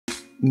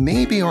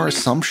maybe our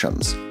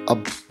assumptions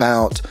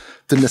about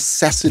the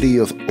necessity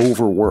of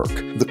overwork,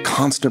 the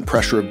constant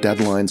pressure of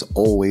deadlines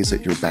always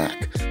at your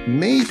back.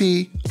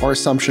 Maybe our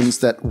assumptions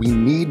that we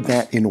need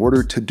that in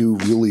order to do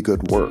really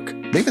good work.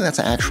 Maybe that's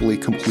actually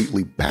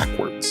completely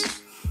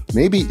backwards.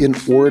 Maybe in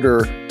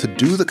order to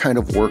do the kind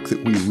of work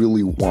that we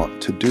really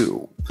want to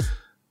do,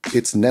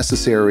 it's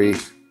necessary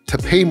to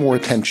pay more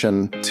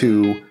attention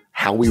to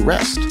how we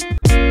rest.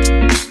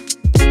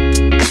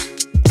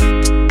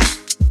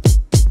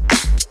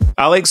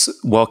 Alex,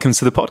 welcome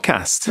to the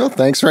podcast. Oh,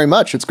 thanks very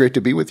much. It's great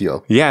to be with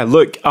you. Yeah,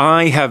 look,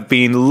 I have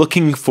been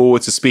looking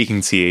forward to speaking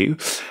to you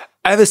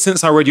ever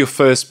since I read your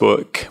first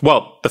book.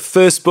 Well, the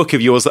first book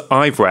of yours that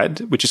I've read,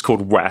 which is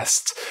called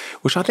Rest,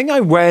 which I think I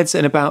read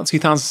in about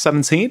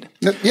 2017.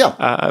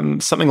 Yeah.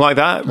 Something like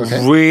that.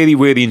 Okay.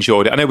 Really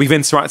enjoyed it. I know we've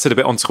interacted a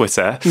bit on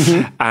Twitter.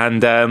 Mm-hmm.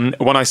 And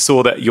when I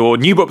saw that your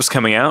new book was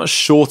coming out,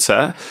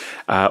 Shorter,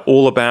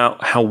 all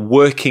about how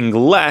working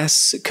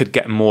less could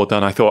get more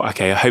done, I thought,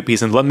 okay, I hope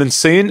he's in London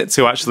soon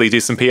to actually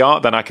do some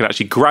PR. Then I can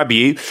actually grab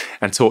you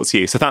and talk to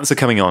you. So thanks for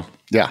coming on.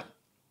 Yeah.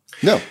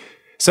 No.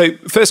 So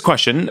first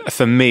question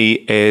for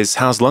me is,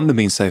 how's London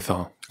been so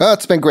far?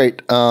 It's been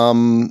great.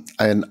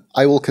 And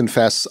I will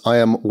confess,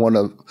 I'm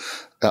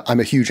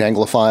a huge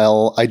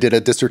Anglophile. I did a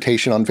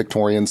dissertation on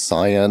Victorian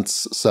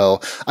science.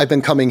 So I've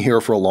been coming here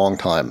for a long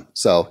time.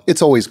 So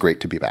it's always great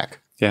to be back.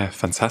 Yeah,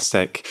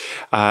 fantastic.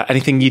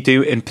 Anything you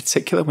do in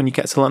particular when you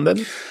get to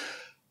London?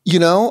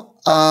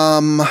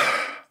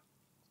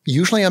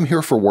 Usually I'm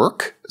here for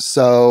work.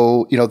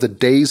 So, the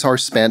days are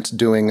spent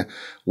doing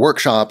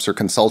workshops or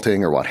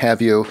consulting or what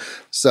have you.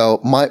 So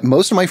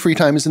most of my free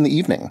time is in the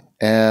evening,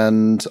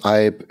 and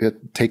I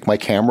take my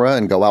camera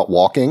and go out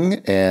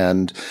walking.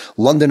 And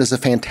London is a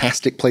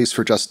fantastic place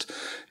for just,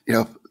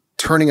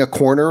 turning a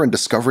corner and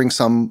discovering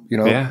some,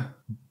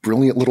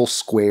 brilliant little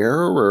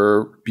square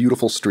or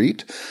beautiful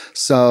street.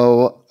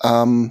 So,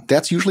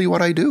 that's usually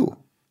what I do.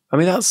 I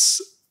mean,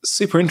 that's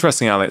super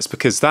interesting, Alex,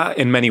 because that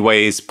in many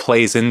ways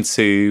plays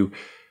into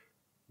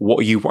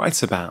what you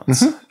write about.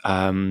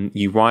 Mm-hmm.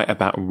 You write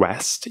about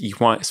rest. You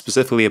write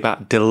specifically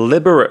about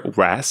deliberate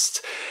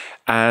rest.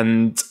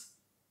 And,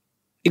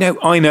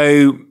 I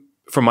know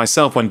from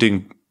myself when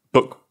doing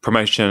book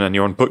promotion and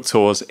you're on book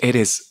tours, it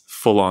is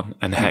full on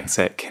and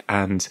hectic.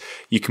 And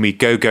you can be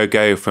go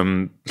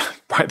from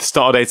right at the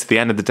start of the day to the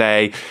end of the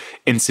day,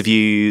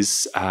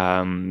 interviews,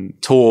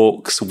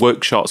 talks,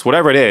 workshops,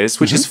 whatever it is,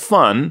 which is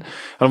fun. And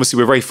obviously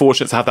we're very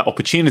fortunate to have that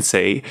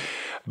opportunity.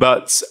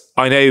 But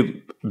I know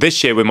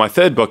this year with my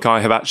third book, I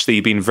have actually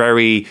been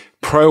very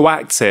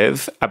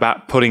proactive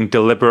about putting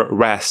deliberate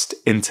rest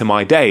into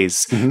my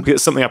days. Because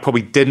it's something I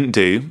probably didn't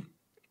do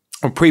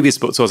on previous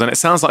book tours. And it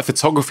sounds like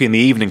photography in the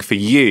evening for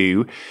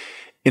you,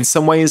 in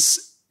some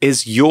ways,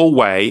 is your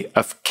way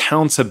of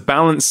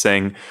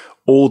counterbalancing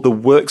all the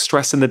work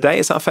stress in the day.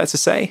 Is that fair to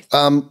say?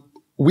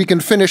 We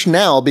can finish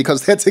now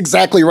because that's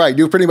exactly right.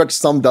 You pretty much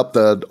summed up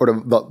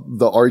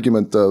the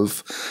argument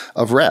of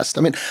rest.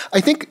 I mean, I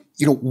think,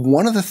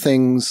 one of the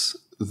things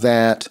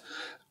that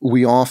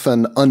we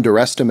often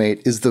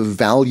underestimate is the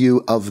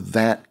value of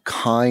that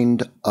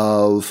kind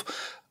of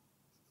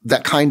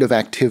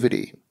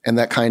activity and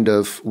that kind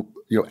of,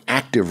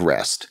 active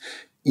rest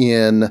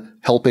in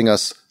helping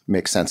us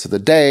make sense of the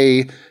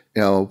day,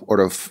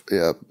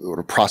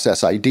 or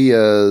process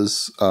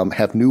ideas,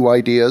 have new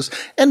ideas,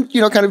 and,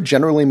 kind of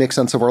generally make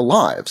sense of our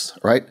lives,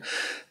 right?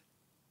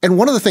 And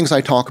one of the things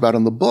I talk about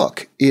in the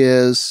book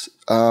is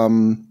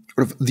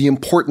the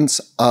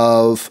importance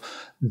of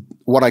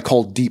what I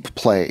call deep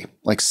play,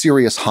 like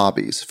serious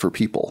hobbies for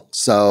people.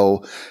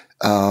 So,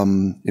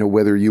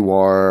 whether you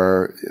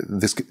are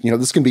this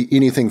can be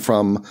anything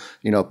from,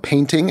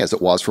 painting, as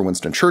it was for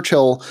Winston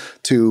Churchill,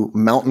 to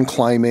mountain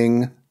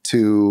climbing,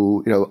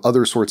 to,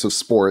 other sorts of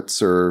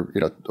sports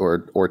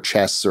or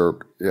chess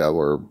or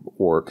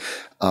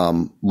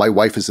my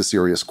wife is a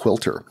serious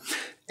quilter.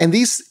 And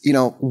these,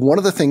 one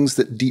of the things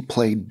that deep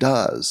play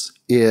does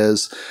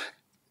is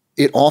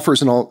it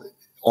offers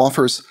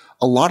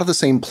a lot of the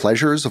same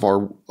pleasures of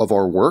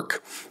our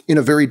work in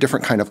a very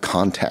different kind of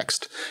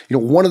context.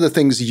 One of the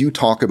things you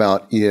talk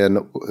about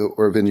in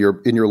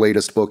your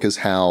latest book is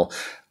how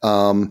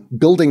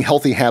building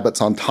healthy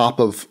habits on top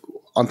of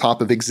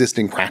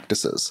existing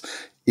practices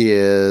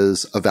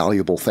is a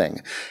valuable thing.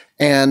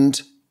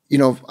 And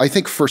I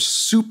think for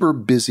super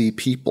busy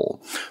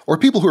people or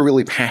people who are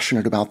really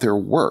passionate about their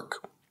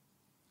work,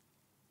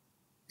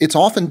 it's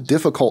often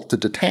difficult to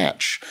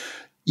detach,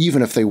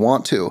 even if they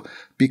want to,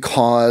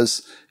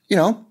 because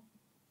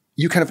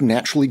you kind of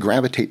naturally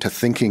gravitate to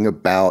thinking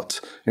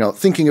about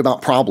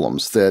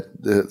problems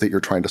that you're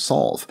trying to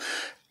solve.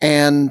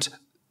 And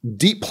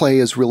deep play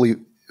is really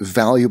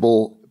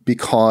valuable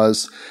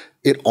because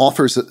it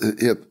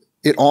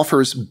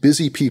offers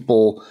busy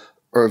people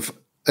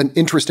an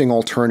interesting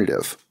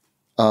alternative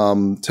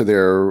to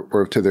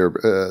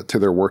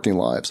their working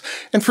lives.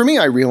 And for me,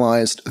 I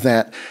realized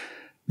that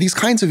these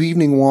kinds of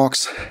evening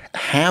walks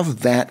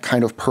have that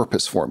kind of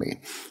purpose for me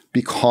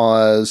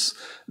because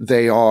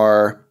they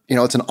are,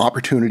 it's an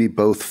opportunity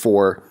both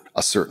for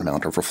a certain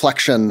amount of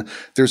reflection.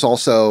 There's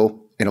also,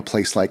 in a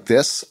place like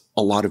this,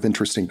 a lot of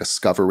interesting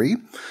discovery.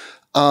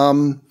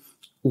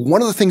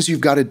 One of the things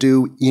you've got to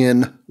do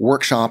in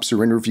workshops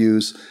or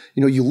interviews,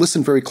 you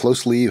listen very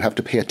closely, you have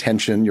to pay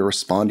attention, you're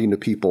responding to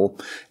people,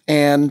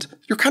 and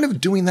you're kind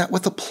of doing that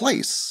with a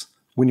place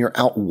when you're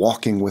out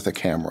walking with a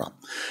camera.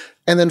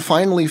 And then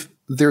finally,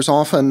 there's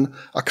often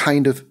a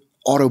kind of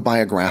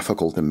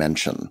autobiographical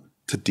dimension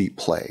to deep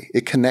play.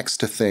 It connects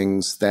to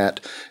things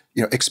that,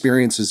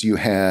 experiences you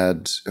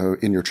had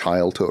in your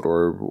childhood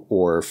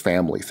or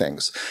family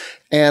things.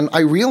 And I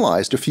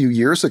realized a few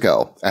years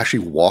ago,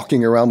 actually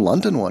walking around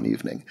London one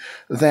evening,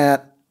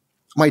 that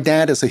my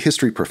dad is a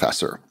history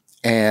professor.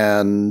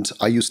 And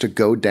I used to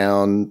go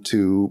down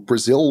to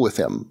Brazil with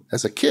him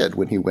as a kid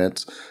when he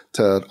went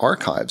to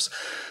archives.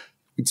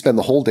 We'd spend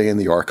the whole day in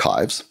the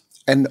archives.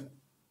 And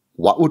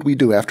what would we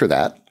do after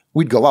that?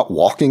 We'd go out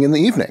walking in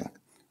the evening,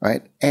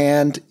 right?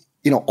 And,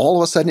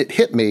 all of a sudden it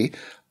hit me.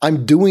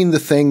 I'm doing the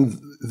thing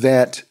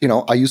that,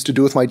 I used to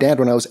do with my dad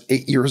when I was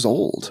 8 years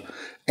old.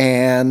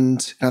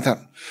 And I thought,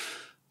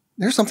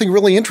 there's something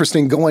really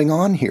interesting going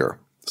on here.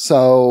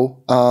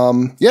 So,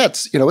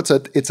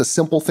 it's a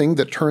simple thing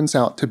that turns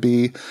out to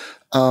be,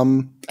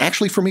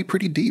 actually for me,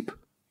 pretty deep.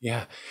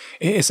 Yeah.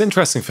 It's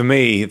interesting for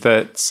me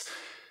that,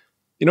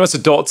 as a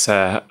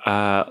doctor,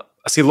 I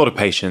see a lot of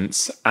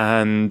patients,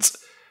 and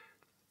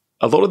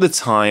a lot of the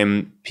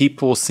time,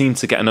 people seem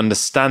to get an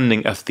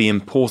understanding of the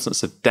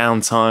importance of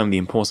downtime, the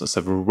importance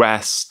of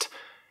rest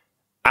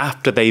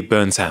after they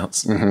burnt out.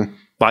 Mm-hmm.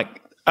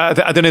 Like, I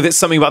don't know, there's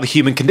something about the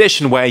human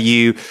condition where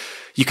you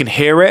can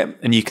hear it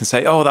and you can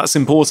say, oh, that's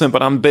important,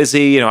 but I'm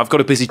busy. I've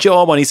got a busy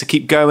job. I need to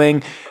keep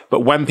going. But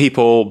when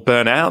people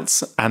burn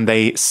out and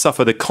they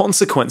suffer the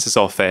consequences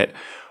of it,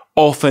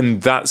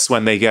 often that's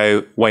when they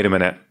go, wait a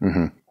minute,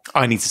 mm-hmm.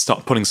 I need to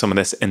start putting some of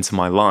this into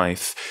my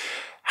life.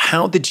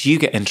 How did you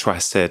get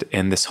interested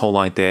in this whole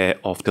idea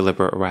of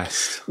deliberate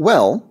rest?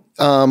 Well,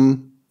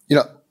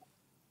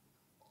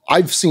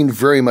 I've seen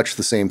very much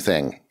the same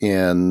thing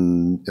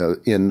in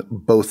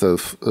both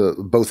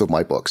of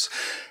my books.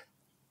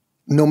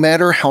 No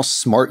matter how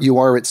smart you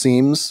are, it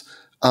seems,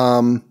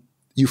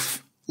 you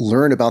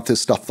learn about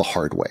this stuff the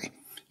hard way.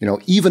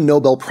 Even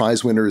Nobel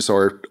Prize winners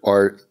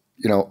are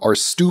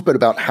stupid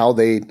about how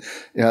they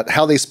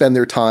spend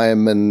their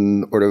time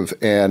and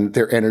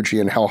their energy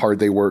and how hard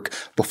they work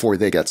before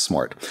they get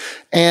smart.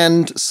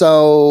 And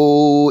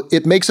so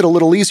it makes it a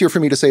little easier for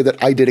me to say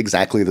that I did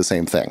exactly the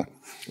same thing,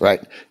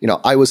 right?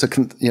 I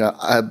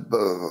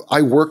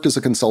worked as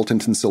a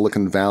consultant in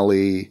Silicon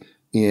Valley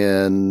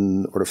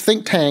in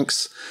think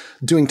tanks,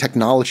 doing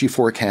technology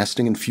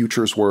forecasting and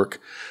futures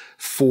work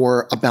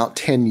for about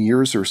 10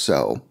 years or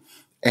so.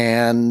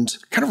 And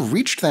kind of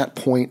reached that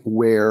point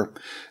where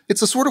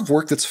it's a sort of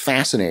work that's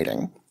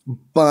fascinating,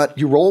 but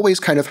you're always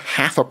kind of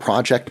half a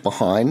project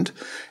behind,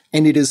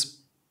 and it is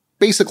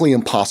basically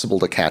impossible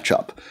to catch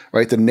up,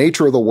 right? The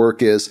nature of the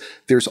work is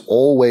there's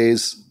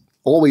always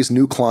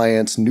new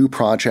clients, new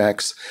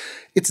projects.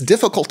 It's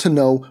difficult to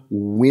know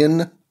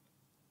when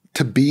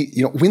to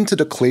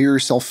declare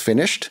yourself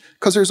finished,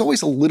 because there's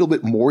always a little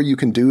bit more you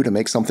can do to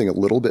make something a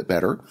little bit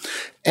better.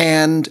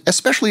 And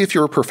especially if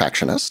you're a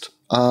perfectionist,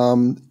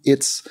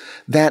 it's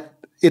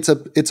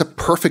a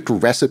perfect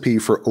recipe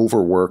for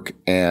overwork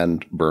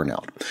and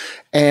burnout.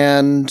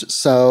 And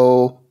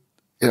so,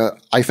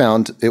 I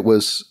found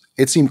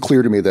it seemed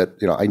clear to me that,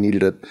 I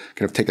needed to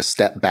kind of take a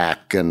step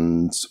back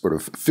and sort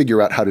of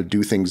figure out how to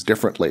do things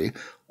differently,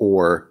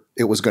 or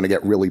it was going to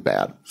get really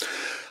bad.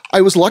 I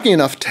was lucky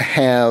enough to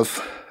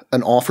have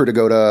an offer to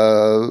go to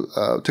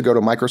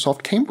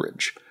Microsoft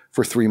Cambridge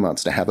for 3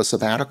 months to have a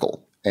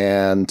sabbatical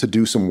and to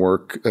do some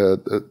work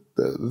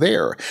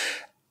there.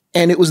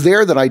 And it was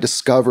there that I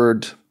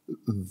discovered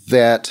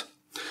that,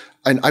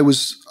 and I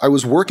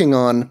was working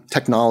on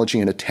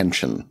technology and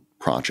attention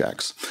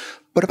projects.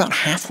 But about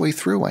halfway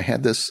through, I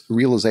had this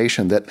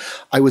realization that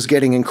I was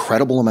getting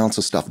incredible amounts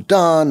of stuff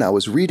done. I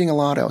was reading a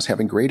lot. I was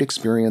having great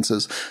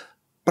experiences.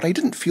 But I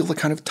didn't feel the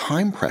kind of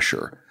time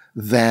pressure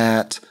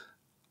that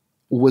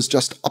was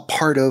just a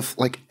part of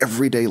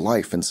everyday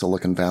life in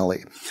Silicon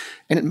Valley.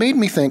 And it made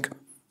me think,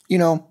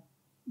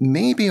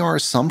 maybe our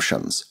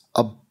assumptions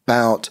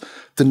about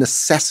the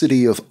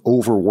necessity of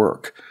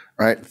overwork,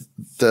 right?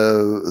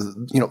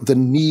 The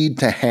need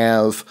to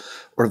have,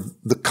 or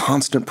the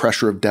constant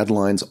pressure of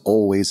deadlines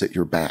always at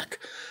your back.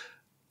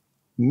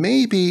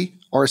 Maybe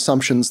our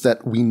assumptions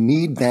that we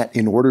need that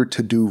in order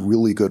to do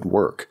really good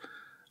work,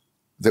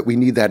 that we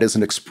need that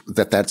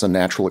that's a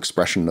natural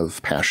expression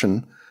of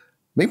passion.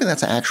 Maybe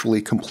that's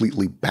actually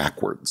completely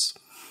backwards.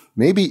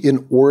 Maybe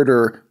in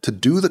order to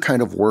do the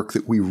kind of work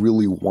that we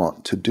really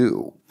want to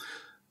do,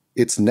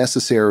 it's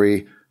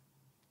necessary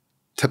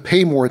to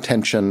pay more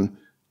attention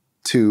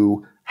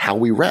to how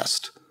we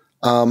rest.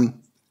 And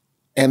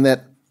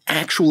that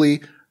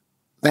actually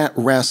that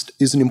rest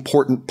is an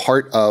important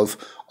part of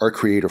our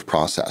creative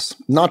process.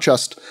 Not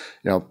just,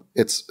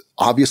 it's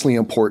obviously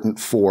important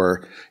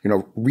for,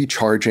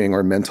 recharging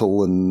our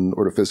mental and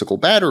physical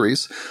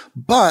batteries,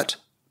 but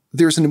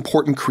there's an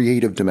important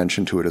creative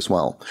dimension to it as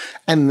well.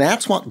 And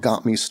that's what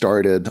got me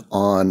started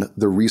on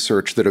the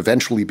research that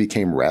eventually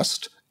became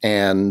REST,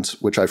 and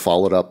which I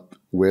followed up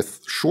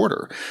with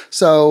Shorter.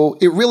 So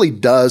it really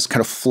does kind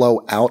of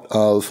flow out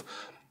of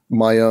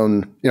my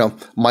own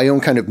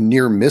kind of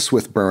near miss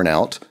with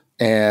burnout,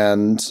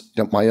 and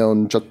my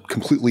own just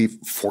completely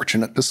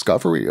fortunate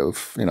discovery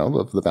of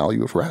the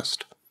value of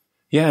rest.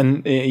 Yeah,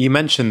 and you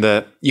mentioned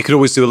that you could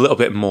always do a little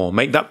bit more,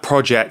 make that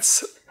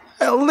project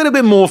a little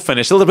bit more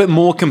finished, a little bit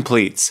more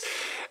complete.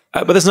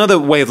 But there's another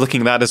way of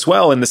looking at that as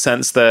well, in the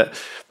sense that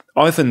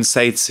I often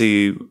say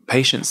to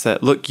patients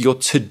that, look, your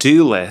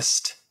to-do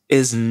list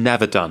is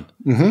never done,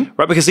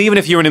 right? Because even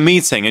if you're in a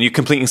meeting and you're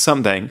completing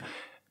something,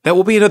 there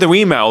will be another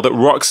email that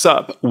rocks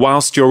up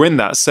whilst you're in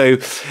that. So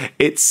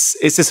it's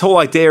this whole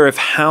idea of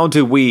how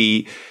do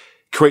we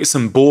create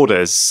some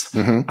borders,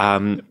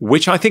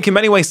 which I think in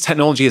many ways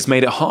technology has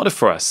made it harder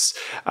for us.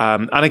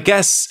 And I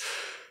guess,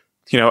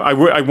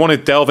 I want to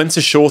delve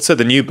into Shorter,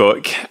 the new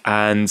book,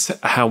 and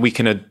how we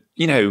can,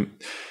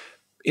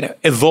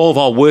 evolve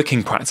our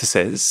working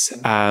practices.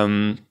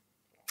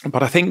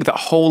 But I think that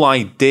whole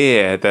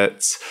idea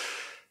that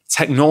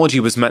technology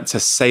was meant to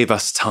save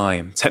us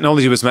time,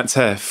 technology was meant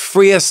to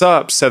free us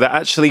up so that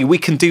actually we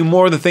can do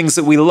more of the things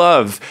that we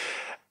love.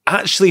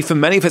 Actually, for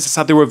many of us, it's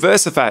had the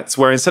reverse effect,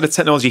 where instead of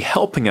technology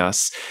helping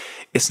us,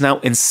 it's now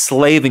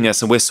enslaving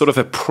us, and we're sort of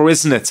a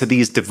prisoner to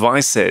these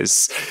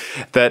devices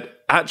that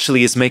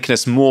actually is making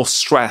us more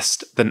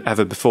stressed than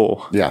ever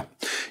before. Yeah.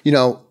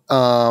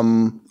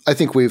 I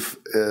think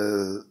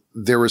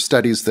there were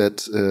studies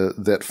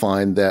that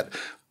find that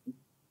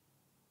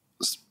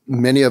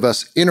many of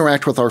us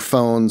interact with our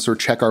phones or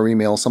check our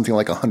email something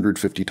like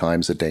 150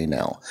 times a day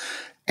now.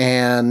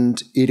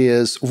 And it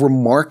is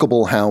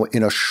remarkable how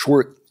in a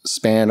short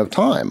span of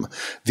time,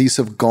 these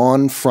have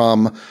gone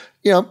from,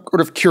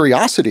 sort of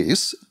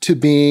curiosities to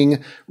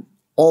being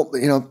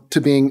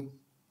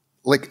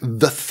like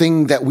the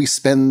thing that we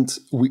spend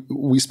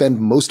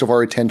most of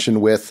our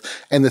attention with,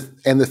 and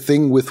the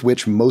thing with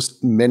which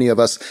many of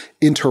us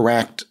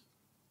interact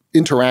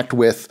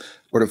with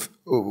sort of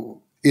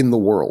in the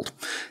world.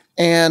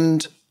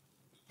 And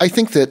I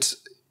think that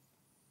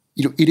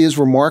it is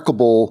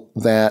remarkable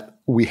that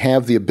we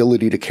have the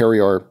ability to carry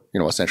our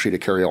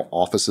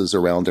offices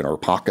around in our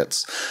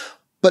pockets.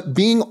 But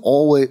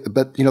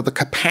the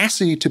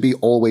capacity to be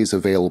always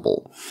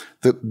available,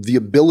 the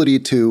ability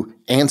to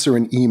answer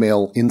an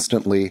email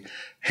instantly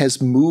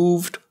has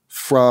moved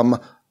from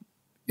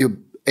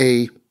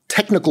a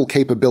technical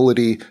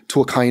capability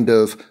to a kind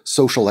of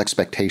social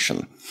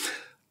expectation.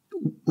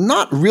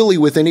 Not really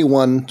with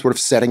anyone sort of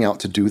setting out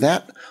to do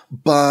that,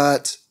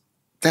 but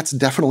that's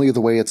definitely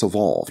the way it's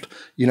evolved.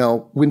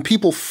 When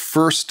people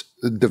first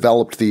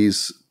developed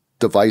these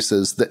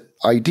devices, the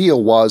idea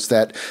was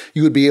that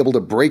you would be able to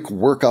break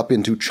work up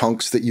into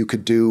chunks that you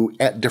could do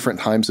at different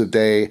times of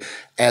day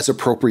as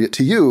appropriate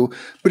to you.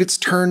 But it's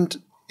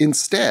turned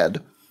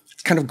instead,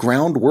 it's kind of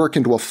ground work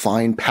into a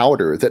fine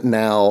powder that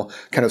now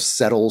kind of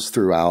settles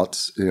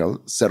throughout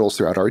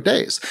our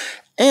days.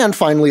 And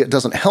finally, it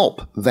doesn't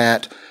help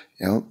that,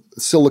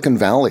 Silicon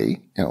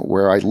Valley,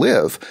 where I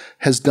live,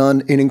 has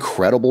done an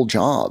incredible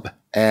job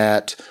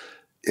at,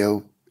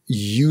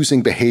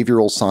 using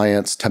behavioral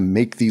science to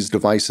make these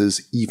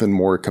devices even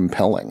more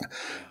compelling.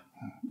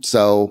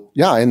 So,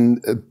 yeah,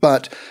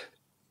 but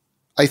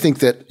I think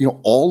that,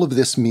 all of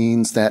this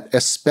means that,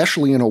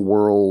 especially in a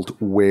world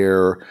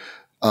where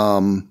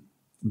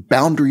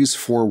boundaries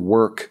for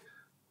work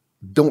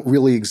don't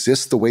really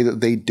exist the way that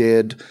they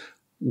did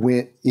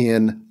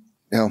in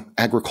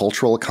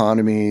agricultural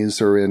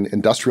economies or in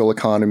industrial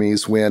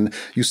economies, when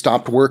you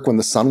stopped work when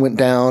the sun went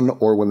down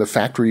or when the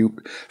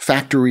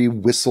factory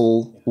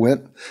whistle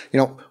went.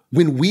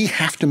 When we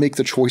have to make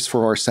the choice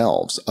for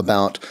ourselves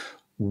about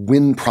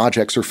when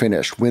projects are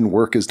finished, when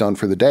work is done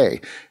for the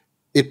day,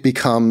 it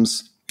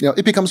becomes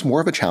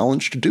more of a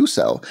challenge to do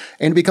so.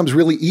 And it becomes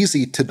really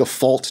easy to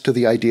default to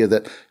the idea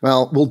that,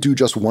 we'll do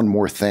just one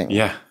more thing.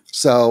 Yeah.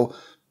 So,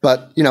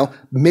 but,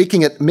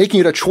 making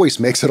it a choice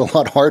makes it a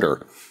lot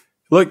harder.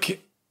 Look,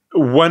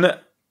 when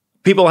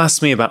people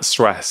ask me about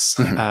stress,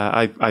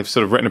 I've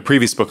sort of written a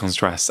previous book on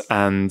stress,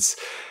 and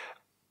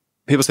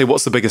people say,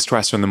 what's the biggest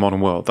stressor in the modern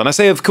world? And I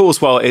say, of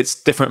course, well, it's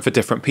different for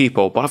different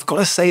people. But I've got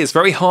to say, it's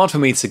very hard for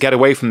me to get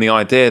away from the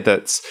idea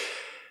that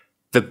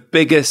the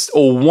biggest,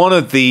 or one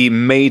of the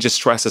major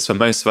stressors for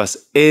most of us,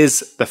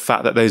 is the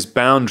fact that those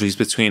boundaries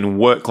between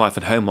work life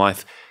and home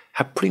life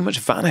have pretty much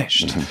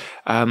vanished.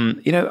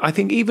 I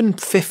think even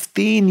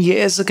 15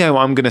 years ago,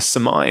 I'm going to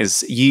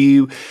surmise,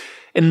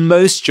 in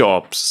most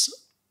jobs,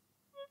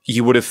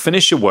 you would have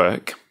finished your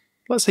work.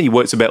 Let's say you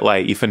worked a bit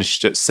late. You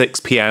finished at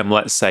 6 p.m.,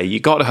 let's say. You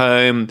got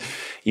home.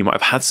 You might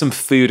have had some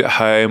food at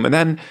home. And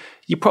then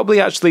you probably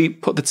actually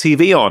put the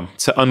TV on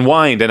to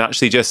unwind and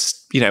actually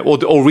just,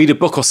 or read a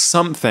book or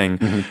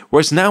something.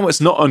 Whereas now it's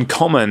not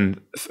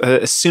uncommon,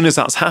 as soon as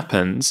that's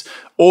happened,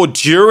 or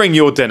during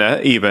your dinner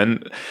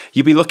even,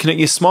 you'd be looking at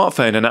your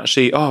smartphone and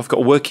actually, I've got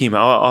a work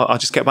email. I'll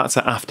just get back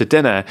to after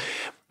dinner.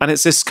 And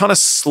it's this kind of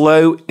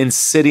slow,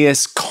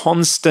 insidious,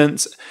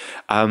 constant,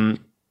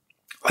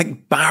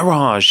 like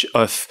barrage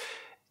of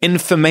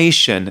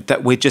information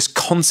that we're just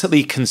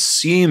constantly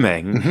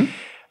consuming.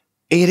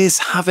 It is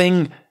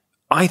having,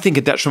 I think,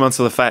 a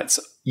detrimental effect,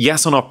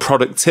 yes, on our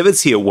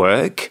productivity at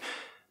work,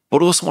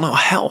 but also on our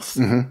health.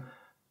 And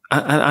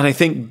I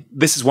think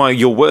this is why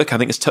your work, I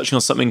think, is touching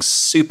on something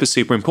super,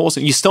 super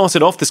important. You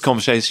started off this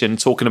conversation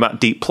talking about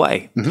deep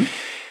play.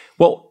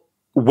 Well,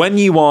 when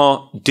you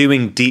are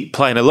doing deep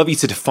play, and I love you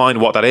to define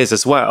what that is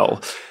as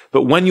well,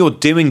 but when you're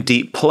doing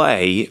deep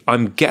play,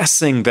 I'm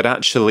guessing that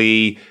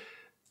actually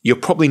you're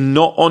probably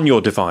not on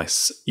your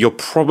device. You're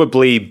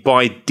probably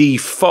by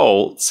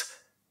default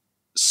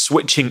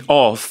switching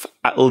off,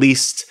 at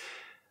least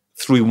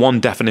through one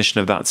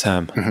definition of that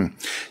term.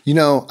 You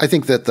know, I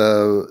think that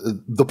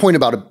the point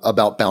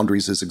about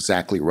boundaries is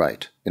exactly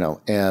right. You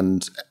know,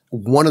 and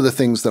one of the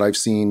things that I've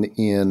seen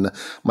in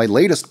my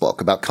latest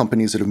book about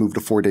companies that have moved to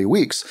 4-day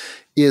weeks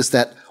is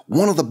that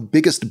one of the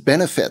biggest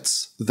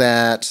benefits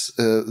that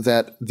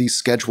that these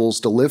schedules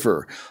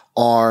deliver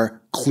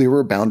are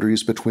clearer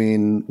boundaries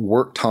between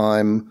work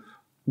time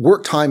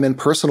and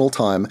personal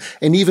time,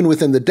 and even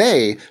within the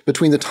day,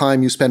 between the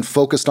time you spend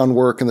focused on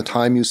work and the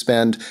time you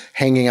spend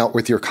hanging out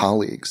with your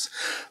colleagues.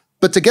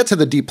 But to get to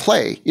the deep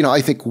play, you know,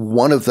 I think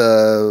one of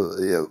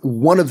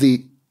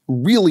the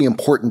really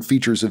important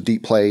features of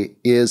deep play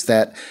is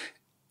that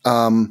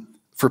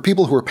for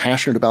people who are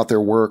passionate about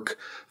their work,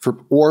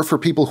 or for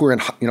people who are in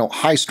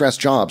high stress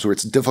jobs where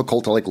it's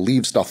difficult to like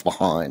leave stuff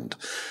behind,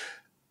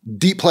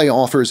 deep play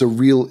offers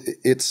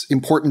it's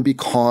important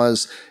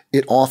because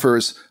it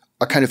offers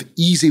a kind of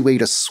easy way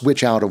to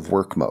switch out of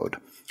work mode,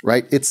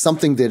 right? It's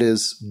something that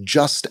is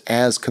just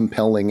as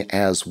compelling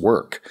as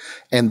work.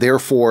 And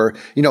therefore,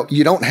 you know,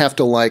 you don't have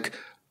to like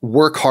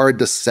work hard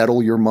to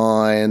settle your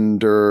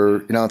mind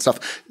or, you know, and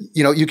stuff.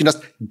 You know, you can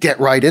just get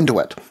right into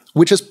it,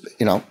 which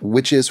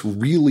is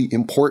really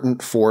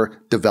important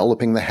for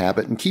developing the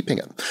habit and keeping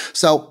it.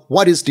 So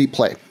what is deep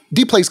play?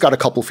 Deep play's got a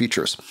couple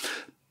features.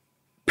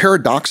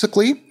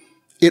 Paradoxically,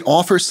 it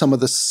offers some of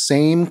the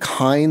same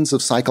kinds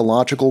of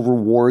psychological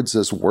rewards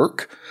as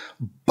work,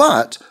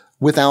 but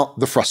without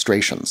the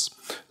frustrations.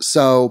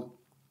 So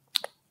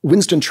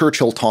Winston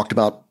Churchill talked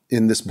about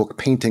in this book,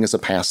 Painting as a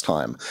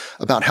Pastime,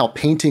 about how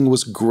painting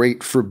was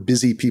great for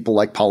busy people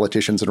like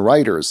politicians and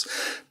writers,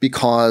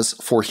 because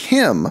for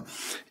him,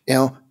 you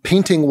know,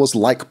 painting was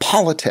like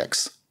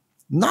politics,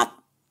 not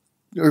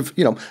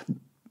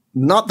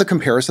the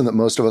comparison that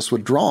most of us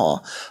would draw,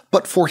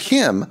 but for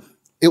him,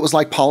 it was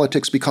like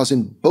politics because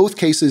in both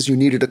cases, you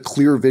needed a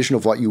clear vision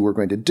of what you were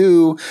going to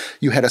do.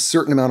 You had a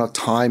certain amount of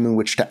time in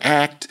which to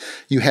act.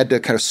 You had to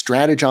kind of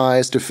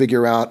strategize to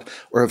figure out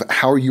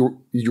how you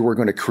were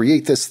going to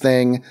create this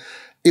thing.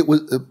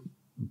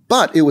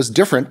 But it was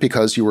different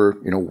because you were,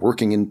 you know,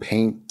 working in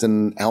paint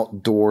and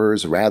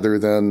outdoors rather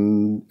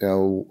than, you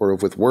know, or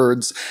with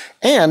words.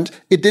 And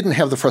it didn't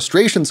have the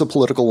frustrations of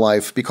political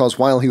life because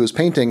while he was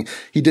painting,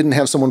 he didn't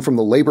have someone from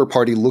the Labor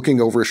Party looking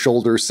over his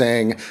shoulder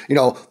saying, you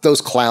know, those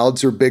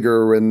clouds are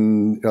bigger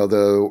and, you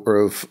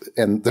know,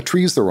 and the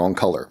tree's the wrong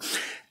color.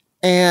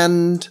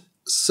 And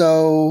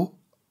so,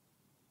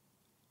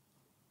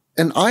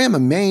 and I am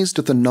amazed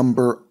at the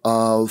number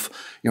of,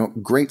 you know,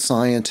 great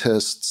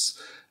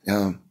scientists,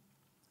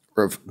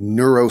 of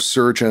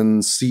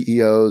neurosurgeons,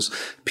 CEOs,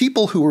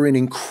 people who are in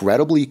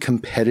incredibly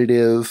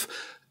competitive,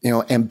 you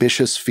know,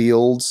 ambitious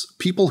fields,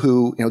 people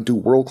who, you know, do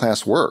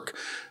world-class work,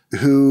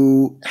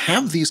 who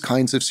have these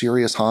kinds of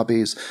serious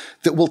hobbies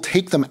that will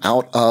take them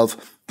out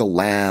of the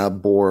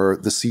lab or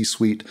the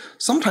C-suite,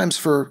 sometimes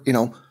for, you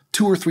know,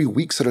 2 or 3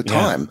 weeks at a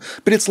time.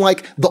 But it's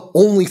like the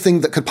only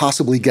thing that could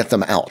possibly get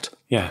them out.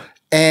 Yeah.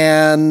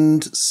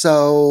 And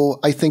so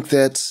I think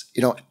that,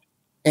 you know,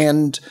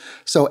 and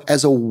so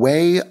as a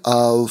way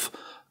of,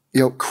 you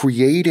know,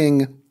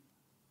 creating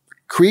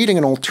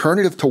an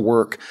alternative to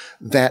work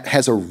that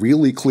has a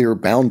really clear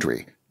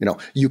boundary. You know,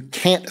 you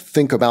can't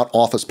think about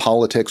office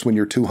politics when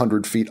you're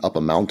 200 feet up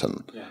a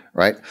mountain,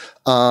 right?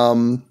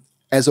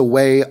 As a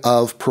way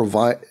of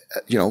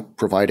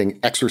providing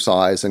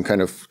exercise and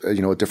kind of,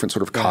 you know, a different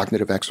sort of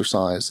cognitive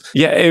exercise.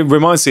 Yeah, it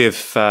reminds me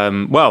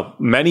of,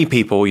 many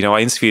people. You know, I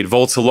interviewed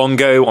Volta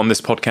Longo on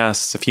this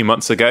podcast a few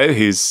months ago,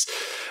 who's,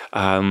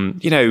 a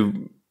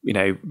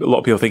lot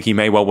of people think he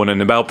may well win a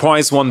Nobel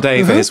Prize one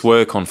day for his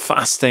work on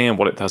fasting and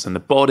what it does in the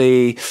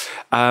body.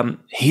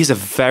 He's a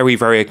very,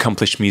 very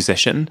accomplished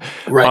musician.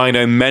 Right. I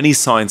know many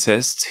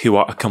scientists who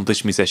are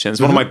accomplished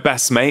musicians. One of my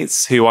best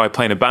mates who I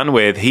play in a band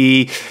with,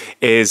 he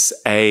is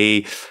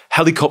a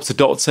helicopter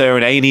doctor,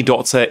 an A&E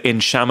doctor in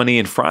Chamonix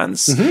in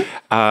France.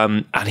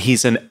 And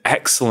he's an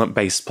excellent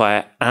bass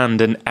player and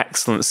an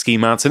excellent ski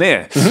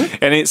mountaineer.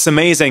 And it's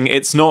amazing.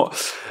 It's not...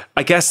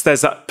 I guess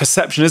there's that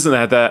perception, isn't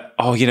there, that,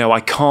 oh, you know, I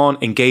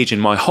can't engage in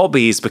my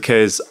hobbies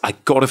because I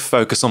got to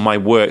focus on my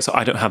work, so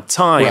I don't have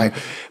time. Right.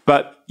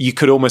 But you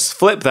could almost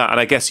flip that. And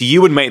I guess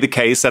you would make the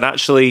case that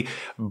actually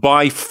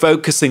by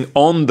focusing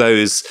on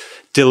those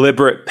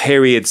deliberate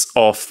periods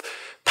of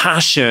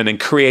passion and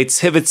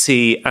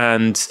creativity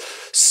and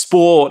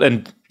sport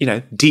and,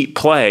 deep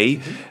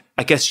play,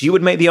 I guess you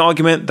would make the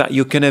argument that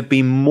you're going to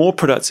be more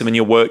productive in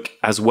your work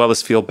as well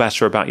as feel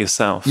better about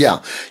yourself.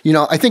 Yeah.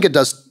 I think it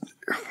does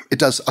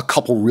a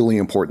couple really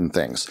important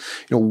things.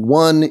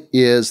 One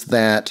is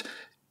that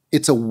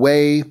it's a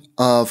way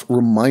of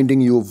reminding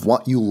you of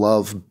what you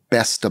love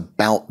best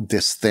about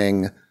this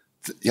thing.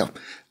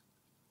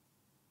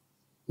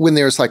 When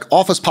there's like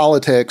office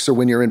politics or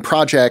when you're in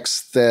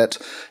projects that,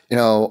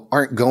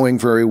 aren't going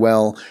very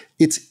well,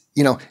 it's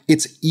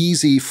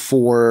easy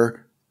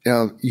for,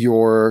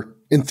 your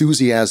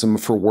enthusiasm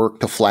for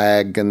work to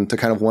flag and to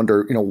kind of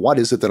wonder, what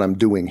is it that I'm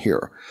doing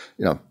here?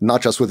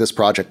 Not just with this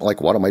project, like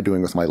what am I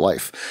doing with my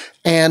life?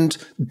 And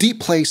deep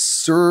play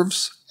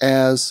serves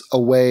as a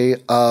way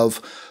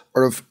of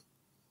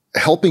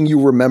helping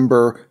you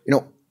remember,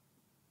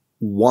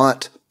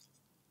 what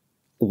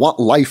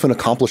life and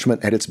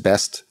accomplishment at its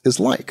best is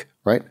like,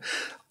 right?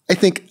 I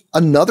think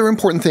another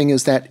important thing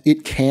is that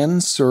it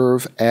can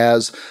serve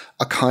as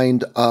a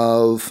kind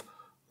of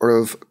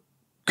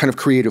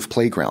creative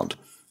playground,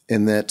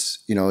 in that,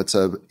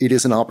 it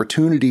is an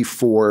opportunity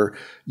for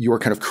your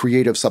kind of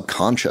creative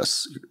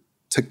subconscious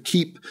to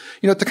keep,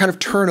 to kind of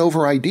turn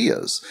over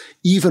ideas,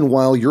 even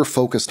while you're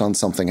focused on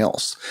something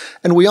else.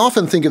 And we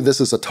often think of this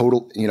as a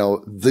total,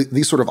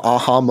 these sort of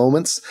aha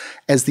moments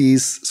as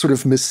these sort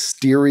of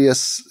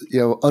mysterious,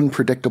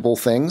 unpredictable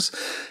things.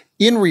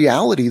 In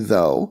reality,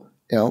 though,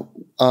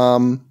 I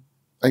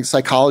think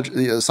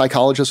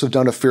psychologists have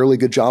done a fairly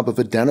good job of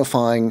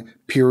identifying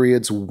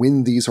periods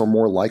when these are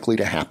more likely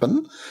to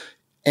happen.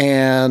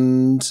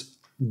 And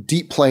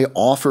deep play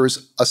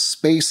offers a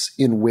space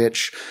in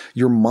which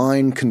your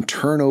mind can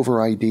turn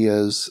over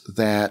ideas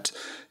that,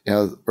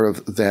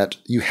 that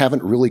you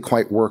haven't really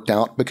quite worked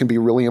out, but can be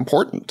really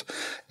important.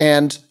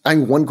 And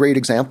one great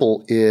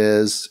example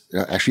is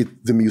actually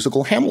the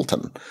musical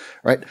Hamilton,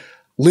 right?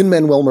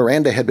 Lin-Manuel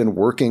Miranda had been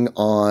working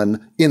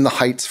on In the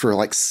Heights for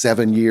like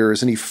 7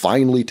 years, and he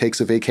finally takes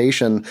a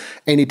vacation,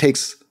 and he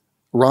takes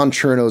Ron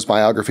Cherno's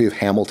biography of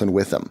Hamilton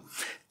with him.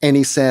 And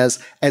he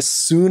says, as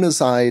soon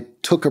as I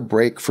took a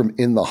break from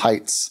In the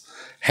Heights,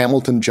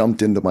 Hamilton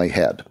jumped into my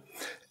head.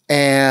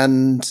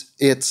 And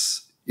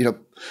it's a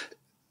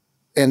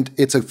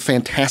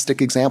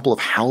fantastic example of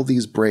how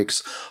these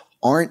breaks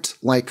aren't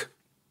like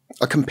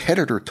a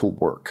competitor to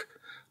work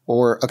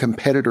or a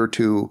competitor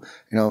to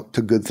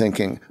good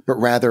thinking, but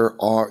rather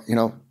our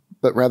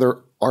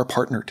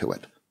partner to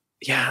it.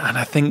 Yeah, and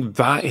I think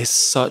that is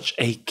such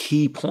a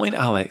key point,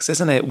 Alex,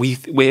 isn't it?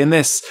 We're in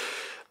this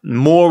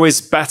more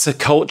is better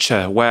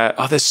culture where,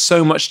 there's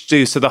so much to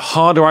do. So the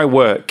harder I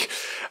work,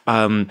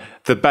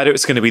 the better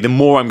it's going to be, the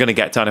more I'm going to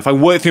get done. If I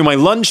work through my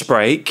lunch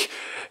break,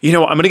 I'm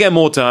going to get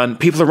more done.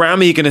 People around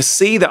me are going to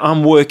see that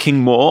I'm working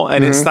more.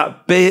 And it's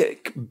that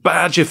big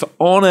badge of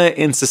honor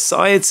in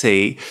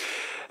society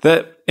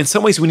that in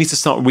some ways we need to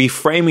start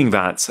reframing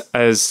that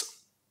as,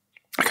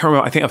 I can't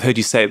remember, I think I've heard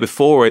you say it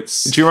before. Do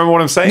you remember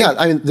what I'm saying? Yeah,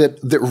 I mean,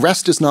 that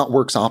rest is not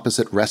work's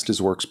opposite, rest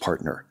is work's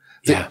partner.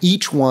 That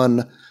each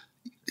one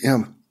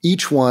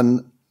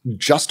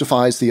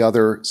justifies the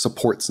other,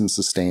 supports and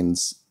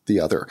sustains the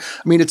other.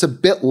 I mean, it's a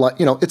bit like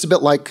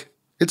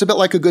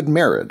a good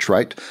marriage,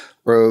 right?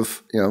 Or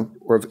if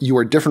you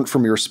are different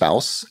from your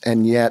spouse,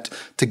 and yet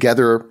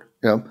together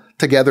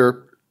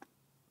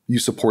you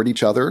support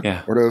each other.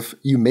 Yeah. Or if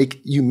you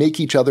make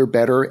each other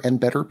better and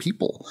better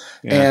people.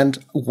 Yeah. And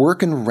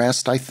work and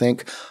rest, I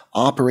think,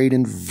 operate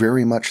in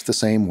very much the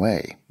same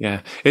way.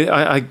 Yeah.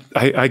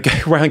 I go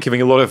around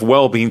giving a lot of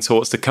wellbeing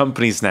talks to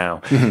companies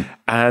now. Mm-hmm.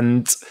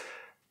 And,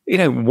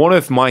 one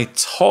of my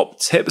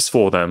top tips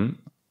for them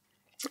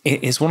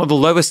is one of the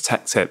lowest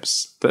tech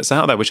tips that's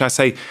out there, which I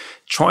say,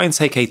 try and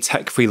take a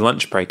tech-free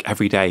lunch break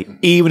every day,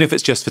 even if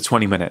it's just for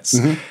 20 minutes.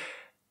 Mm-hmm.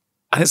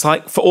 And it's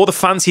like, for all the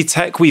fancy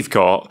tech we've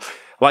got,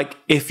 like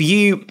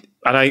and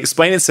I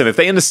explain it to them, if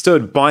they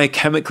understood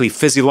biochemically,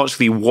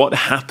 physiologically what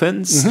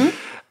happens,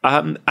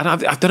 and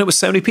I've done it with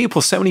so many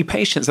people, so many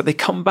patients, that they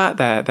come back,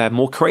 they're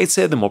more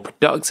creative, they're more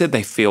productive,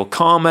 they feel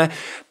calmer,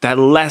 they're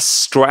less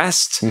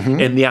stressed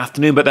in the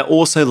afternoon, but they're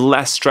also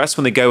less stressed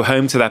when they go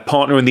home to their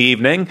partner in the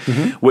evening,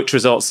 which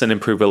results in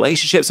improved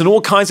relationships and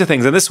all kinds of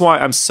things. And this is why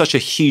I'm such a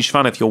huge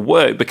fan of your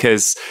work,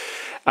 because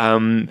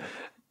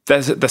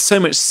there's so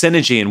much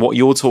synergy in what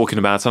you're talking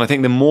about. And I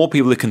think the more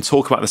people who can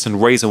talk about this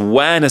and raise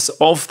awareness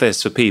of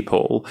this for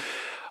people,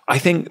 I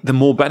think the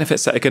more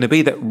benefits that are going to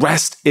be, that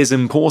rest is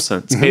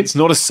important. It's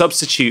not a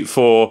substitute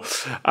for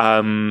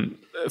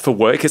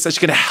work. It's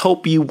actually going to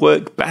help you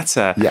work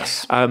better.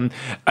 Yes.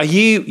 Are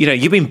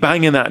you've been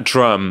banging that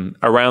drum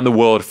around the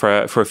world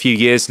for a few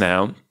years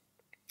now.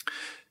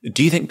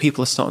 Do you think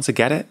people are starting to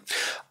get it?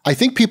 I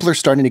think people are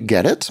starting to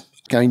get it.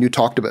 I mean, you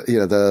talked about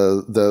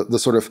the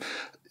sort of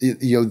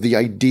the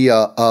idea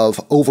of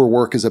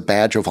overwork as a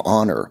badge of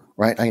honor,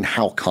 right? I mean,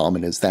 how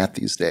common is that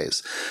these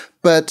days?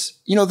 But,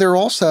 there are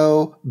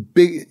also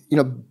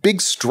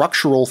big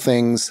structural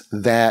things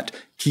that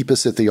keep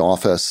us at the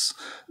office,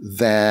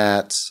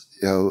 that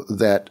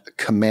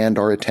command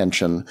our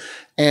attention.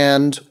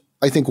 And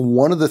I think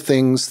one of the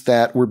things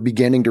that we're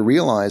beginning to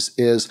realize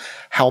is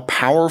how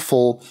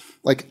powerful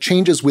like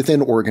changes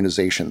within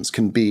organizations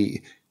can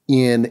be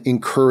in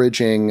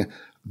encouraging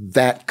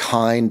that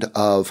kind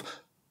of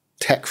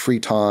tech-free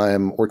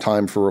time or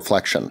time for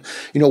reflection.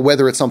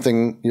 Whether it's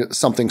something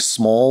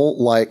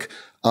small like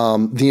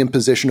the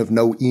imposition of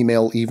no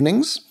email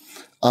evenings,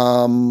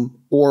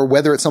 or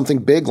whether it's something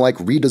big like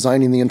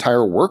redesigning the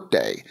entire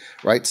workday,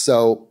 right?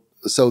 So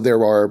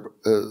there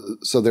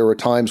are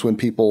times when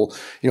people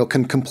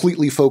can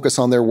completely focus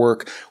on their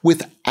work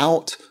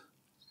without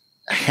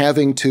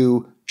having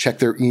to check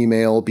their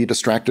email, be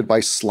distracted by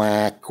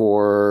Slack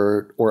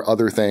or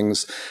other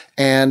things,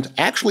 and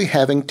actually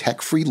having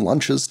tech-free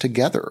lunches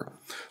together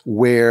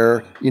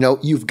where,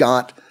 you've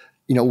got,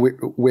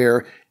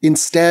 where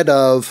instead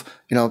of,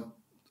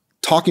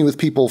 talking with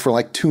people for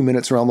like 2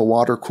 minutes around the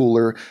water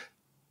cooler,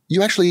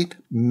 you actually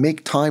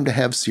make time to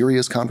have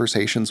serious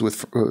conversations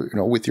with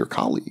your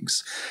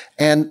colleagues.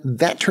 And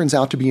that turns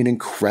out to be an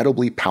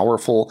incredibly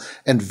powerful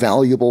and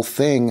valuable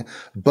thing,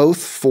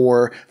 both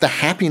for the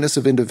happiness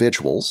of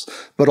individuals,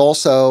 but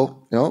also,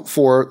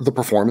 for the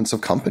performance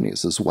of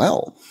companies as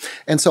well.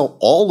 And so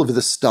all of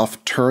this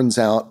stuff turns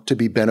out to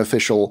be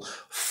beneficial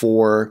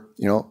for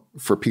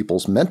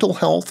people's mental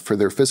health, for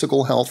their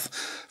physical health,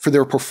 for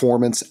their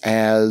performance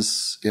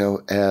as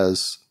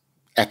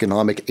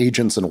economic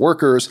agents and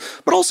workers,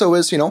 but also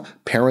as,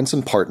 parents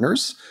and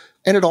partners.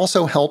 And it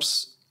also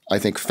helps, I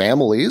think,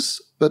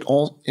 families, but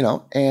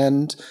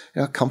and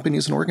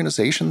companies and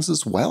organizations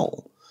as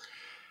well.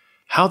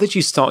 How did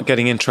you start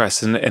getting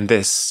interested in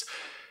this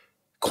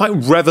quite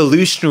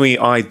revolutionary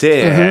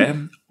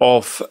idea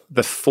of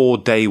the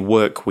 4-day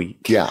work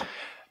week? Yeah.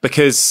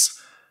 Because,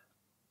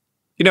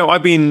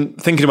 I've been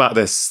thinking about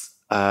this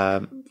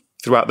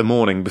throughout the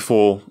morning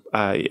before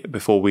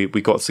we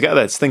got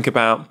together to think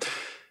about,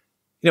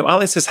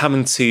 Alice is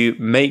having to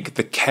make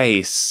the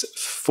case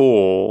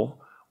for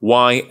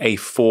why a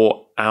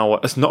 4-hour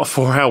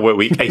work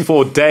week, a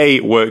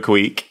 4-day work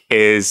week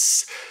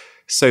is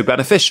so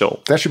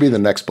beneficial. That should be the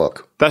next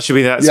book. That should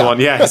be the next one.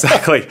 Yeah,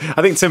 exactly.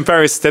 I think Tim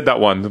Ferriss did that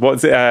one.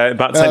 What's it,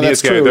 about 10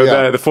 years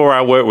ago? The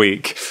 4-hour work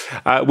week,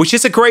 which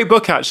is a great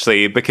book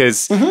actually,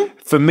 because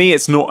for me,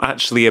 it's not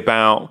actually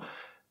about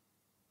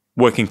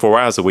working 4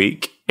 hours a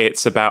week.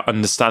 It's about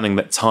understanding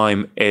that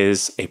time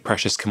is a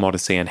precious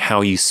commodity and how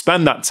you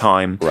spend that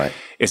time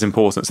is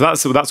important.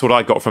 So that's what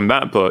I got from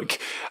that book.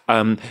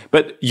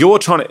 But you're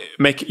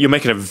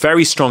making a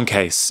very strong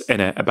case in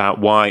it about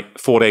why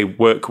 4-day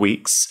work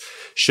weeks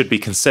should be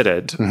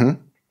considered.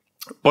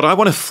 But I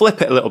want to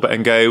flip it a little bit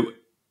and go,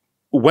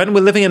 when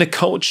we're living in a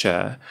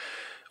culture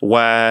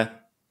where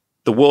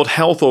the World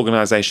Health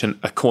Organization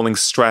are calling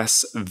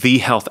stress the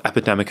health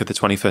epidemic of the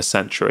 21st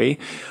century,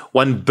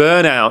 when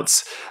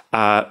burnout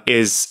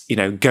is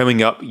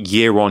going up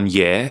year on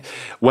year,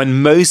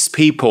 when most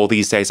people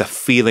these days are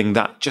feeling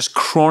that just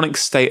chronic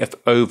state of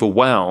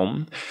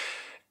overwhelm,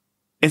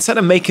 instead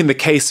of making the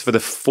case for the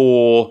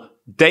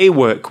 4-day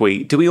work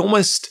week, do we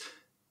almost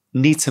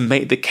need to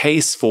make the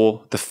case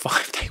for the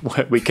 5-day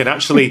work week? And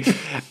actually,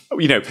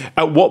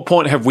 at what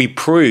point have we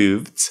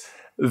proved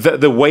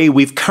that the way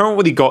we've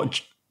currently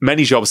got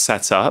many jobs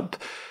set up,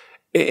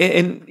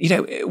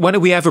 when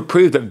have we ever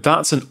proved that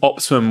that's an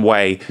optimum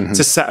way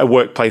to set a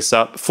workplace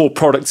up for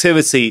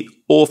productivity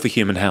or for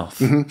human health?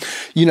 The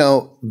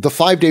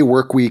 5-day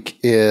work week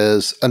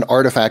is an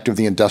artifact of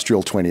the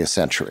industrial 20th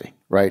century,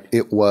 right?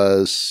 It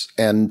was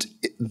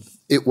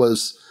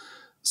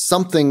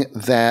something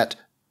that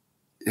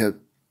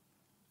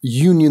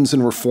unions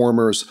and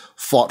reformers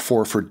fought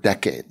for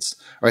decades,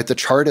 right? The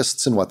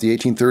Chartists in the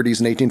 1830s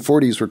and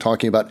 1840s were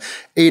talking about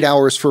 8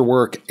 hours for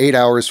work, 8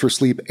 hours for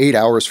sleep, 8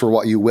 hours for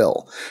what you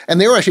will.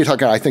 And they were actually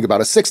talking, I think, about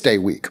a 6-day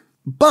week.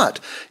 But,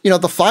 the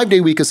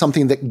 5-day week is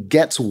something that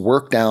gets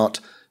worked out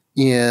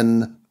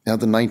in the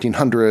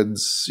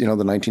 1900s, the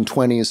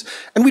 1920s,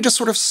 and we just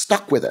sort of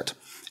stuck with it.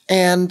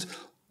 And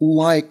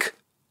like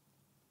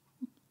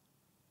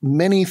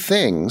many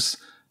things,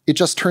 it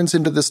just turns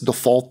into this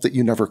default that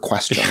you never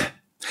question.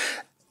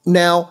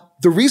 Now,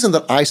 the reason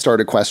that I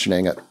started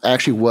questioning it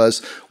actually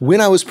was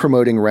when I was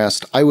promoting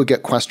rest, I would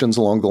get questions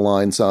along the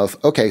lines of,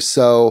 okay,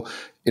 so,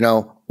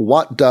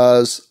 what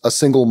does a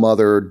single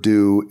mother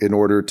do in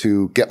order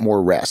to get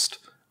more rest,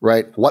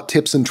 right? What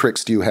tips and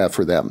tricks do you have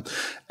for them?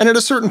 And at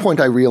a certain point,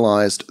 I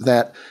realized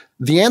that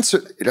the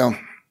answer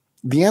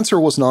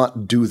was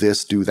not do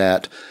this, do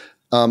that.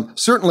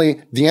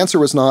 Certainly, the answer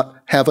was not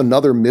have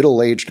another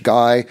middle-aged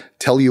guy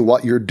tell you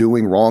what you're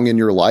doing wrong in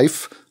your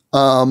life.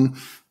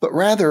 But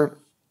rather,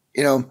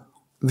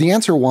 the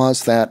answer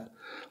was that,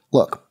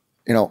 look,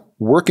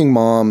 working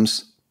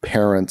moms,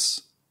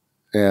 parents,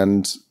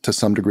 and to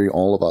some degree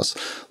all of us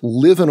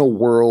live in a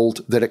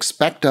world that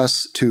expect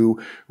us to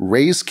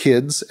raise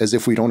kids as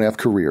if we don't have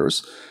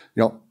careers,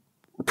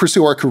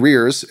 pursue our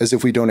careers as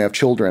if we don't have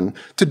children,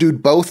 to do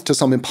both to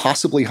some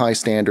impossibly high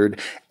standard,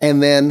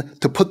 and then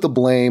to put the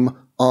blame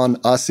on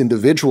us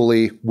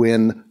individually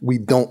when we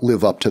don't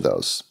live up to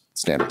those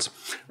standards,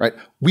 right?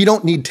 We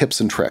don't need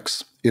tips and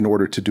tricks in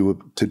order to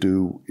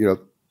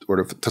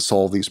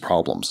solve these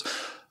problems.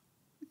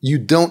 you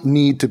don't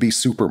need to be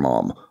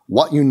supermom.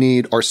 What you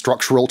need are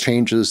structural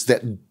changes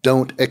that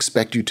don't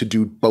expect you to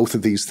do both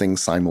of these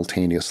things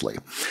simultaneously.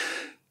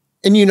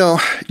 And, you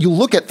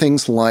look at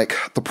things like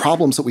the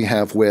problems that we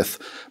have with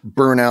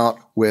burnout,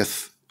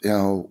 with,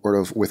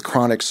 with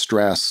chronic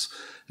stress,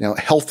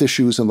 health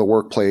issues in the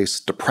workplace,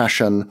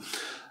 depression,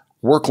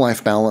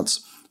 work-life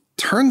balance.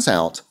 Turns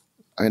out,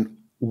 and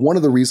one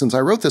of the reasons I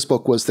wrote this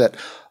book was that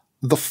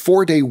the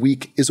 4-day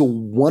week is a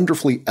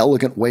wonderfully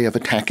elegant way of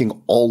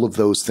attacking all of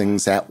those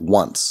things at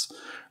once,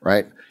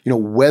 right?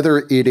 Whether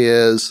it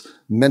is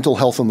mental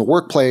health in the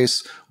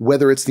workplace,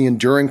 whether it's the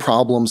enduring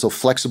problems of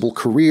flexible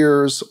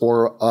careers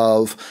or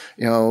of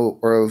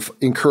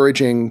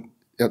encouraging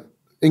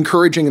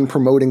and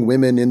promoting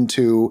women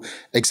into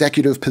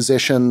executive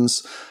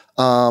positions,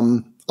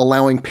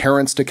 allowing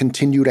parents to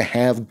continue to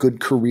have good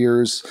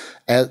careers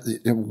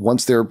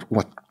once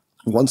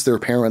they're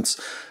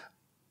parents.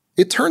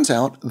 It turns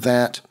out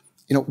that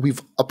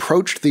we've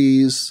approached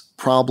these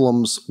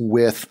problems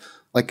with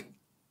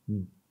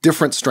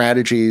different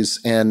strategies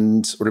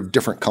and sort of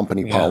different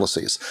company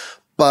policies.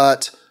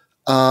 But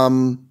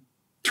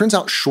turns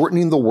out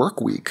shortening the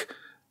work week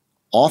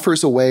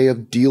offers a way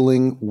of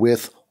dealing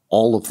with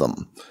all of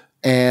them.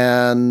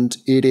 And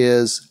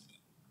it's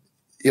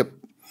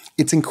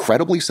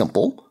incredibly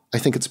simple. I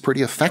think it's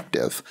pretty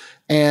effective.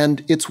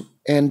 And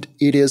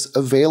it is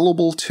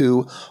available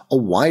to a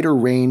wider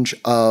range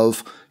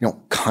of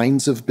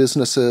kinds of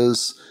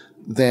businesses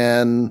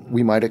than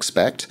we might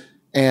expect.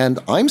 And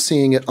I'm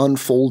seeing it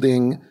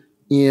unfolding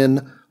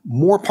in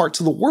more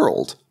parts of the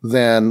world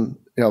than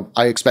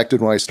I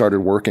expected when I started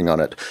working on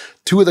it.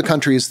 Two of the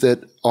countries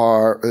that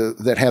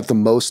have the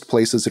most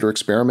places that are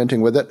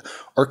experimenting with it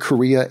are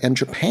Korea and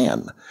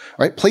Japan.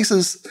 Right?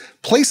 Places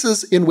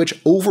in which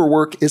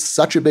overwork is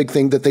such a big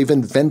thing that they've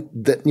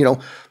invented that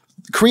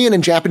Korean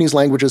and Japanese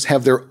languages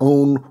have their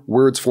own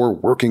words for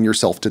working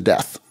yourself to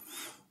death.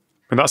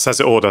 And that says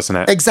it all, doesn't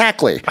it?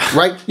 Exactly.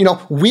 Right?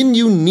 When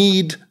you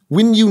need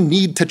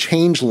to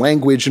change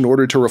language in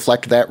order to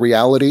reflect that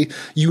reality,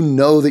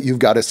 that you've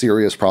got a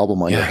serious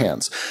problem on your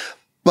hands.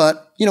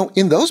 But,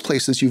 in those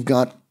places, you've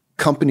got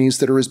companies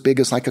that are as big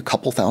as a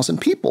couple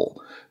thousand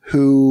people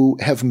who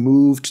have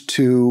moved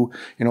to,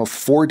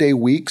 4-day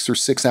weeks or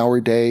 6-hour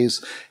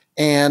days.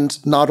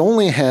 And not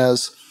only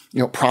has,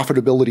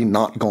 profitability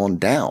not gone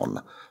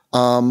down,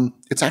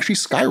 it's actually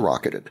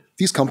skyrocketed.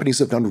 These companies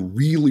have done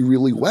really,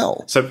 really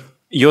well. So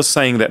you're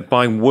saying that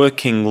by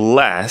working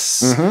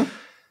less,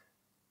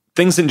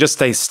 things didn't just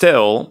stay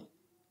still,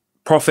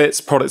 profits,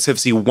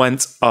 productivity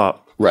went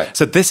up. Right.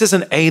 So this is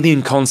an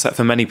alien concept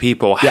for many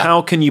people. Yeah.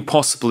 How can you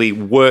possibly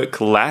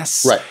work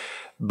less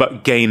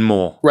but gain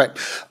more? Right.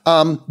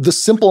 The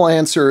simple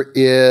answer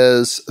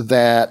is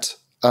that,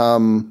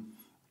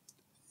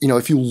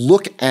 if you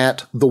look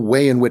at the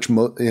way in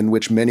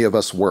which many of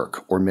us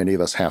work, or many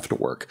of us have to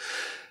work,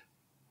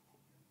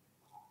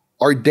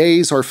 our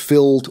days are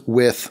filled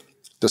with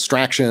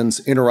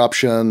distractions,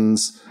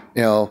 interruptions,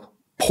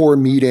 poor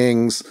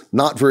meetings,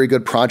 not very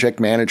good project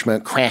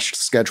management, crashed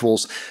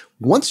schedules.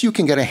 Once you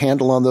can get a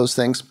handle on those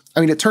things,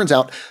 it turns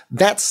out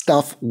that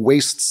stuff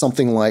wastes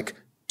something like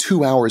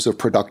 2 hours of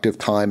productive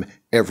time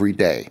every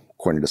day,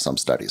 according to some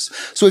studies.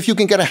 So if you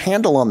can get a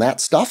handle on that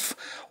stuff,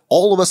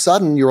 all of a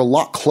sudden you're a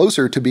lot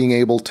closer to being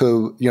able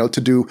to,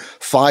 to do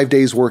 5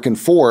 days work in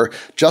 4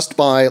 just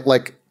by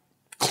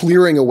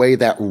clearing away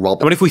that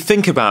rubble. If we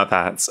think about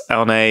that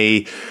on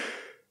a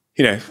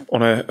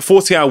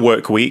 40-hour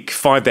work week,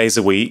 5 days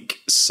a week.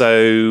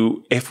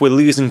 So if we're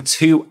losing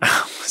 2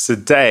 hours a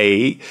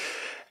day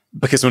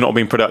because we're not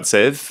being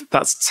productive,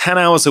 that's 10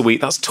 hours a week.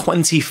 That's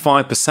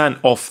 25%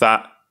 off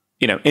that,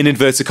 in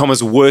inverted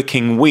commas,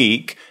 working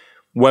week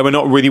where we're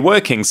not really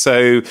working.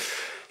 So,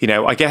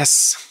 I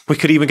guess we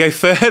could even go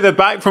further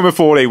back from a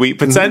 4-day week.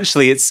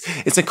 Potentially,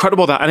 it's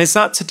incredible that. And is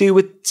that to do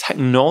with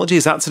technology?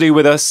 Is that to do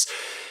with us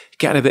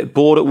getting a bit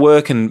bored at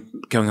work and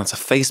going onto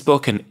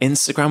Facebook and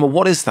Instagram? Or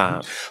what is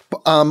that?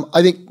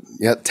 I think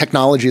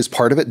technology is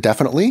part of it.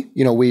 Definitely,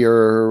 we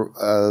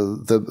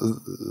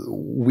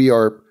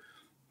are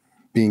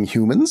being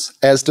humans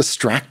as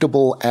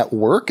distractible at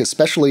work,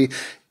 especially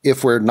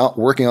if we're not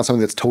working on something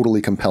that's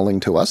totally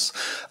compelling to us.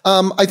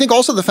 I think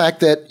also the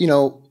fact that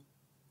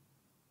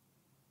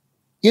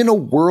in a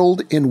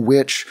world in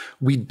which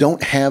we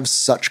don't have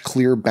such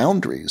clear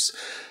boundaries,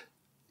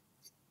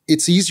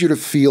 it's easier to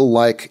feel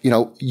like,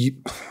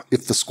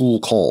 if the school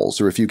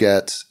calls or if you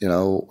get,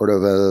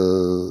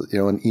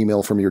 an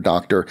email from your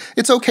doctor,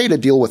 it's okay to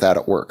deal with that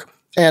at work.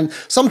 And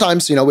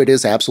sometimes, it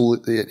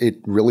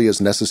really is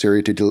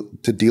necessary to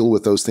deal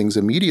with those things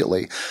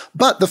immediately.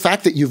 But the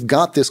fact that you've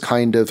got this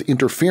kind of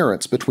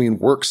interference between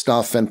work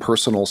stuff and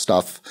personal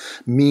stuff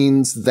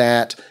means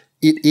that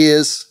it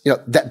is,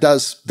 that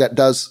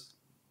does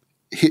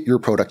hit your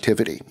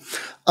productivity.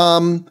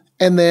 And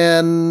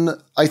then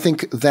I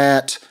think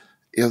that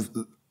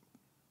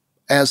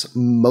as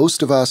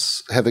most of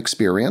us have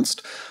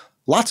experienced,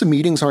 lots of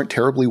meetings aren't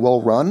terribly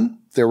well run.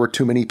 There were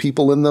too many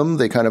people in them.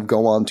 They kind of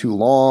go on too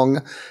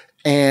long.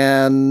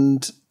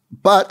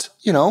 But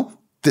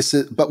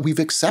but we've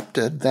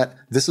accepted that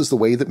this is the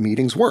way that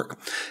meetings work.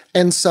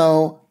 And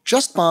so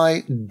just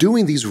by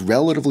doing these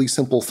relatively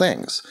simple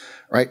things,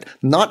 right?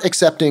 Not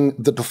accepting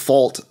the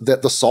default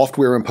that the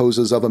software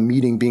imposes of a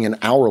meeting being an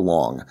hour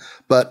long,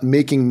 but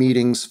making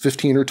meetings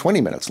 15 or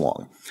 20 minutes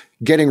long.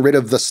 Getting rid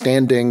of the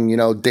standing,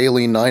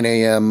 daily 9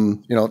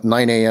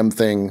 a.m.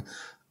 thing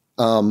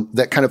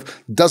that kind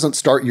of doesn't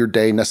start your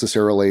day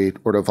necessarily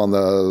sort of with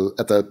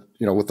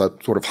the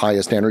sort of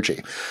highest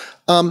energy.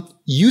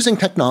 Using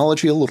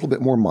technology a little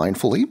bit more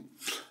mindfully,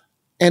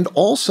 and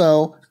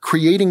also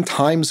creating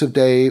times of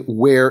day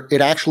where it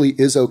actually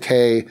is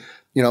okay,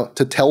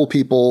 to tell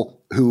people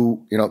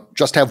who,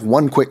 just have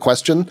one quick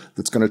question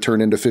that's going to turn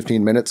into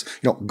 15 minutes,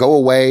 go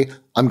away,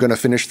 I'm going to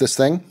finish this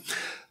thing.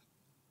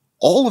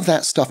 All of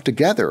that stuff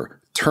together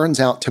turns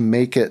out to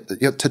make it,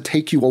 to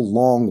take you a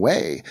long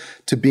way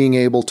to being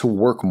able to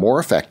work more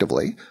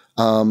effectively,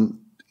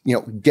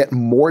 get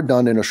more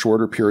done in a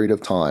shorter period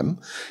of time,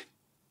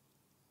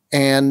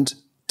 and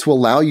to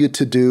allow you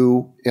to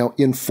do,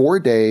 in 4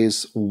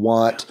 days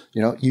what,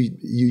 you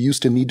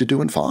used to need to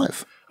do in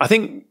 5. I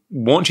think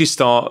once you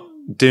start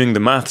doing the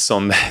maths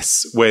on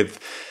this with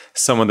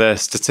some of the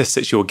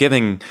statistics you're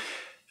giving,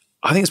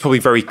 I think it's probably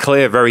very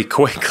clear very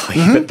quickly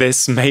that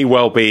this may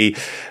well be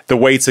the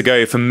way to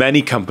go for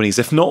many companies,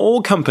 if not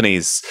all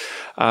companies.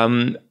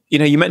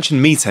 You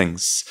mentioned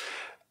meetings.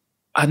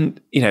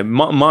 And,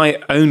 my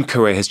own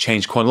career has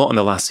changed quite a lot in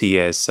the last few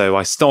years. So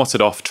I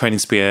started off training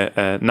to be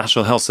a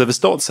National Health Service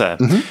doctor,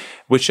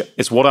 which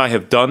is what I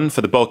have done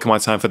for the bulk of my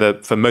time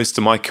for most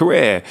of my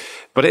career.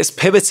 But it's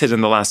pivoted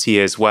in the last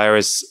years,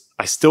 whereas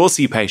I still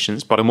see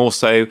patients, but I'm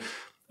also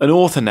an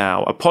author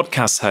now, a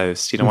podcast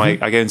host. I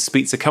go and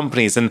speak to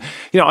companies. And,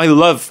 I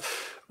love,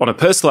 on a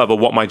personal level,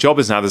 what my job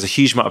is now. There's a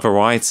huge amount of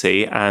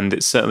variety, and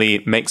it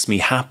certainly makes me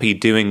happy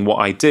doing what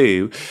I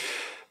do.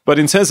 But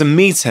in terms of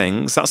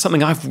meetings, that's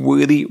something I've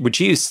really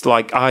reduced.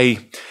 Like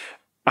I've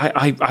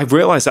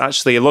realized that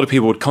actually a lot of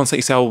people would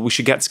constantly say, we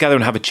should get together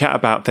and have a chat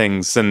about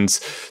things and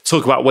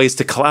talk about ways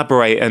to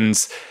collaborate.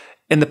 And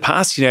in the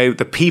past,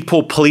 the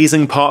people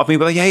pleasing part of me,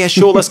 like, yeah,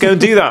 sure, let's go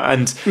and do that.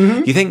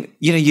 And you think,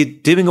 you're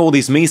doing all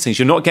these meetings,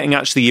 you're not getting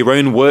actually your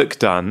own work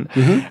done,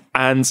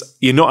 and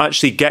you're not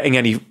actually getting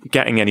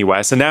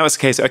anywhere. So now it's a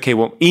case, okay,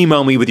 well,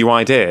 email me with your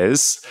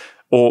ideas,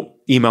 or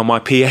email my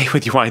PA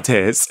with your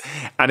ideas.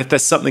 And if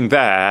there's something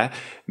there,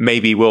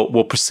 maybe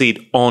we'll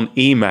proceed on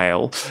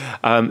email.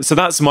 So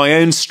that's my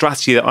own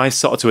strategy that I've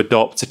started to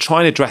adopt to try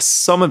and address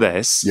some of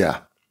this.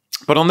 Yeah.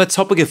 But on the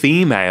topic of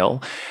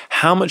email,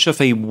 how much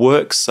of a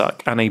work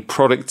suck and a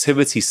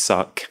productivity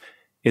suck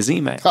is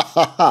email?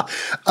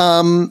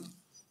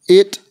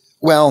 It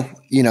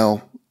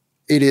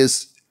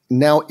is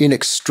now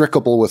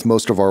inextricable with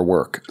most of our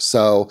work.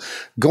 So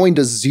going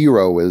to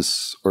zero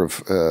is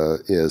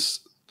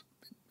is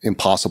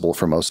impossible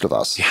for most of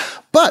us. Yeah.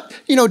 But,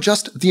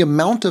 just the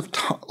amount of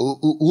time,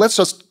 let's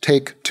just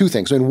take two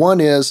things. One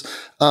is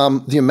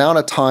the amount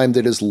of time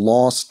that is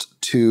lost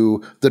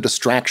to the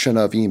distraction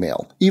of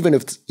email, even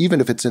if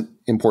it's an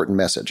important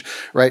message,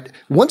 right?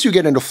 Once you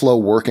get into flow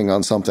working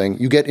on something,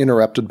 you get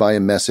interrupted by a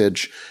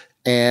message,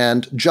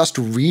 and just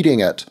reading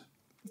it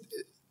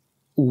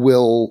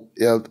will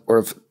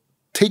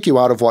take you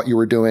out of what you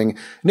were doing.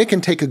 And it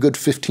can take a good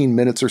 15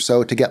 minutes or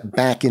so to get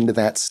back into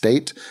that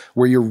state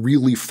where you're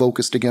really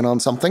focused again on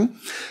something.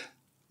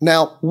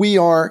 Now, we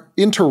are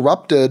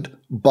interrupted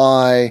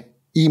by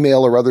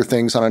email or other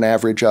things on an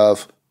average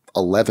of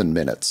 11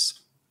 minutes.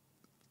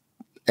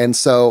 And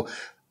so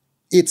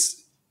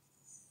it's,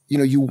 I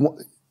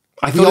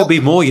thought it'd be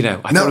more, I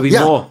thought it'd be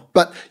more.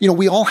 But,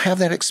 we all have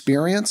that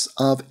experience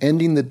of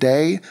ending the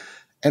day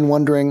and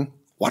wondering,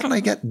 what did I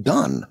get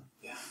done?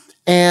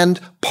 And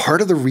part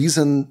of the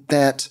reason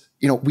that,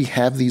 we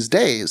have these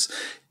days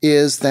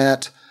is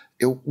that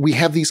we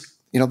have these,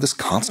 this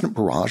constant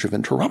barrage of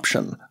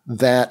interruption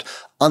that,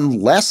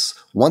 unless,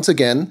 once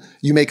again,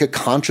 you make a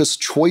conscious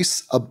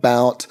choice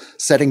about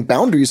setting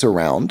boundaries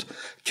around,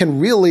 can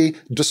really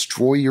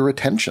destroy your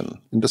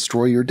attention and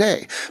destroy your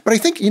day. But I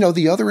think,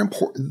 the other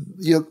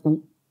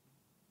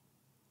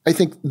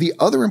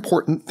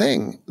important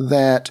thing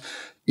that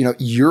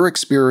your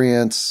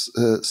experience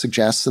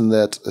suggests, and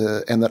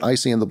that I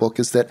see in the book,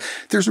 is that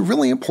there's a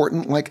really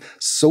important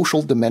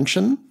social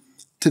dimension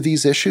to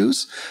these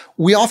issues.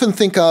 We often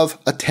think of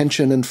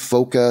attention and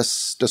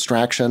focus,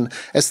 distraction,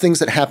 as things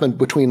that happen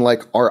between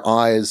our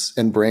eyes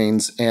and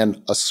brains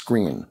and a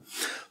screen.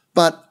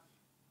 But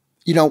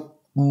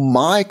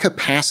my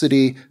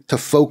capacity to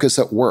focus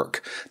at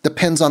work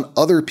depends on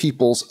other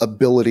people's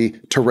ability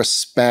to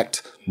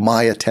respect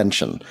my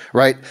attention,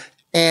 right?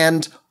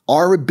 And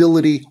our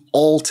ability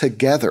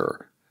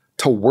altogether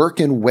to work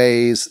in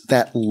ways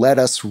that let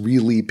us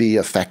really be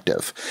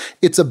effective.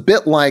 It's a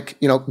bit like,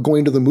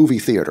 going to the movie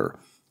theater,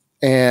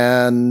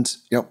 and,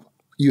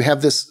 you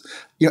have this,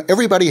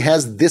 everybody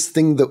has this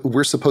thing that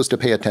we're supposed to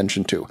pay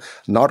attention to,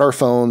 not our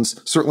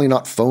phones, certainly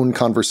not phone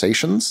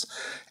conversations.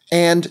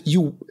 And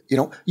you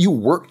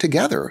work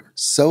together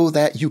so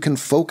that you can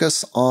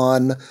focus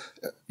on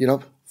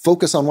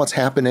what's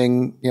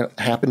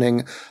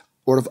happening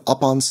sort of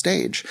up on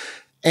stage.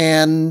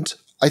 And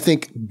I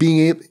think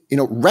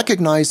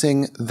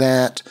recognizing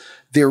that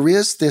there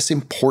is this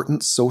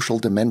important social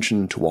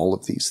dimension to all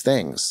of these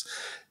things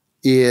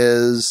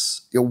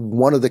is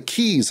one of the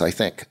keys, I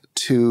think,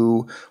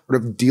 to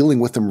sort of dealing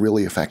with them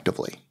really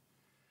effectively.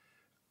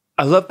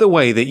 I love the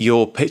way that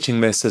you're pitching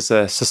this as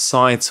a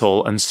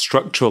societal and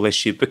structural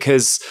issue,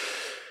 because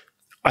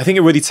I think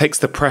it really takes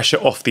the pressure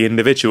off the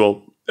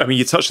individual. I mean,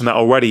 you touched on that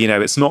already.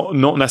 It's not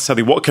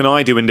necessarily what can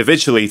I do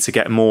individually to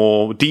get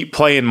more deep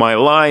play in my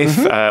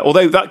life,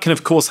 although that can,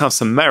 of course, have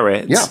some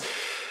merit. Yeah.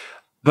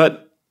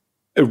 But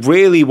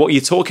really what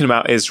you're talking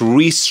about is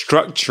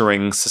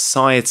restructuring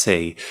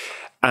society.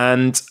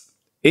 And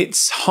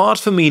it's hard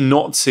for me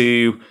not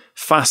to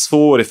fast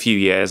forward a few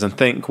years and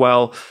think,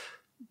 well,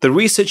 the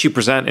research you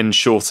present in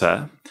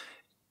Shorter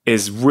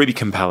is really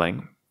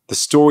compelling. The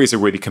stories are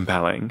really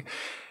compelling.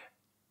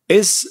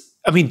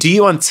 Do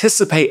you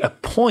anticipate a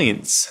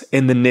point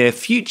in the near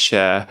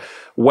future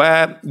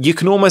where you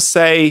can almost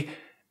say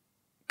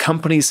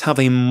companies have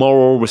a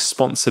moral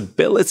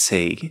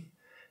responsibility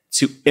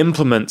to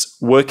implement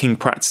working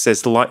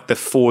practices like the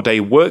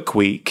 4-day work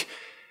week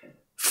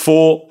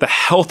for the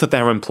health of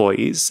their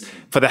employees,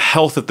 for the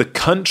health of the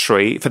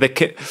country, for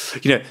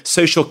the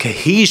social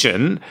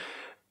cohesion,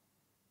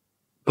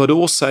 but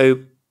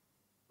also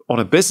on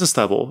a business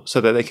level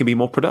so that they can be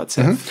more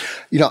productive?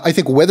 I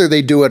think whether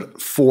they do it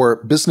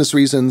for business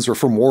reasons or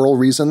for moral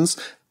reasons,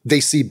 they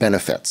see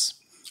benefits,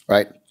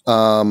 right?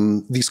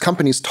 These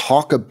companies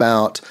talk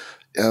about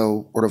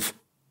sort of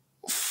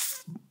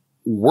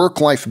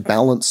work-life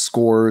balance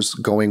scores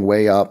going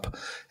way up.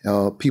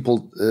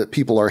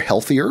 People are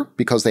healthier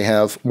because they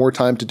have more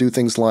time to do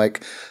things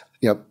like,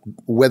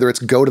 whether it's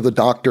go to the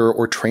doctor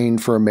or train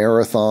for a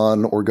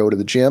marathon or go to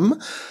the gym.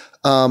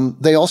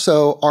 They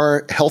also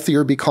are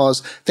healthier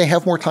because they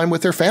have more time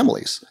with their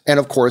families. And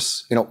of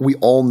course, we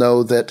all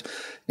know that,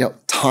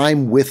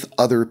 time with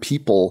other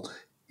people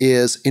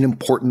is an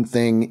important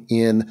thing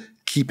in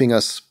keeping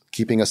us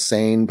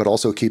sane, but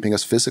also keeping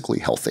us physically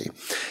healthy.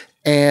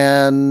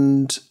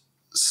 And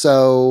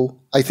so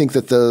I think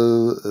that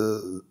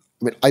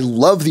I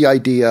love the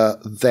idea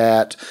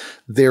that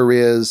there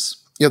is,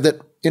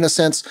 that in a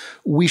sense,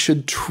 we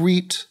should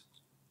treat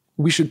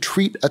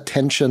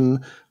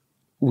attention,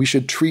 we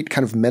should treat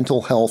kind of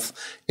mental health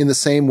in the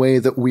same way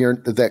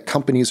that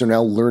companies are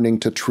now learning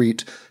to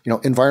treat,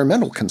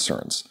 environmental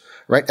concerns,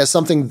 right? As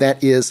something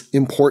that is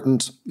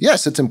important.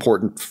 Yes, it's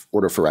important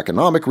for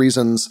economic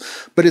reasons,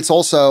 but it's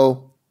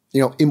also,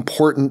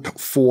 important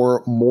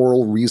for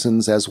moral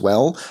reasons as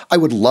well. I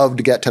would love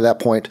to get to that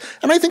point.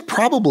 And I think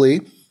probably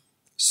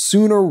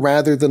sooner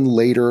rather than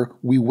later,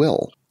 we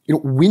will.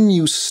 When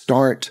you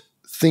start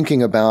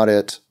thinking about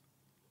it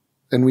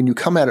and when you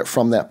come at it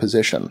from that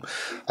position,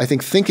 I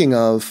think thinking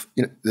of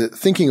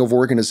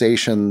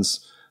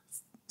organizations,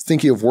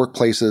 thinking of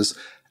workplaces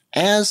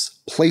as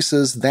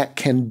places that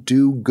can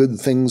do good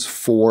things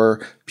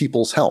for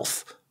people's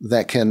health,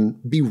 that can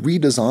be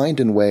redesigned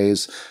in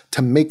ways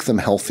to make them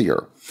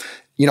healthier,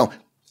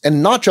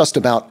 and not just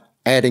about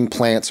adding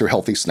plants or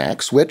healthy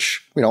snacks,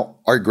 which,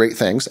 are great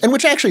things and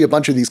which actually a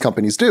bunch of these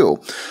companies do,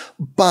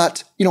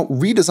 but,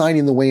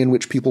 redesigning the way in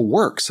which people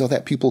work so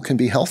that people can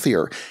be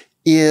healthier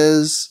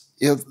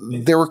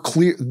there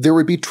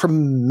would be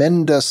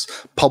tremendous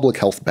public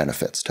health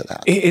benefits to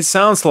that. It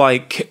sounds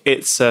like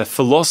it's a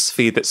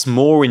philosophy that's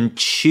more in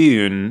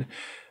tune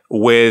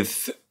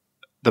with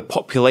the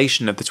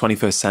population of the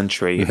 21st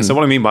century. So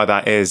what I mean by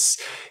that is,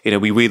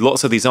 we read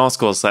lots of these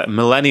articles that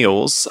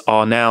millennials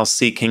are now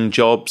seeking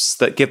jobs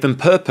that give them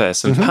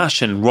purpose and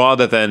passion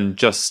rather than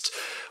just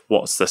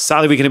what's the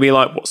salary going to be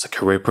like, what's the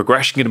career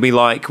progression going to be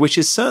like, which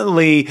is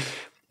certainly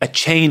a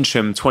change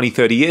from 20,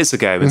 30 years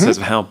ago in terms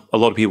of how a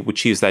lot of people would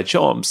choose their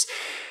jobs.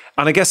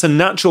 And I guess a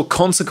natural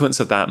consequence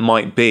of that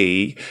might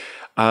be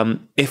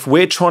if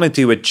we're trying to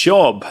do a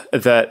job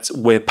that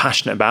we're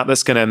passionate about,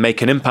 that's going to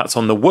make an impact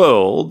on the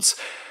world,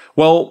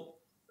 well,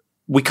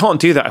 we can't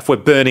do that if we're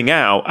burning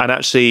out and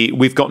actually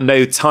we've got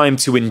no time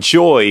to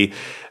enjoy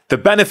the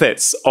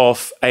benefits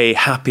of a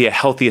happier,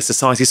 healthier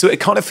society. So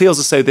it kind of feels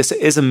as though this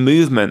is a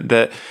movement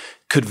that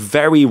could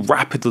very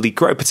rapidly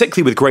grow,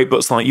 particularly with great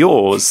books like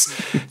yours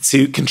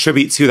to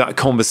contribute to that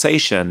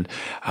conversation.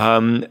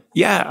 Have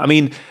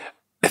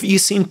you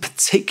seen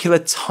particular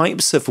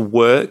types of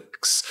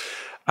works,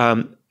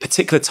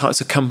 particular types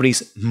of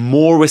companies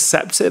more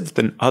receptive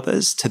than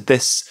others to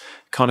this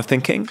kind of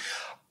thinking?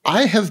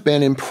 I have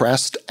been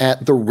impressed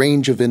at the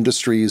range of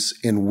industries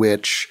in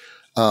which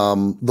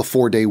the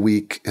 4-day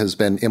week has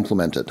been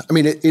implemented. I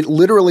mean, it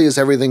literally is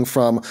everything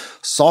from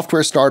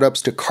software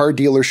startups to car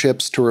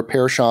dealerships to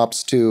repair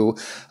shops to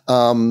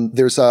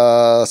there's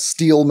a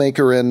steel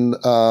maker in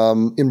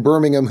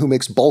Birmingham who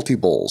makes Balti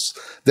bowls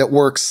that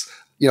works,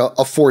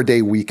 a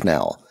 4-day week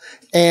now.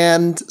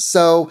 And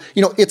so,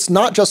 it's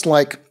not just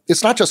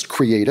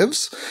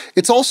creatives.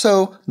 It's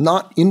also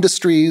not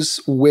industries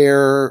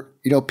where,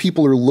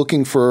 people are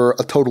looking for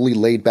a totally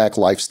laid back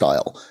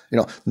lifestyle.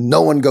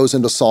 No one goes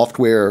into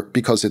software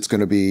because it's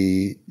going to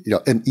be,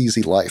 an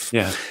easy life.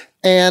 Yeah.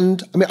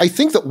 And I mean, I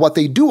think that what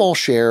they do all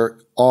share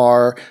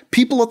are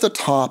people at the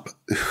top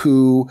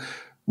who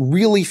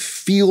really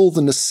feel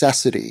the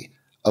necessity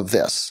of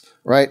this,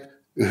 right?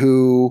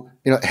 Who,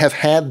 have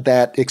had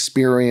that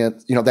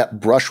experience, that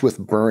brush with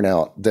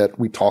burnout that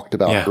we talked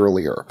about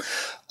earlier.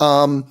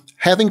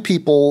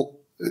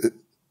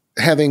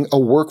 Having a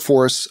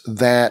workforce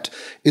that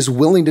is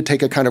willing to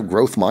take a kind of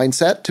growth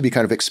mindset, to be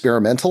kind of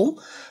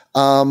experimental,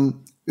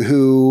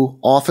 who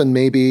often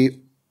maybe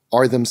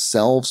are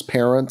themselves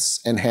parents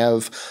and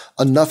have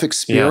enough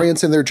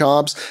experience in their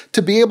jobs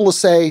to be able to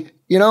say,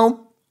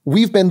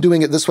 we've been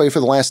doing it this way for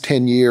the last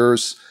 10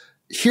 years.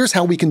 Here's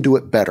how we can do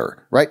it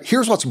better, right?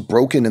 Here's what's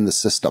broken in the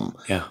system.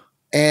 Yeah.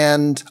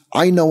 And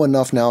I know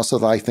enough now so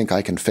that I think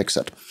I can fix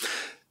it.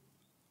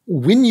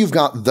 When you've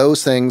got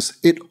those things,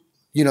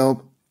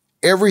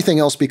 everything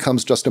else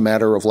becomes just a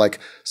matter of like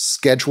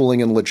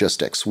scheduling and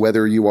logistics,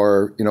 whether you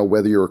are,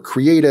 whether you're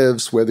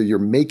creatives, whether you're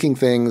making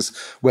things,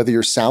 whether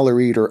you're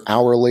salaried or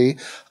hourly.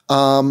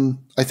 I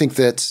think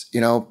that,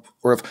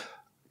 or if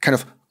kind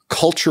of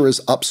culture is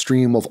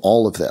upstream of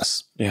all of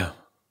this. Yeah.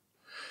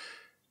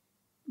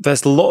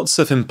 There's lots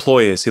of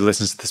employers who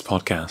listen to this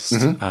podcast.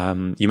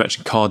 Mm-hmm. You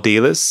mentioned car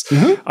dealers.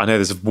 Mm-hmm. I know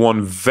there's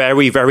one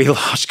very, very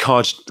large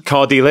car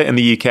dealer in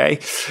the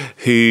UK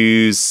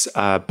whose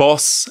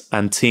boss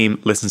and team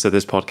listens to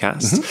this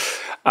podcast.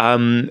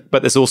 Mm-hmm.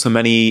 But there's also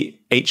many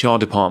HR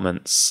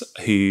departments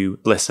who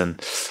listen.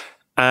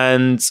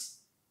 And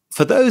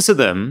for those of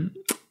them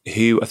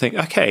who I think,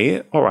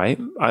 okay, all right,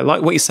 I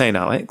like what you're saying,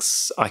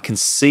 Alex. I can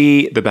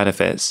see the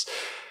benefits,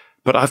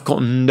 but I've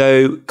got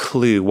no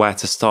clue where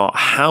to start.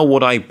 How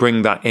would I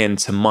bring that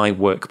into my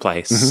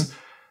workplace? Mm-hmm.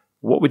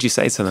 What would you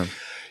say to them?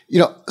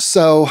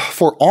 So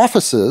for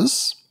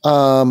offices,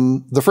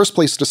 the first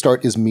place to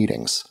start is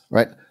meetings,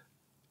 right?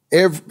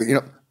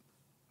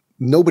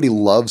 Nobody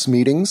loves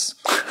meetings.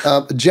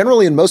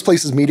 Generally, in most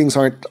places, meetings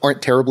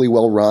aren't terribly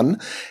well run.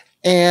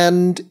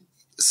 And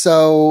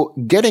so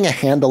getting a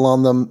handle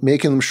on them,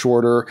 making them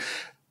shorter,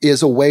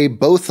 is a way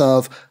both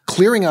of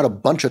clearing out a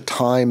bunch of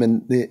time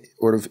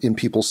in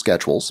people's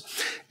schedules.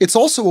 It's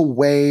also a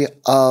way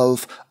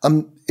of,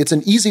 it's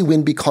an easy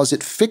win because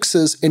it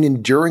fixes an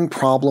enduring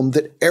problem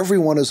that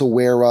everyone is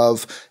aware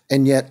of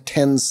and yet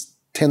tends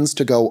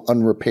to go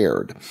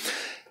unrepaired.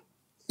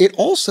 It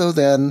also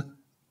then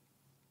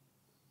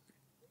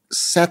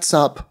sets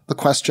up the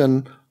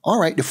question, all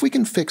right, if we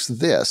can fix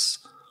this,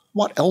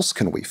 what else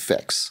can we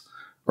fix,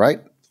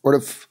 right? Sort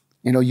of,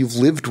 you've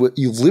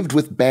lived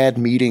with bad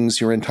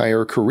meetings your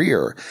entire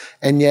career.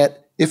 And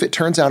yet, if it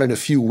turns out in a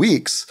few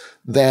weeks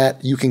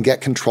that you can get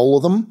control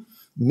of them,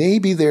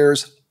 maybe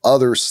there's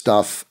other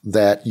stuff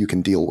that you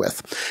can deal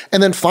with.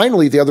 And then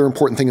finally, the other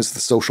important thing is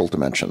the social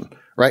dimension,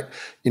 right?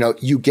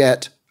 You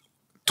get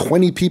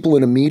 20 people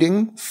in a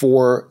meeting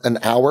for an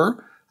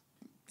hour.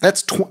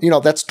 That's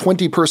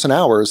 20 person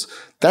hours.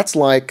 That's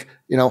like,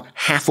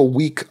 half a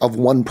week of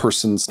one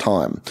person's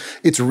time.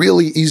 It's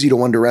really easy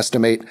to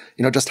underestimate,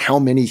 just how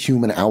many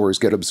human hours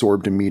get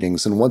absorbed in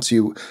meetings. And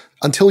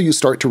until you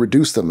start to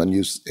reduce them and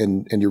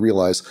you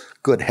realize,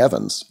 good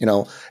heavens,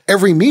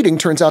 every meeting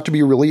turns out to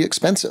be really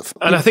expensive.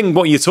 And I think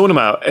what you're talking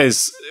about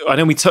is, I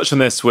know we touched on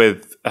this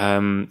with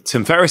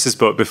Tim Ferriss's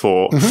book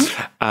before,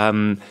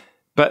 mm-hmm.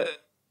 But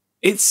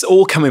it's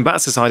all coming back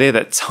to this idea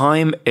that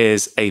time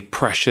is a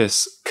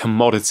precious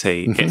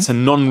commodity. Mm-hmm. It's a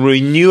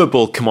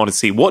non-renewable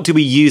commodity. What do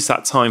we use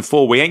that time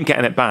for? We ain't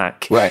getting it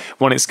back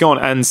when it's gone.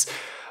 And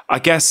I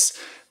guess,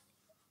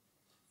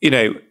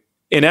 in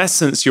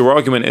essence, your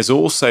argument is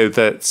also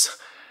that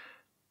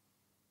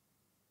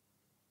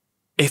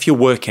if you're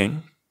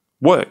working,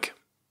 work.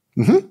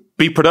 Mm-hmm.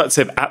 Be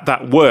productive at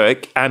that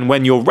work. And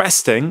when you're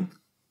resting,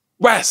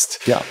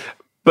 rest. Yeah.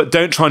 But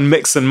don't try and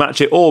mix and match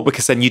it all,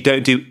 because then you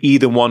don't do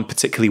either one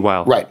particularly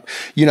well. Right.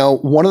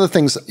 One of the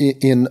things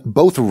in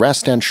both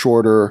rest and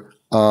shorter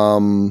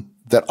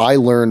that I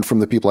learned from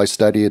the people I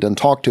studied and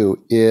talked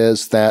to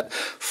is that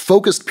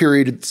focused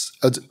periods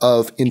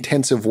of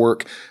intensive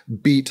work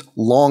beat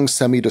long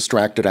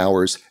semi-distracted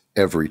hours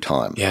every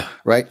time. Yeah.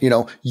 Right?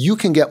 You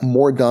can get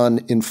more done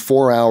in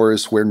 4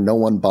 hours where no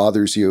one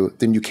bothers you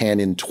than you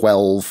can in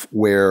 12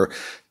 where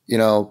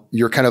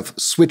you're kind of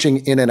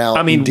switching in and out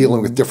and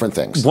dealing with different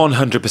things.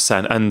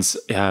 100%.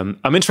 And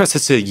I'm interested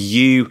to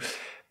you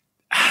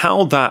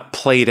how that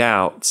played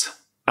out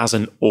as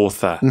an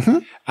author. Mm-hmm.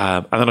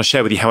 And then I'll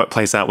share with you how it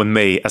plays out with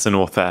me as an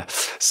author.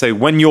 So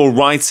when you're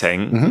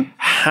writing, mm-hmm.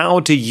 how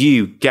do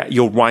you get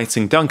your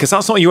writing done? Because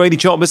that's not your only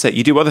job, is it?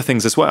 You do other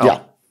things as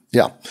well.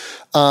 Yeah.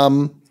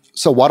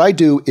 So what I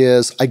do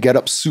is I get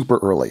up super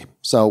early.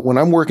 So when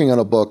I'm working on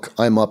a book,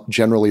 I'm up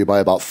generally by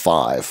about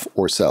 5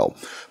 or so.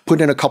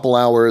 Put in a couple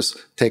hours,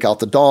 take out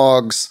the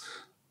dogs,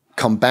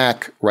 come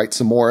back, write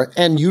some more.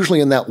 And usually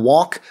in that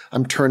walk,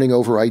 I'm turning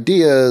over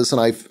ideas and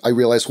I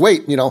realize,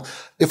 wait,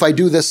 if I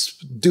do this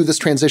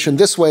transition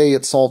this way,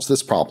 it solves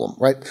this problem,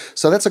 right?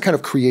 So that's a kind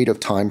of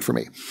creative time for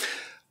me.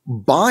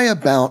 By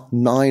about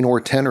 9 or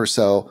 10 or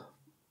so,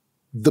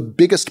 the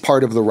biggest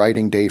part of the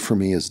writing day for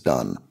me is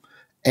done.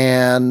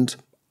 And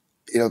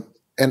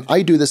and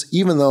I do this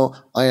even though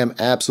I am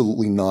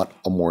absolutely not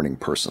a morning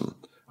person.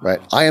 Right.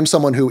 I am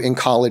someone who in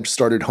college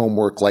started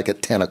homework like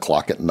at 10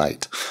 o'clock at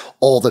night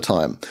all the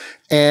time.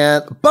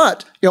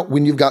 But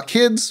when you've got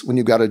kids, when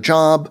you've got a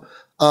job.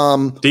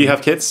 Do you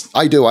have kids?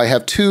 I do. I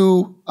have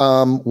two.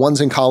 One's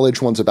in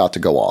college, one's about to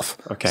go off.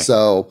 Okay.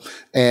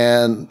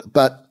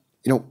 But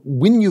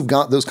when you've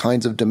got those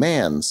kinds of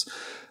demands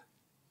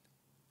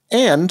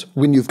and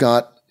when you've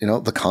got,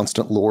 the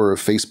constant lure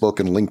of Facebook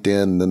and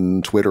LinkedIn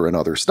and Twitter and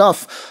other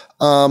stuff,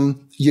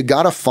 you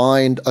got to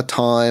find a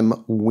time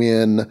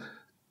when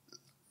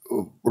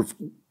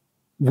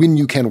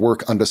you can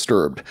work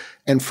undisturbed.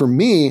 And for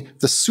me,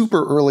 the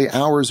super early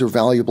hours are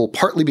valuable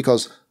partly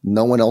because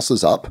no one else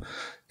is up.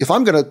 If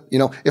I'm going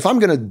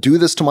to do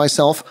this to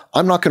myself,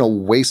 I'm not going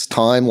to waste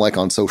time like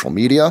on social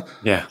media.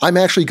 Yeah. I'm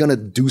actually going to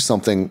do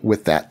something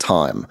with that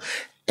time.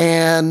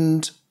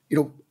 And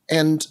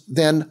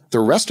then the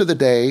rest of the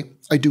day,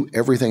 I do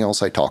everything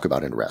else I talk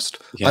about in rest.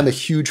 Yeah. I'm a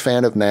huge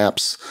fan of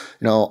naps.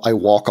 I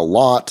walk a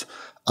lot.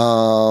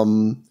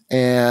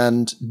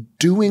 And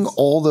doing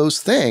all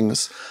those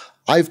things,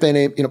 I've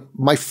been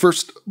my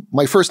first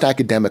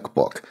academic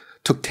book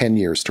took 10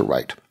 years to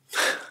write.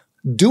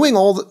 Doing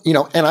all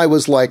the, and I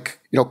was like,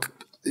 in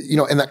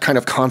that kind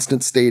of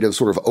constant state of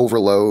sort of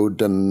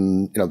overload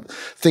and,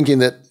 thinking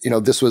that,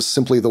 this was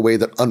simply the way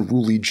that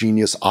unruly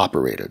genius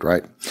operated,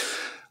 right?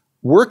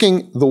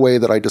 Working the way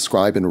that I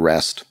describe in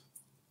rest,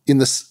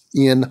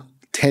 in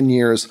 10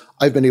 years,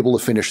 I've been able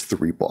to finish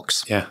 3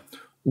 books. Yeah.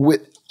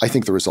 I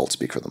think the results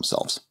speak for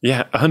themselves.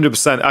 Yeah,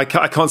 100%. I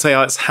can't say,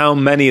 Alex, how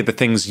many of the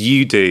things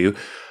you do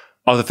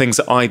are the things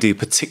that I do,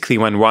 particularly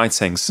when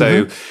writing.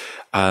 So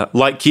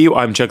like you,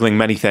 I'm juggling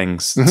many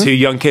things. 2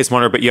 young kids,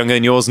 one are a bit younger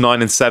than yours,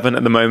 9 and 7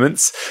 at the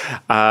moment.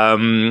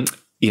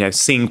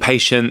 Seeing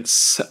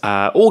patients,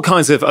 all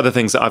kinds of other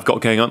things that I've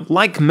got going on,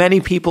 like many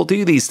people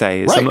do these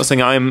days. Right. I'm not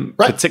saying I'm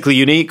particularly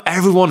unique.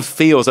 Everyone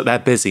feels that they're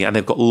busy and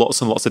they've got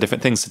lots and lots of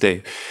different things to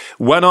do.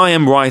 When I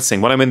am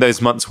writing, when I'm in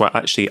those months where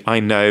actually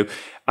I know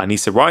I need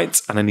to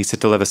write and I need to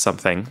deliver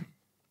something,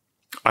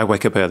 I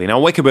wake up early. Now,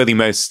 I wake up early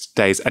most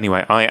days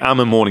anyway. I am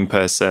a morning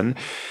person.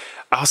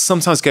 I'll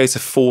sometimes go to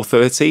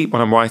 4:30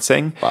 when I'm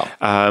writing.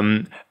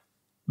 Wow.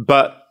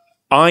 But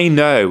I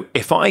know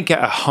if I get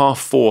a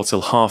 4:30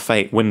 till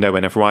 8:30 window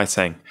in of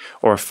writing,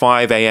 or a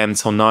 5 a.m.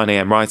 till 9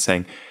 a.m.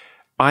 writing,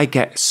 I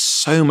get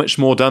so much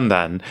more done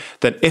then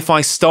than if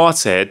I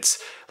started,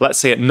 let's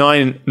say at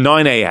 9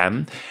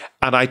 a.m.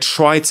 and I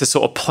tried to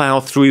sort of plow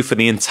through for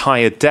the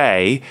entire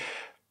day.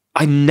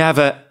 I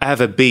never,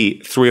 ever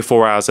beat 3 or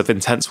 4 hours of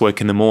intense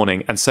work in the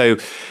morning. And so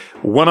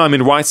when I'm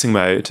in writing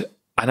mode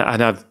and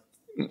I've,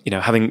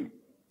 having,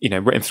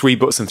 written 3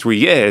 books in 3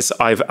 years,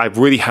 I've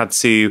really had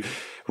to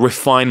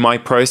refine my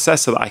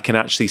process so that I can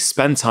actually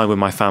spend time with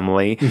my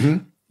family,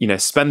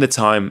 spend the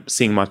time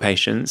seeing my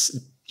patients,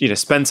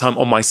 spend time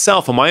on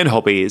myself, on my own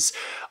hobbies.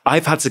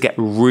 I've had to get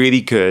really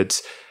good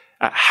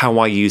at how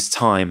I use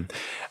time.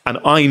 And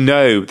I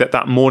know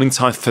that morning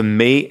time for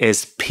me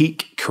is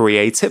peak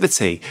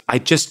creativity. I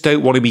just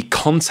don't want to be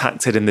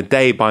contacted in the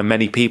day by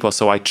many people.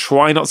 So I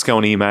try not to go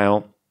on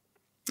email.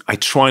 I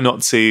try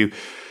not to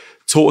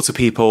talk to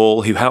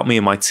people who help me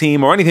in my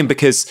team or anything,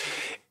 because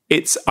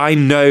I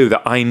know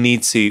that I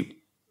need to,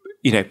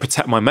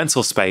 protect my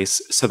mental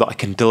space so that I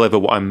can deliver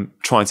what I'm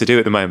trying to do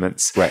at the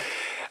moment. Right.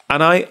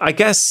 And I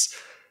guess,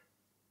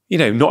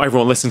 not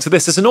everyone listening to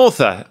this is an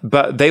author,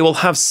 but they will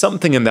have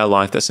something in their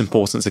life that's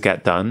important to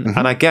get done.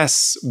 And I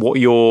guess what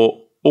you're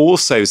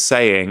also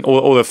saying,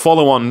 or the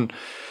follow-on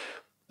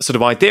sort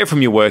of idea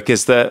from your work,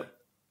 is that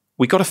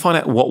we got to find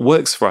out what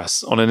works for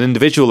us on an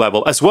individual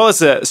level, as well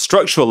as a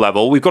structural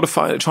level. We've got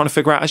to trying to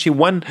figure out actually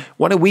when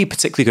are we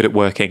particularly good at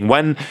working?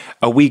 When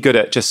are we good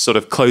at just sort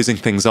of closing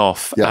things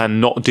off and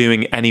not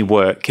doing any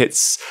work? I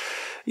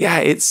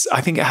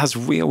think it has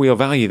real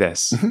value,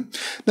 this.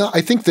 No, I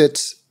think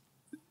that,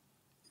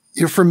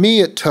 for me,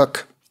 it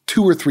took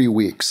 2 or 3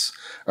 weeks,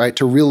 right,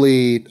 to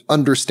really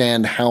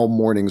understand how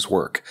mornings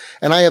work.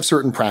 And I have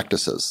certain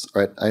practices,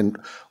 right? And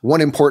one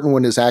important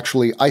one is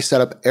actually I set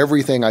up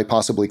everything I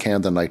possibly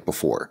can the night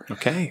before.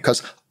 Okay.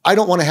 Because I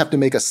don't want to have to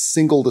make a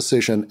single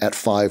decision at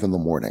 5 in the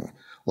morning,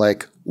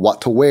 like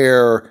what to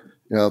wear,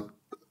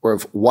 or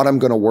what I'm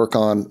going to work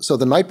on. So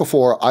the night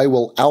before, I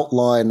will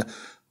outline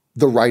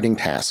the writing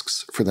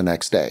tasks for the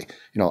next day.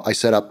 I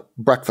set up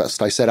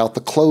breakfast. I set out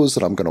the clothes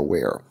that I'm going to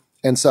wear.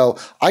 And so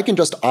I can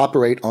just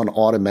operate on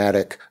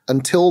automatic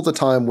until the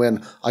time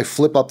when I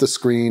flip up the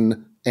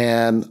screen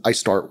and I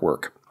start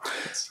work.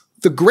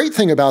 The great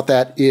thing about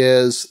that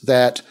is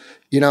that,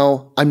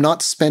 I'm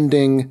not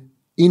spending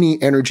any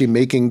energy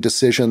making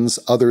decisions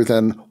other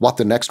than what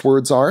the next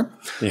words are.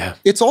 Yeah.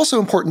 It's also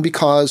important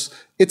because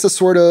it's a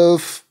sort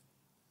of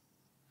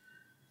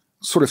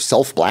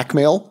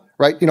self-blackmail.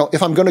 Right?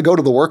 If I'm going to go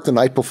to the work the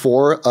night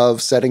before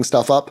of setting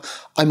stuff up,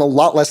 I'm a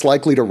lot less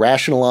likely to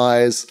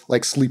rationalize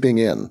like sleeping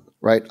in,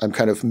 right? I'm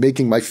kind of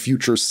making my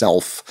future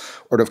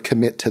self sort of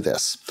commit to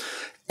this.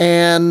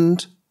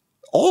 And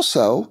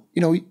also,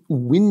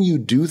 when you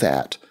do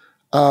that,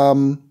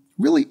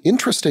 really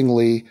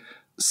interestingly,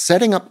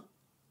 setting up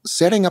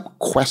setting up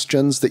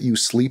questions that you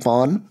sleep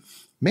on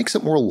makes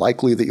it more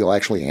likely that you'll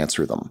actually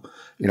answer them.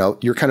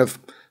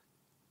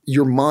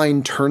 Your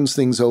mind turns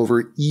things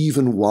over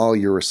even while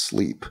you're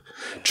asleep.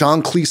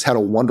 John Cleese had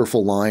a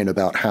wonderful line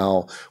about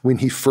how when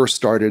he first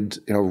started,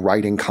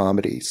 writing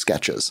comedy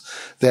sketches,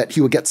 that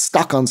he would get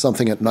stuck on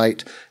something at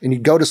night and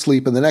he'd go to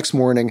sleep, and the next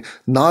morning,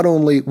 not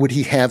only would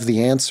he have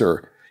the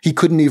answer, he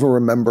couldn't even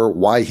remember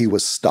why he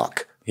was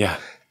stuck. Yeah.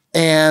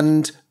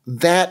 And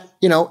that,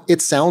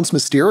 it sounds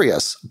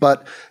mysterious,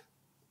 but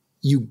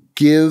you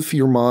give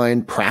your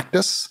mind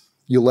practice,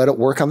 you let it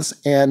work on this,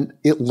 and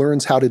it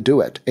learns how to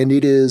do it. And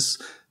it is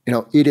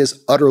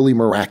utterly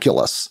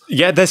miraculous.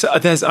 Yeah, there's.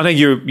 I know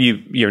you're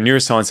a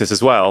neuroscientist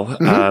as well,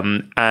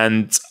 Mm-hmm.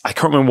 and I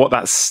can't remember what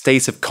that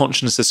state of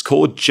consciousness is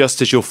called.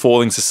 Just as you're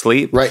falling to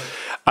sleep, Right?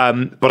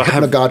 But I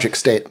have Hypnagogic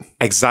state.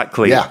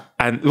 Exactly. Yeah.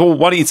 And well,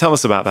 why don't you tell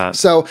us about that?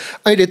 So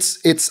it's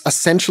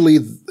essentially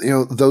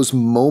those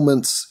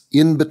moments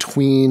in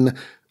between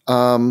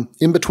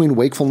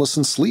wakefulness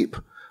and sleep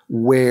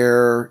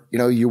where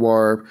you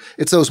are.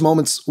 It's those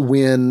moments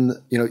when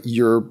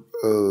you're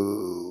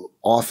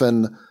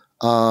often.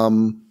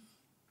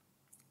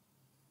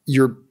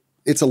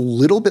 It's a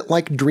little bit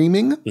like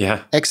dreaming,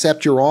 Yeah.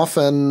 except you're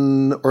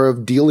often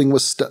dealing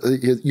with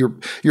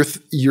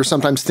you're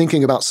sometimes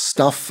thinking about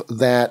stuff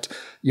that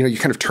you're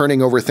kind of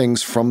turning over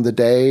things from the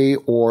day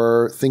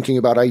or thinking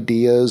about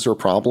ideas or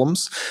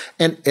problems.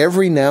 And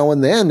every now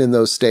and then in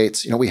those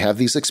states, we have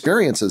these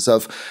experiences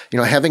of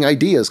having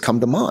ideas come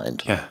to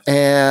mind. Yeah.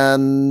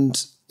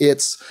 And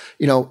it's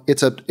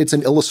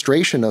an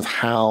illustration of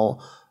how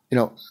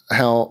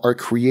our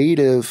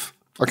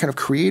kind of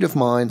creative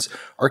minds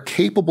are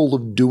capable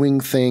of doing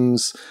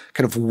things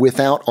kind of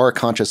without our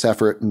conscious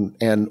effort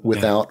and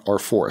without our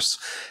force.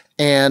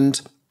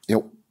 And,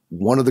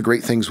 one of the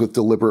great things with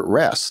deliberate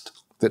rest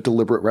that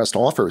deliberate rest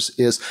offers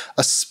is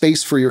a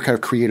space for your kind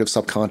of creative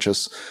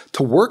subconscious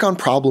to work on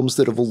problems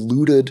that have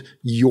eluded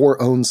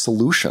your own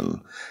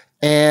solution.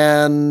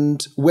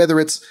 And whether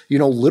it's,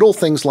 little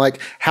things like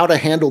how to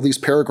handle these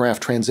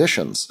paragraph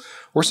transitions,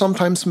 or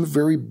sometimes some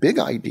very big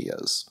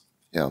ideas.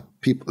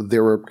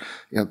 There were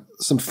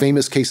some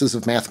famous cases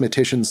of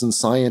mathematicians and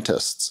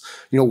scientists,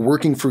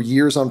 working for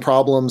years on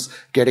problems,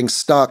 getting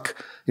stuck,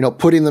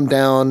 putting them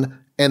down,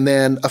 and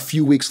then a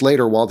few weeks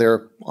later, while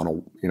they're on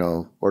a,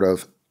 sort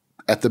of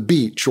at the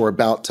beach or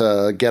about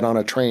to get on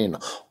a train,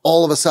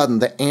 all of a sudden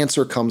the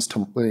answer comes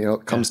to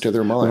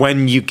their mind.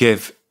 When you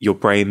give your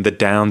brain the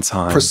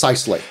downtime.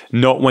 Precisely.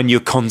 Not when you're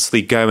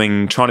constantly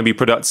trying to be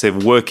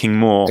productive, working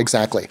more.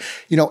 Exactly.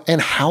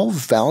 And how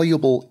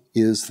valuable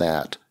is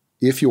that?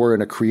 If you're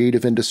in a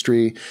creative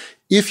industry,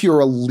 if you're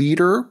a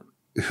leader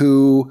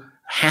who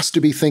has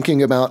to be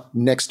thinking about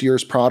next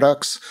year's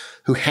products,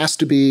 who has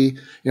to be,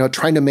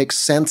 trying to make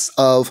sense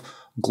of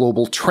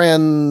global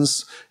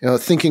trends,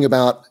 thinking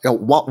about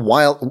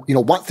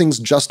what things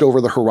just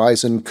over the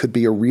horizon could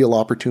be a real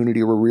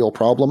opportunity or a real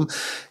problem.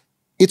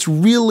 It's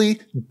really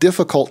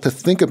difficult to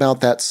think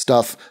about that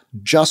stuff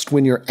just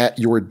when you're at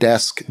your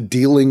desk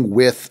dealing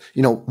with,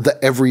 the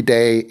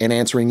everyday and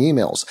answering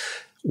emails.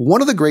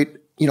 One of the great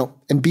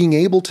and being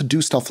able to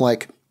do stuff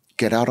like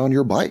get out on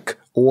your bike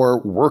or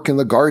work in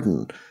the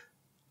garden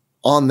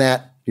on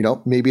that,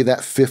 maybe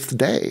that fifth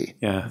day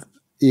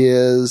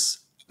is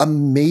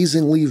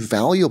amazingly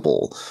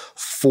valuable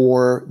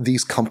for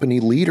these company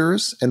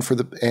leaders and for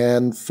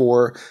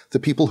the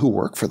people who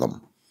work for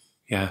them.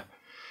 Yeah.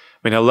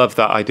 I mean, I love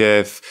that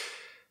idea of,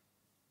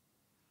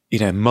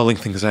 mulling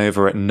things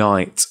over at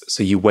night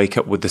so you wake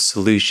up with the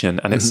solution.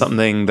 And it's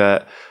something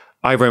that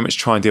I very much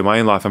try and do in my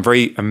own life.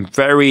 I'm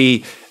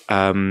very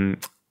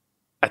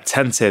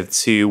attentive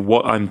to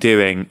what I'm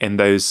doing in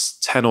those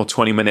 10 or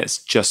 20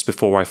 minutes just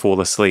before I fall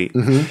asleep.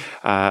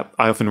 I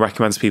often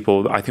recommend to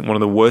people, I think one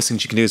of the worst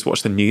things you can do is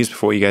watch the news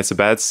before you go to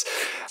bed.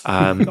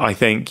 I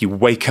think you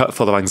wake up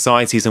full of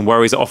anxieties and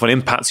worries that often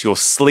impacts your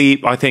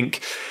sleep. I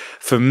think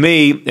for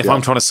me, if I'm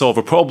trying to solve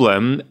a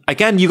problem,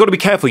 again, you've got to be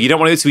careful. You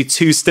don't want it to be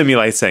too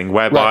stimulating,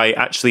 whereby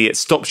actually it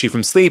stops you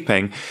from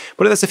sleeping.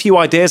 But if there's a few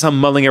ideas I'm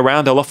mulling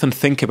around, I'll often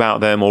think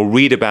about them or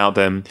read about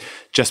them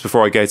just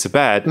before I go to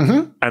bed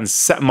and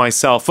set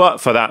myself up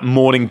for that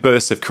morning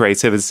burst of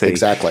creativity.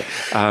 Exactly.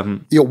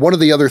 One of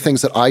the other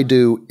things that I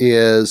do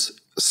is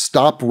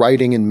stop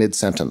writing in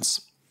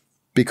mid-sentence.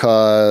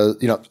 Because,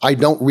 I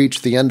don't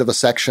reach the end of a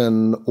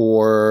section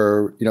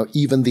or,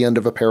 even the end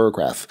of a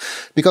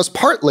paragraph. Because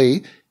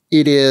partly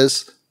it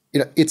is,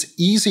 it's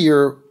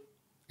easier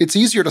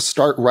to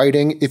start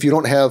writing if you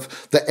don't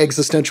have the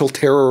existential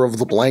terror of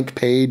the blank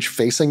page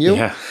facing you.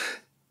 Yeah.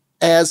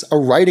 As a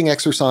writing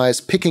exercise,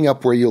 picking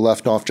up where you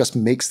left off just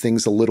makes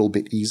things a little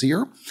bit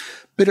easier.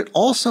 But it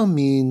also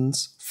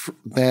means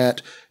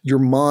that your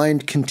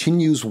mind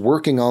continues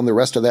working on the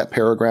rest of that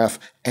paragraph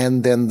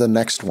and then the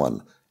next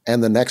one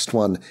and the next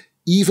one,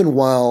 even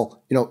while,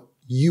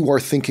 you are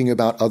thinking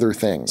about other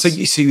things. So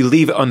you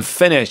leave it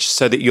unfinished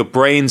so that your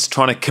brain's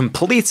trying to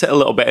complete it a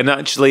little bit. And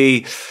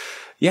actually,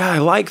 Yeah, I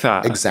like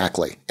that.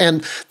 Exactly.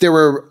 And there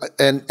were,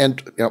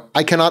 and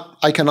I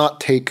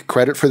cannot take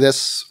credit for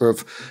this. Or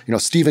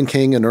Stephen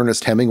King and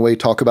Ernest Hemingway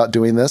talk about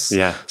doing this.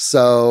 Yeah.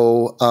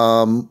 So,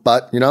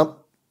 but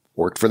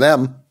worked for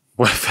them.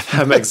 Worked for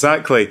them,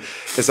 exactly.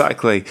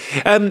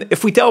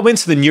 If we delve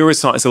into the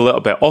neuroscience a little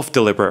bit of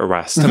deliberate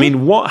rest, I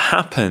mean, what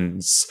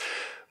happens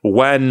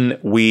when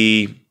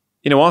we,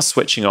 are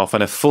switching off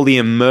and are fully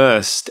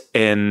immersed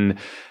in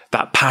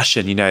that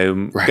passion,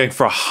 going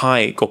for a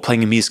hike or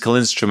playing a musical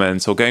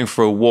instrument or going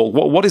for a walk?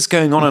 What is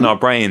going on in our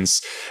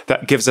brains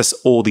that gives us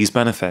all these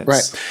benefits?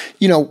 Right.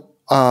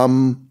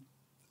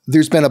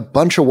 There's been a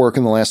bunch of work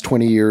in the last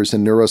 20 years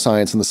in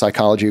neuroscience and the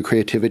psychology of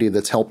creativity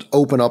that's helped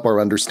open up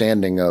our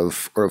understanding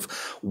of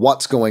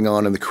what's going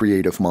on in the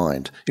creative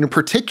mind. In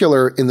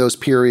particular, in those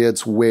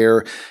periods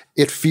where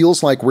it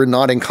feels like we're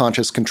not in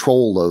conscious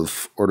control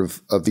of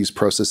these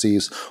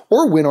processes,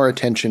 or when our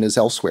attention is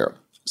elsewhere.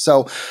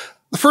 So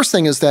the first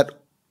thing is that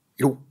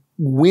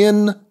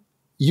when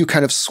you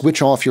kind of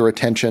switch off your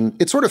attention,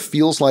 it sort of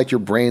feels like your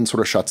brain sort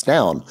of shuts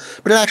down,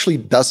 but it actually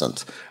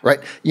doesn't, right?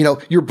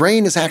 Your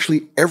brain is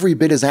actually every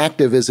bit as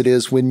active as it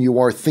is when you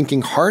are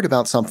thinking hard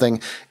about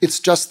something. It's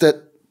just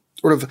that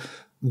sort of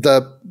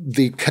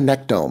the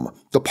connectome,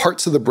 the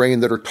parts of the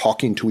brain that are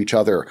talking to each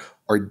other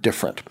are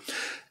different.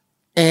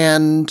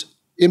 And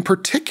in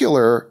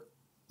particular,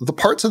 the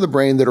parts of the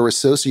brain that are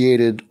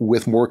associated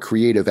with more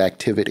creative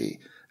activity,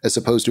 as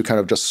opposed to kind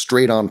of just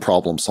straight on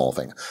problem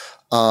solving,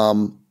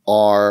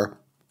 are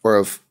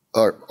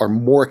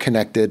more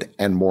connected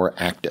and more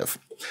active.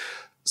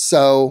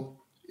 So,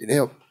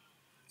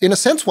 in a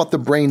sense, what the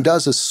brain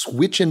does is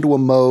switch into a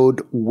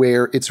mode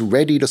where it's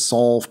ready to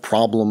solve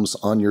problems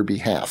on your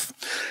behalf.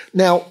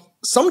 Now,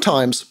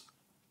 sometimes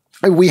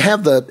we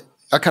have a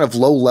kind of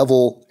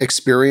low-level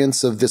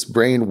experience of this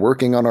brain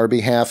working on our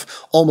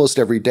behalf almost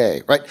every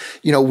day, right?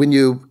 When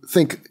you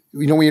think,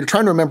 when you're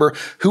trying to remember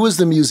who was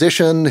the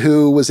musician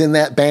who was in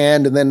that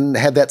band and then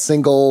had that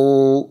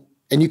single,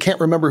 and you can't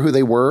remember who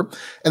they were,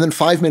 and then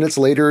 5 minutes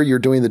later, you're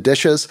doing the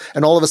dishes,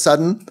 and all of a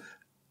sudden,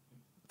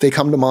 they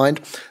come to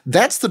mind.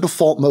 That's the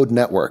default mode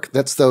network.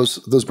 That's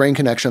those brain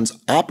connections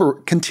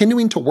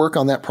continuing to work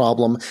on that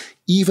problem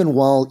even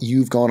while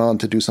you've gone on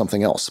to do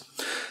something else.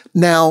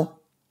 Now,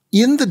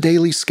 in the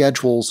daily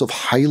schedules of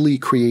highly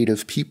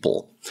creative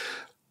people,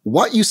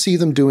 what you see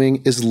them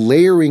doing is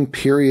layering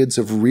periods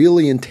of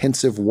really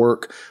intensive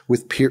work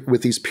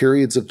with these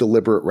periods of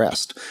deliberate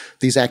rest.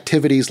 These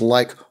activities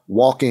like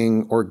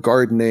walking or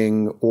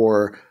gardening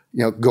or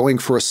going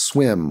for a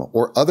swim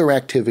or other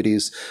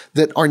activities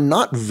that are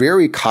not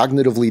very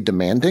cognitively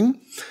demanding,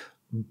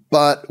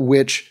 but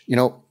which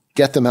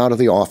get them out of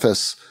the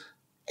office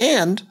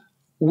and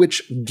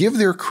which give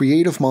their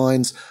creative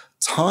minds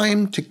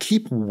time to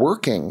keep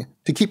working,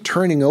 to keep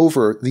turning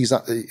over these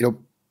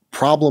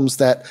problems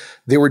that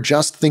they were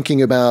just thinking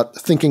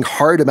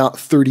hard about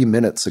 30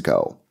 minutes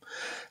ago.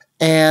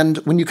 And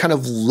when you kind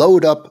of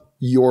load up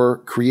your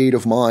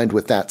creative mind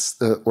with that,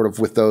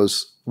 with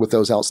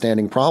those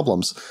outstanding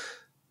problems,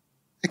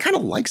 it kind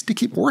of likes to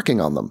keep working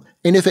on them.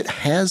 And if it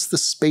has the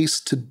space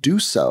to do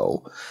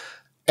so,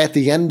 at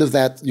the end of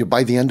that,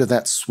 by the end of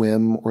that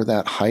swim or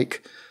that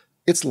hike,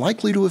 it's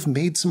likely to have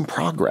made some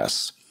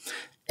progress.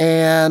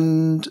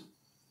 And,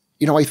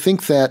 I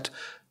think that,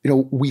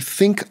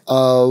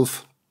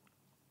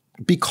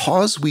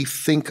 because we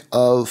think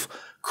of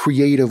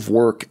creative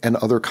work and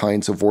other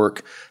kinds of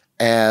work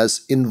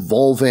as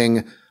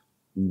involving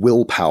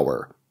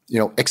willpower,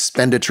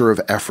 expenditure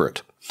of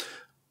effort,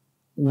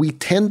 we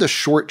tend to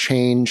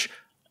shortchange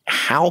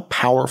how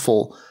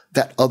powerful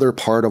that other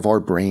part of our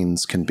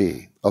brains can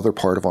be, other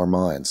part of our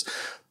minds.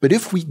 But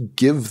if we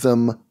give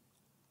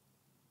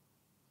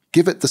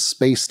it the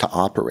space to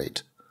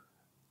operate,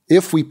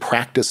 if we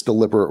practice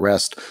deliberate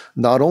rest,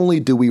 not only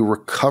do we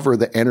recover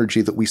the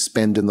energy that we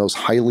spend in those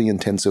highly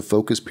intensive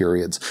focus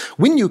periods,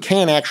 when you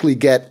can actually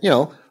get,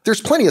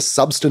 there's plenty of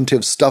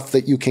substantive stuff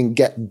that you can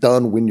get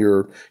done when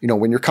you're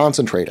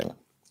concentrating.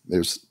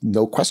 There's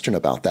no question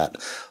about that.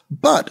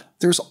 But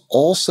there's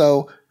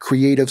also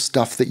creative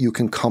stuff that you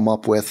can come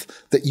up with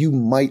that you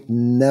might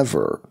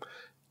never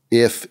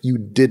if you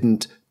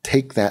didn't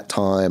take that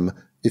time,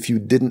 if you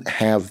didn't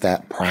have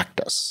that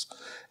practice.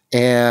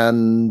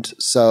 And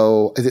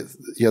so, that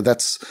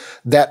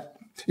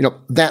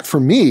for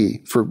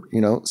me, for,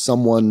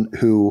 someone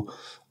who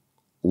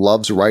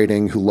loves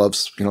writing, who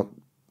loves,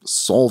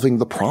 solving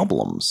the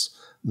problems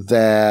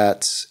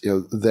that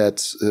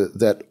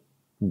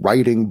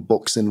writing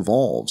books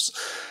involves,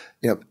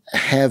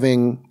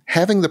 having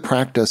the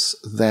practice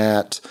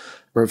that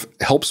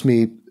helps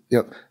me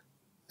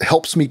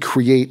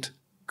create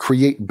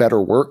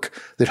better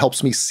work, that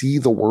helps me see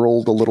the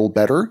world a little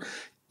better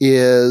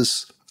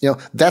is,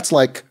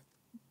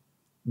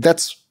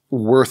 that's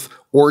worth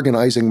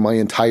organizing my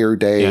entire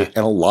day and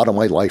a lot of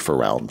my life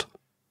around.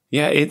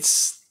 Yeah,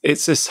 it's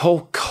this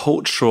whole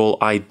cultural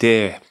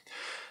idea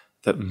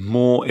that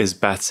more is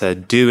better.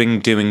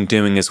 Doing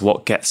is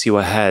what gets you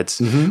ahead.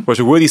 Mm-hmm.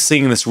 Whereas we're really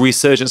seeing this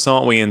resurgence,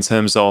 aren't we, in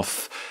terms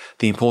of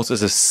the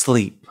importance of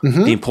sleep,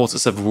 the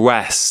importance of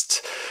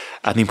rest,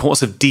 and the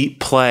importance of deep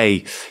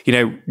play,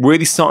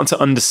 really starting to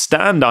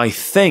understand, I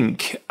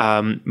think,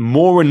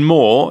 more and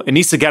more. It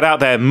needs to get out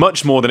there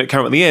much more than it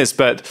currently is,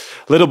 but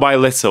little by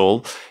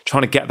little,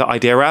 trying to get that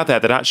idea out there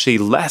that actually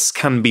less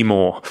can be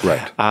more.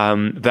 Right.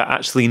 That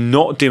actually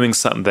not doing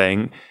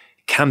something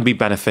can be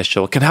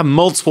beneficial, can have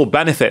multiple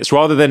benefits.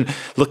 Rather than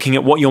looking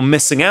at what you're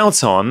missing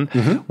out on,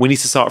 we need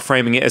to start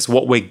framing it as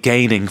what we're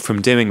gaining from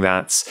doing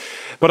that.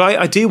 But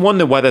I do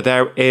wonder whether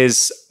there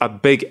is a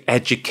big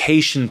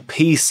education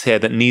piece here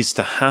that needs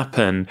to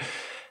happen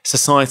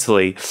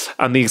societally.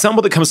 And the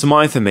example that comes to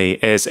mind for me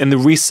is in the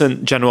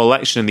recent general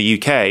election in the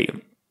UK,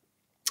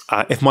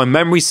 if my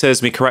memory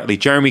serves me correctly,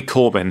 Jeremy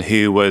Corbyn,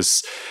 who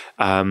was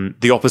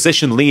the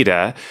opposition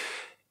leader,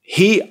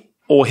 he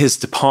or his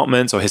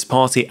department or his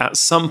party at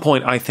some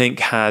point, I think,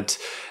 had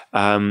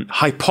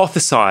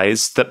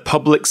hypothesized that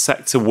public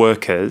sector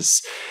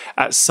workers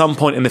at some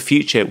point in the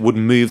future would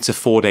move to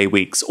 4-day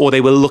weeks, or they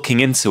were looking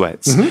into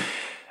it. And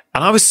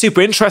I was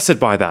super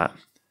interested by that.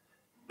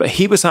 But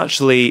he was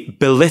actually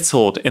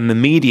belittled in the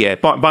media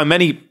by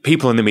many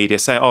people in the media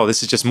saying, oh,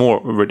 this is just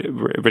more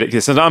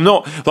ridiculous. And I'm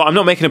not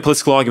making a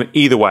political argument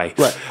either way.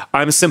 Right.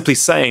 I'm simply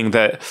saying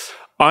that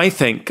I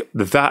think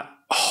that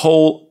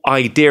whole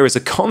idea as a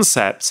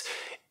concept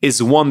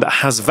is one that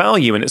has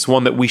value, and it's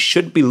one that we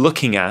should be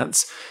looking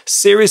at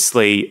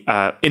seriously,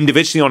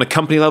 individually on a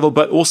company level,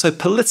 but also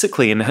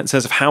politically in terms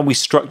of how we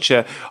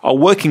structure our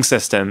working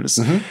systems.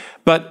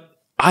 But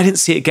I didn't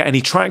see it get any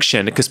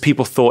traction because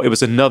people thought it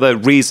was another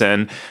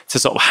reason to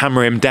sort of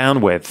hammer him down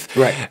with.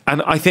 Right.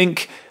 And I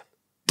think,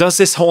 does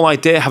this whole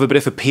idea have a bit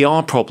of a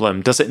PR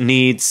problem? Does it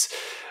need,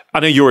 I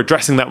know you're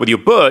addressing that with your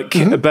book,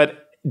 but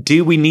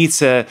do we need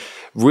to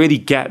really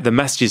get the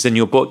messages in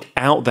your book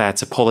out there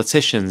to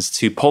politicians,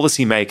 to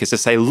policymakers, to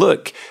say,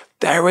 look,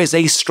 there is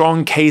a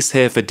strong case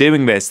here for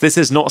doing this. This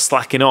is not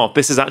slacking off.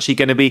 This is actually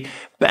going to be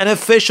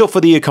beneficial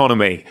for the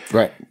economy.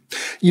 Right.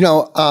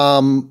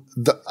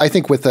 I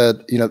think with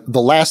the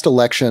last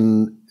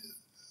election,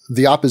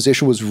 the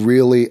opposition was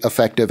really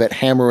effective at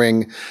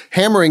hammering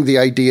the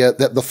idea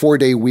that the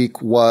 4-day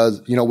week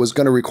was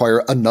going to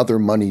require another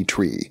money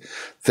tree,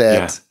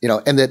 and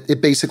that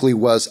it basically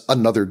was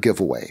another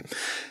giveaway.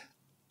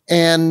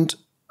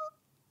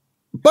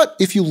 But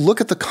if you look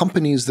at the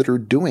companies that are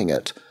doing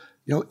it,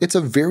 it's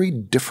a very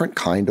different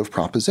kind of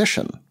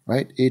proposition,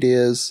 right? It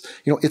is,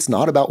 it's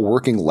not about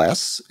working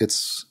less.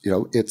 It's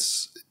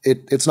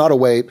not a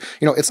way,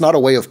 it's not a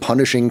way of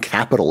punishing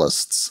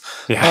capitalists.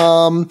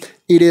 Yeah.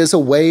 It is a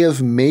way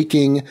of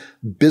making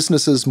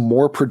businesses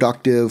more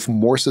productive,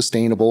 more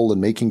sustainable, and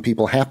making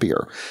people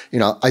happier.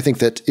 I think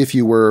that if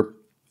you were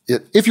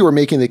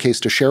making the case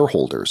to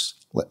shareholders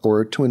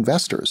or to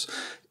investors,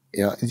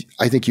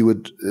 I think you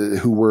would,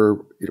 who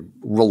were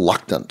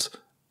reluctant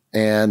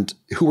and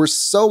who were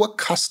so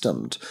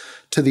accustomed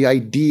to the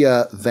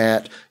idea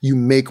that you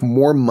make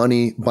more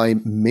money by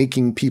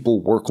making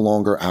people work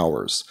longer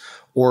hours,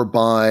 or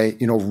by,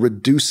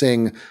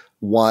 reducing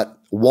what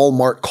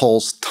Walmart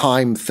calls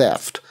time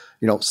theft,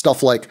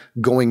 stuff like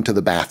going to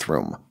the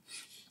bathroom.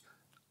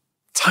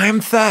 Time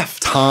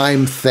theft.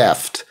 Time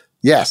theft.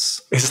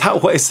 Yes. Is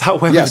that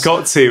where we've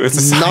got to as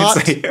a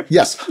society?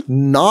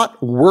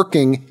 Not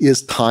working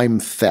is time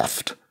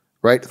theft,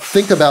 right?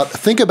 Think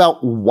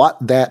about what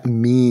that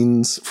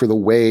means for the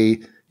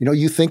way,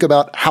 you think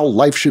about how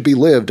life should be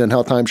lived and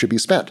how time should be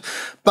spent.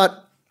 But,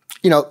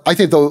 I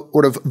think the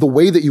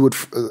way that you would,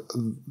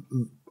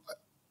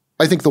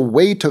 I think the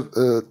way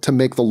to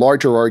make the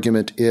larger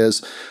argument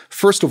is,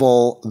 first of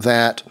all,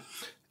 that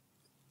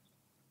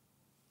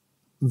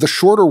the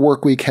shorter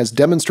work week has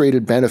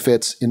demonstrated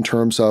benefits in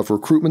terms of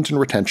recruitment and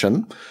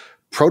retention,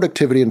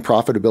 productivity and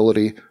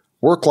profitability,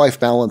 work-life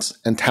balance,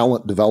 and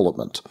talent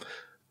development.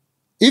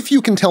 If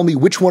you can tell me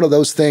which one of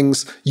those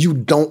things you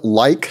don't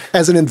like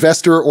as an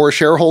investor or a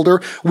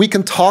shareholder, we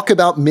can talk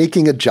about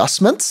making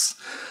adjustments.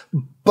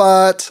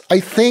 But I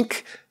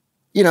think,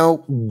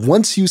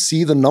 once you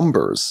see the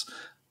numbers,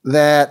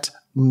 that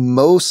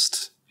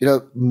most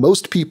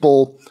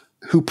people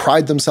who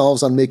pride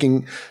themselves on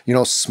making,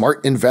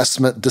 smart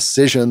investment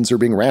decisions or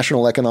being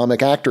rational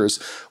economic actors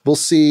will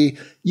see,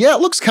 it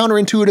looks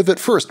counterintuitive at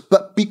first,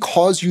 but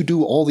because you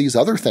do all these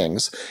other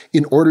things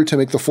in order to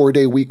make the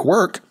 4-day week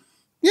work,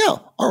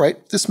 all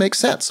right, this makes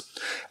sense.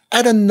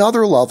 At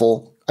another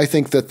level, I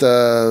think that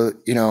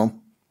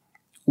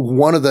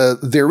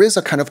there is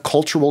a kind of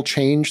cultural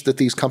change that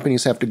these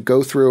companies have to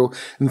go through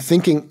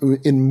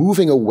in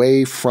moving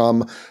away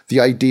from the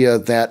idea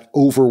that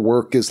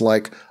overwork is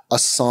like a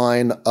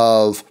sign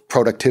of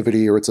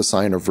productivity or it's a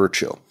sign of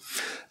virtue.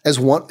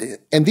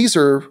 And these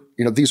are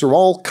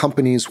all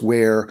companies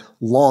where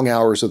long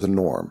hours are the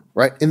norm,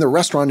 right? In the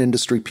restaurant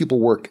industry, people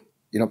work,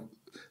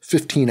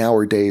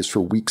 15-hour days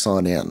for weeks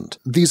on end.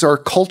 These are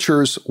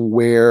cultures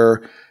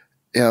where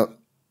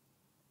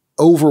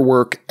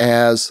overwork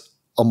as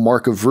a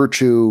mark of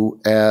virtue,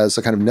 as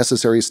a kind of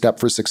necessary step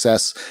for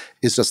success,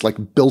 is just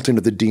like built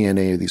into the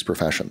DNA of these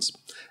professions.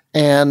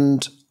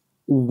 And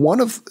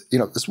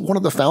as one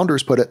of the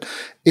founders put it,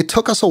 it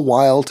took us a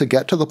while to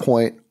get to the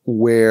point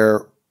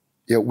where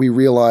we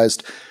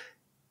realized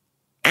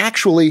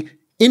actually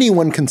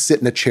anyone can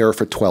sit in a chair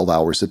for 12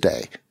 hours a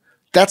day.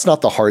 That's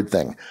not the hard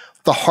thing.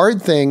 The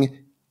hard thing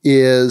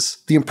is,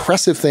 the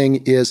impressive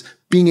thing is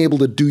being able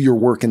to do your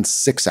work in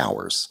 6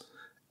 hours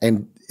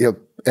and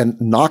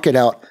knock it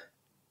out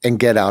and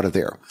get out of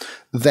there.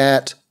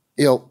 That,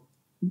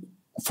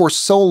 for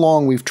so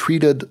long we've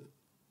treated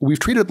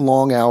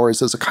long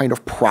hours as a kind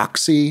of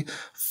proxy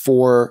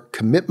for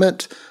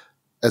commitment,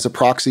 as a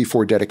proxy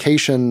for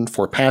dedication,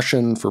 for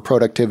passion, for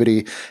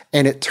productivity.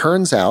 And it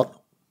turns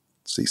out,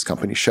 as these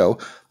companies show,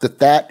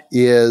 that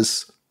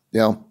is,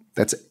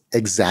 that's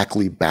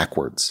exactly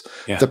backwards.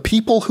 Yeah. The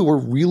people who are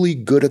really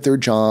good at their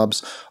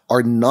jobs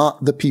are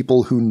not the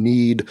people who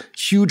need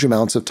huge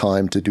amounts of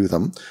time to do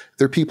them.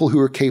 They're people who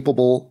are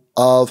capable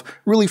of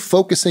really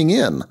focusing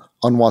in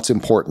on what's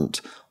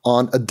important,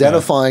 on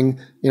identifying,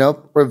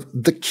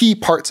 the key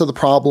parts of the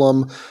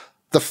problem,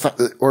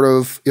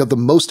 the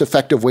most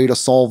effective way to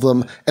solve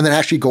them, and then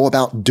actually go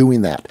about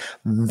doing that.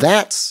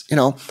 That's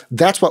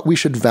what we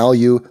should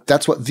value.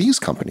 That's what these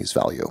companies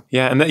value.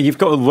 Yeah, and you've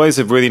got loads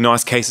of really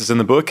nice cases in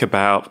the book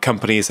about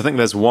companies. I think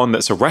there's one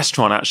that's a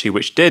restaurant actually,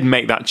 which did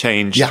make that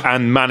change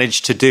and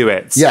managed to do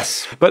it.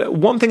 Yes. But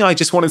one thing I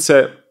just wanted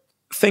to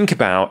think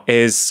about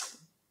is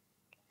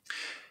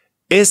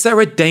there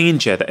a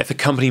danger that if a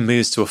company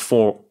moves to a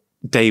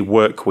 4-day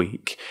work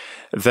week,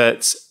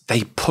 that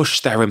they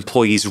push their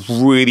employees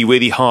really,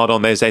 really hard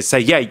on those days? Say,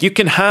 yeah, you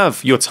can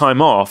have your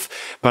time off,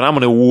 but I'm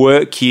going to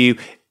work you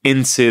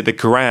into the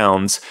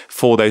ground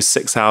for those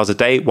 6 hours a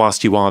day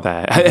whilst you are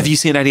there. Have you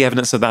seen any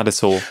evidence of that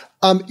at all?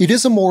 It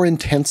is a more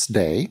intense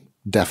day,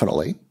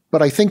 definitely.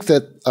 But I think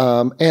that,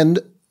 and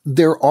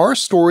there are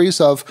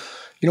stories of,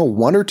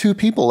 one or two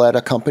people at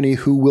a company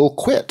who will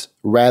quit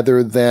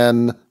rather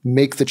than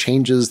make the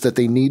changes that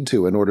they need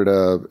to in order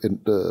to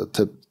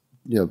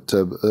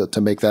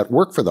make that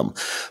work for them.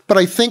 But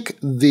I think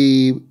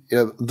the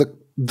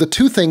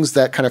two things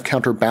that kind of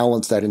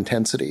counterbalance that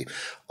intensity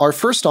are,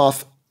 first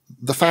off,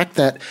 the fact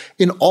that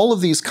in all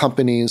of these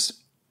companies,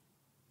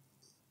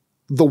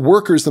 the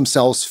workers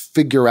themselves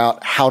figure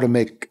out how to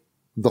make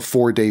the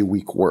 4-day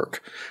week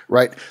work,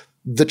 right?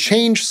 The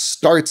change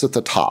starts at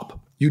the top.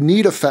 You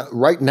need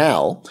right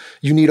now,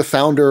 you need a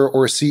founder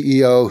or a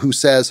CEO who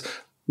says,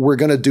 we're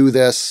going to do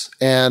this,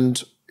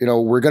 and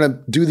we're going to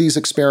do these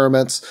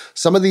experiments.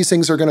 Some of these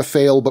things are going to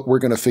fail, but we're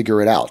going to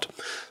figure it out.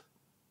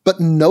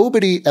 But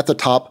nobody at the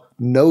top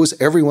knows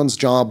everyone's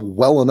job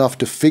well enough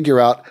to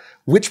figure out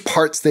which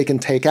parts they can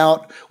take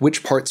out,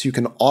 which parts you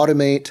can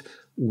automate,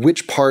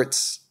 which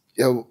parts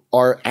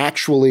are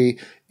actually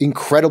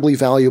incredibly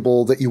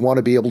valuable that you want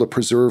to be able to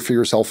preserve for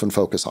yourself and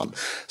focus on.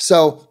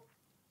 So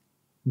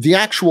the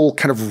actual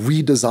kind of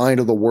redesign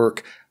of the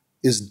work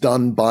is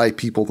done by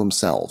people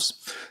themselves.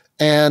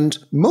 And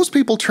most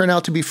people turn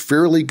out to be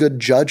fairly good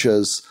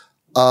judges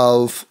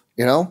of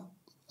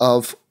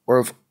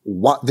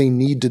what they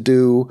need to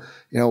do,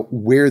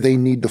 where they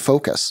need to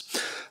focus.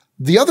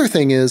 The other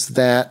thing is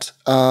that,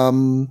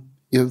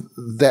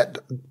 that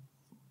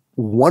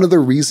one of the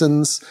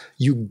reasons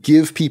you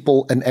give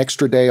people an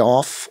extra day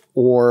off,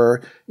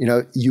 or,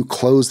 you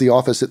close the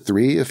office at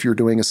 3 if you're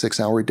doing a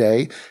 6-hour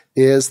day,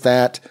 is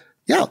that,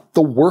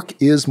 the work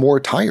is more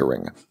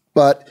tiring,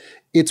 but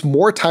it's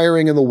more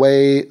tiring in the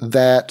way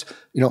that,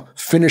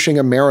 finishing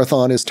a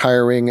marathon is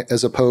tiring,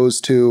 as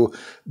opposed to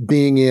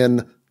being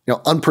in,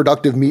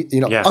 unproductive,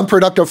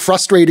 unproductive,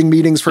 frustrating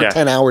meetings for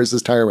 10 hours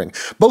is tiring.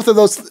 Both of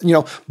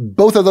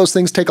those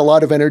things take a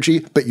lot of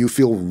energy, but you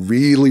feel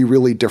really,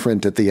 really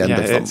different at the end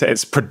of them.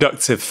 It's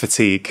productive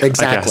fatigue.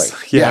 Exactly. I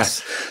guess.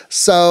 Yes.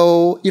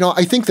 So,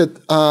 I think that,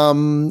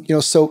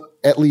 so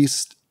at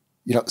least,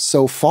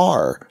 so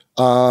far,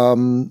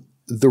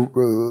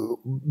 the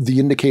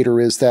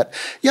indicator is that,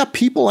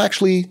 people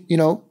actually,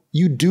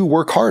 you do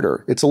work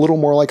harder. It's a little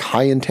more like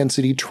high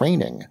intensity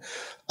training,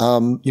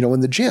 in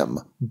the gym.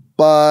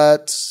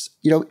 But,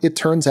 it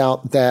turns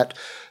out that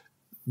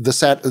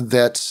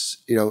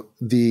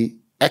the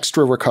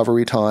extra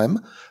recovery time,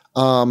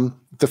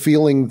 the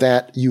feeling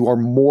that you are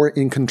more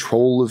in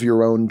control of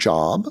your own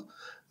job,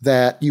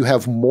 that you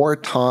have more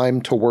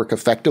time to work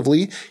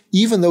effectively,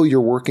 even though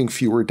you're working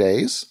fewer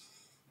days.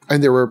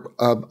 And there were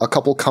a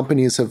couple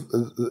companies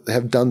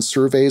have done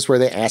surveys where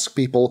they ask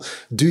people,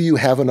 do you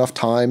have enough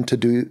time to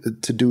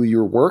do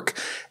your work?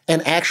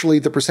 And actually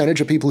the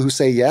percentage of people who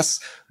say yes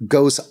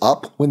goes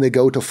up when they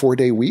go to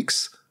 4-day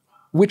weeks,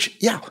 which,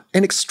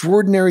 an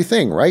extraordinary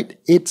thing, right?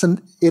 It's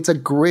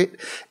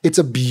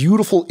a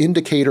beautiful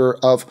indicator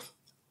of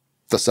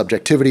the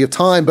subjectivity of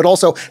time, but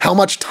also how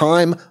much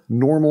time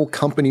normal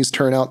companies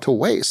turn out to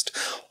waste.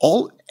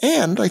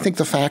 And I think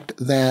the fact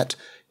that,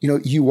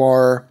 you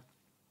are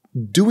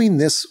doing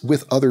this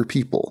with other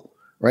people,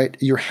 right?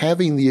 You're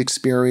having the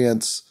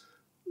experience,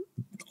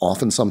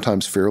 often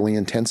sometimes fairly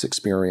intense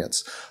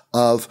experience,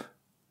 of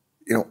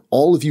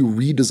all of you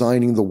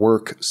redesigning the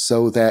work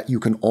so that you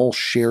can all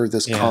share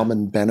this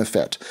common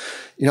benefit.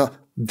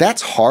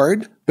 that's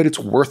hard, but it's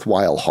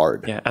worthwhile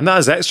hard. Yeah, and that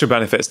has extra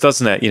benefits,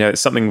 doesn't it?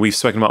 It's something we've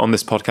spoken about on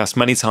this podcast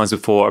many times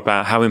before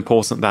about how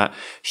important that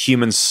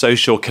human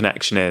social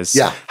connection is.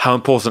 Yeah. How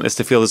important it is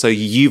to feel as though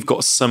you've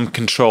got some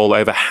control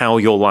over how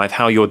your life,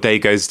 how your day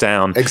goes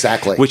down.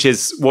 Exactly. Which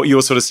is what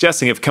you're sort of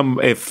suggesting.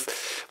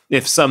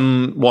 If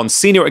someone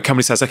senior at a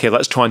company says, okay,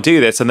 let's try and do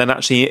this, and then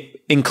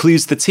actually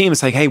includes the team and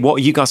saying, hey, what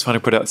are you guys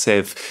finding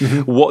productive?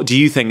 What do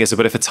you think is a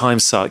bit of a time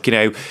suck?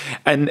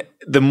 And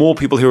the more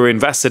people who are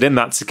invested in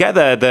that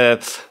together,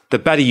 the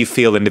better you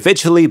feel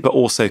individually, but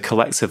also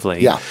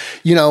collectively. Yeah.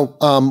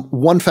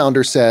 One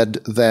founder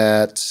said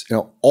that,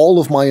 all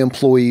of my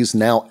employees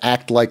now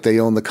act like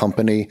they own the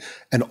company,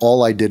 and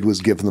all I did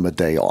was give them a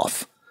day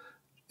off.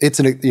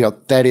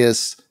 That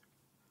is,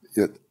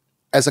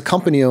 as a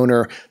company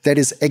owner, that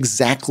is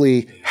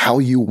exactly how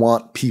you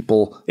want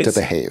people to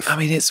behave. I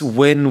mean, it's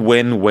win,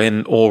 win,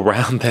 win all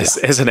around this,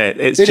 isn't it?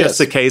 It's just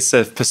a case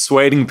of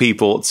persuading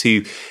people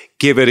to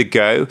give it a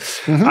go.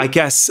 I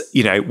guess,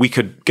 we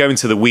could go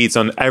into the weeds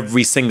on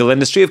every single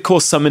industry. Of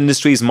course, some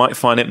industries might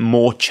find it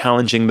more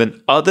challenging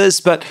than others,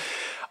 but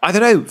I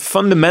don't know,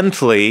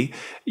 fundamentally,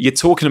 you're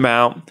talking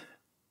about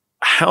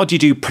how do you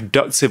do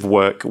productive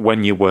work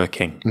when you're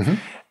working?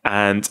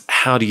 And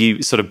how do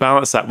you sort of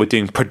balance that with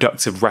doing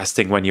productive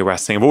resting when you're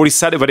resting? I've already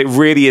said it, but it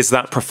really is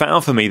that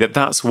profound for me that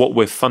that's what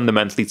we're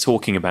fundamentally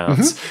talking about.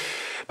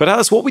 But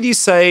Alice, what would you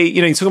say,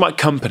 you talk about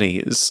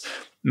companies,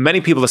 many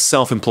people are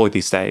self-employed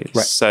these days.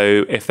 Right.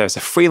 So if there's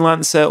a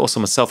freelancer or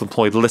someone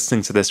self-employed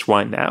listening to this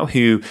right now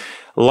who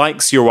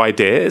likes your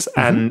ideas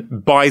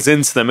and buys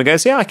into them and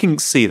goes, yeah, I can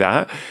see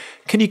that.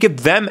 Can you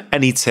give them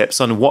any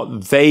tips on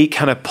what they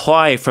can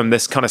apply from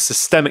this kind of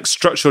systemic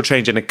structural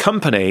change in a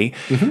company,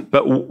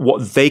 but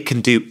what they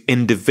can do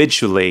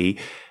individually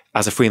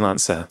as a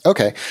freelancer?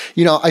 Okay.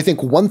 I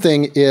think one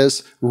thing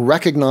is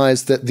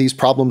recognize that these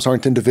problems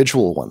aren't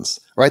individual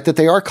ones, right? That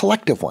they are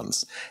collective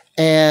ones.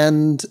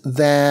 And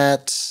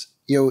that,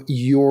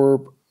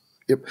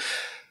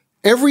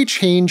 every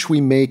change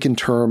we make in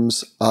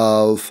terms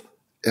of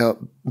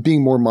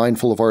being more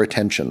mindful of our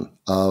attention,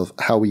 of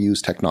how we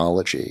use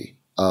technology,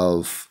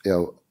 of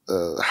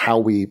how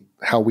we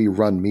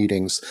run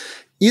meetings,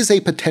 is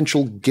a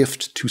potential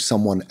gift to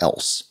someone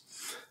else.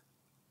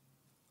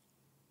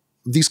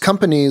 These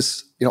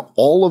companies,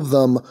 all of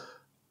them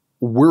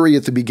worry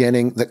at the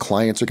beginning that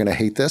clients are going to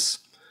hate this,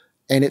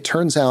 and it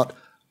turns out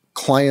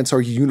clients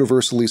are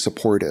universally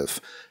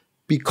supportive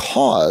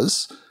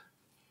because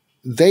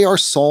they are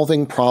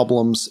solving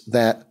problems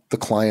that the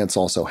clients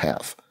also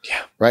have.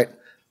 Yeah. Right?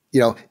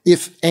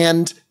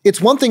 And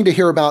it's one thing to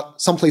hear about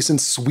someplace in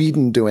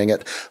Sweden doing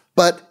it,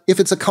 but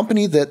if it's a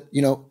company that,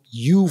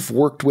 you've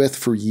worked with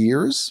for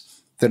years,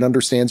 that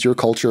understands your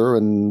culture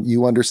and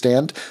you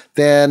understand,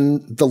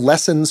 then the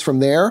lessons from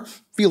there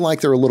feel like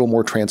they're a little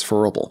more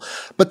transferable.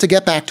 But to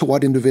get back to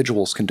what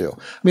individuals can do,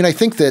 I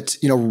think that,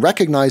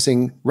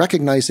 recognizing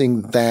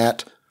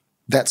that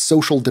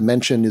social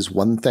dimension is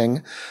one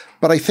thing,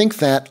 but I think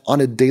that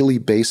on a daily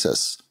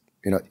basis,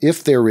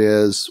 if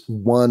there's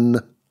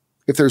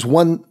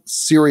one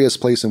serious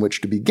place in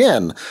which to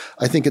begin,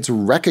 I think it's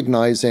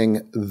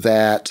recognizing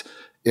that,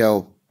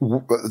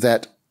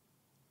 that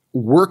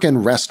work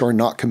and rest are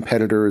not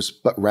competitors,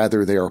 but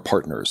rather they are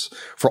partners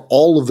for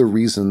all of the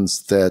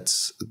reasons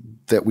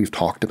that we've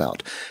talked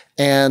about.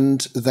 And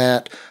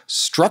that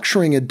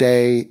structuring a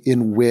day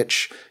in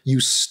which you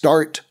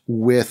start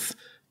with,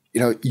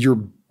 your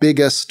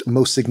biggest,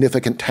 most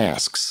significant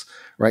tasks,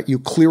 right? You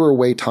clear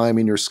away time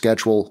in your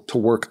schedule to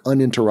work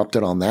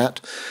uninterrupted on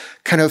that,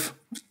 kind of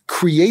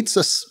creates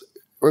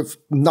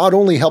not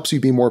only helps you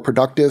be more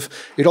productive,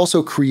 it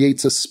also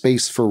creates a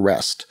space for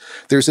rest.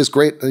 There's this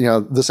great,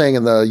 the saying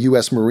in the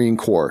U.S. Marine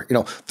Corps,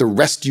 the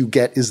rest you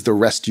get is the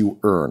rest you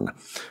earn,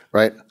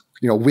 right?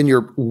 When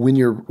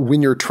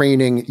you're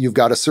training, you've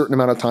got a certain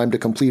amount of time to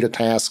complete a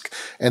task,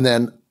 and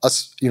then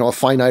a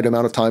finite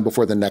amount of time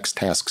before the next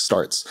task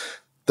starts.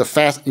 So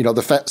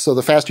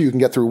the faster you can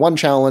get through one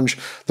challenge,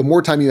 the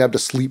more time you have to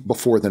sleep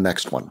before the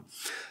next one.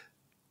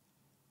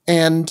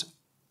 And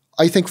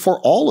I think for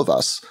all of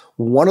us,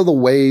 one of the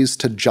ways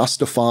to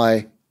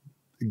justify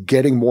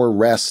getting more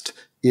rest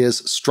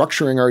is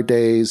structuring our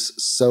days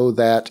so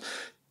that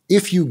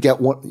if you get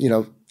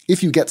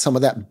some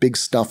of that big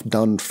stuff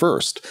done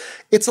first,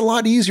 it's a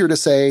lot easier to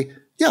say,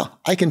 yeah,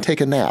 I can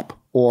take a nap,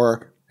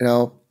 or,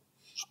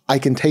 I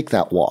can take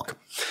that walk.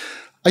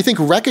 I think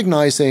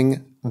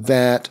recognizing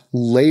that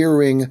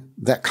layering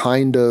that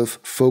kind of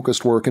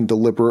focused work and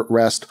deliberate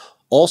rest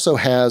also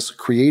has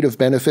creative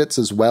benefits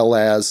as well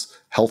as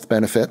health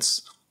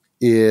benefits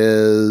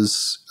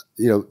is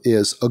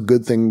a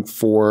good thing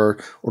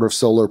for sort of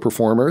solo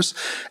performers.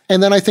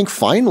 And then I think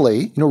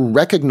finally,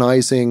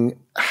 recognizing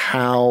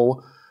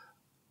how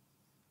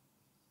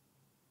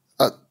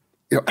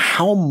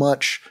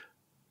much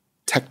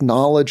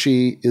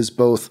technology is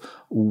both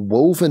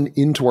woven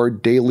into our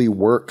daily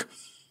work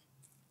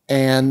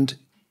and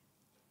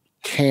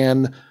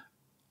can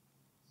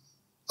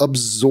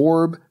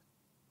absorb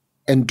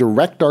and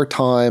direct our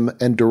time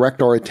and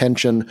direct our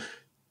attention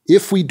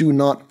if we do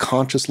not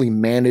consciously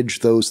manage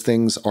those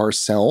things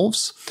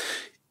ourselves,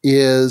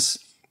 is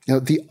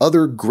the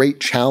other great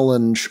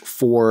challenge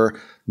for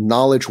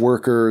knowledge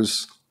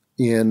workers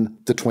in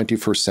the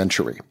 21st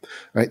century,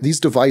 right? These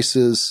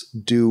devices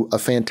do a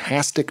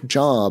fantastic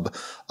job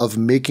of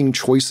making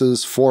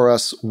choices for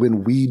us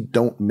when we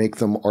don't make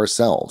them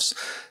ourselves.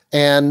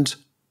 And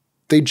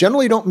they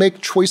generally don't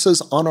make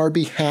choices on our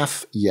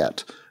behalf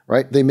yet,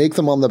 right? They make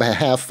them on the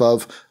behalf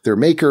of their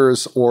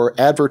makers or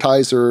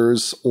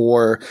advertisers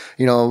or,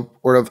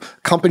 or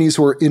of companies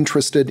who are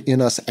interested in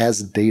us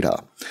as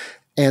data.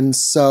 And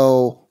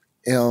so,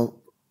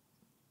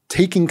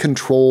 taking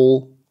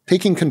control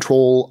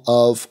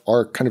of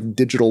our kind of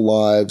digital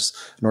lives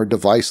and our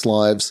device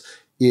lives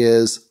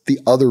is the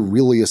other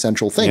really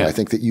essential thing I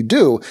think that you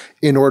do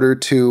in order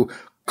to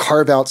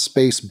carve out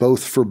space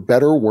both for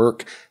better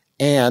work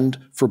and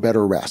for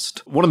better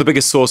rest. One of the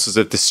biggest sources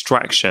of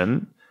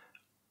distraction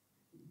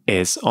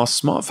is our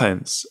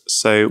smartphones.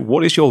 So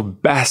what is your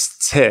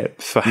best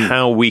tip for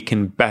how we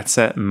can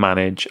better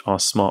manage our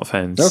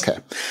smartphones? Okay.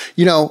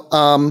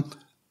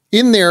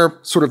 In their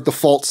sort of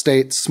default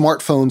state,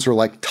 smartphones are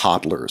like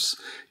toddlers.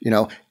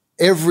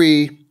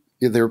 Everything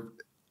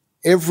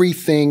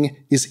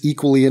is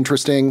equally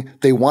interesting.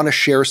 They want to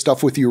share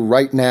stuff with you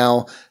right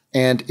now.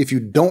 And if you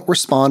don't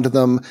respond to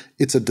them,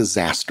 it's a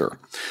disaster.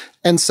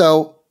 And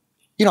so,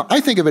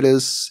 I think of it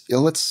as,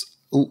 let's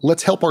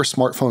help our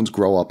smartphones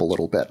grow up a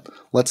little bit.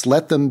 Let's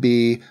let them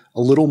be a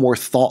little more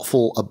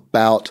thoughtful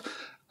about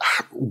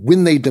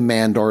when they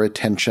demand our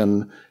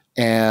attention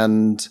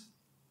and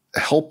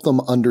help them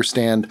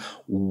understand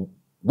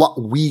what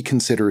we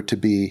consider to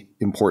be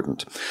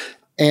important.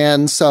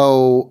 And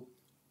so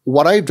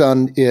what I've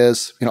done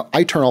is,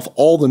 I turn off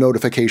all the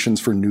notifications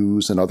for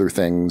news and other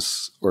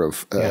things,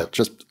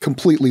 just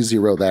completely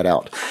zero that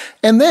out.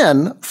 And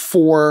then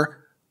for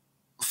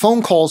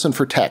phone calls and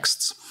for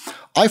texts,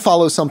 I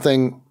follow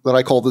something that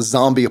I call the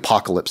zombie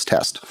apocalypse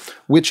test,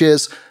 which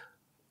is,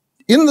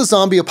 in the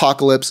zombie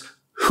apocalypse,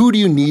 who do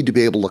you need to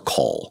be able to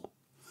call?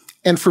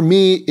 And for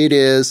me, it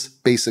is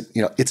basic,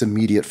 it's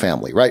immediate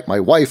family, right?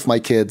 My wife, my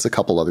kids, a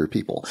couple other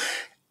people.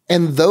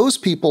 And those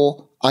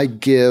people, I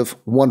give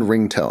one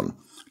ringtone,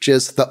 which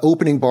is the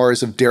opening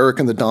bars of Derek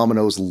and the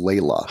Dominoes'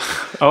 Layla.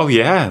 Oh,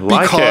 yeah.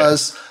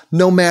 Because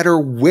no matter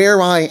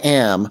where I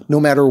am, no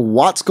matter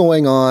what's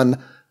going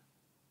on,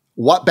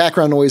 what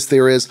background noise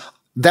there is,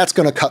 that's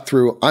going to cut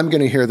through. I'm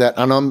going to hear that,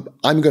 and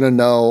I'm going to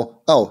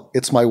know, oh,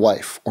 it's my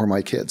wife or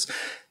my kids.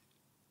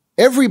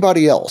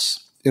 Everybody else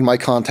in my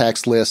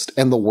contacts list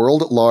and the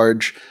world at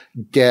large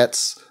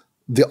gets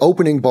the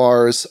opening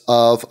bars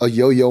of a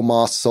Yo-Yo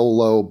Ma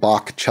solo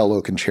Bach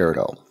cello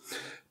concerto,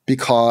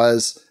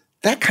 because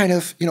that kind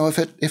of,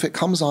 if it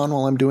comes on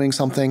while I'm doing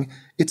something,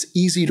 it's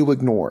easy to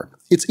ignore.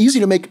 It's easy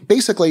to make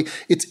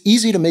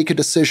a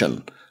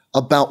decision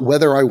about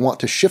whether I want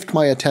to shift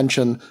my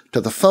attention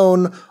to the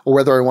phone or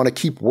whether I want to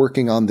keep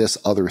working on this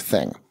other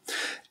thing.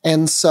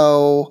 And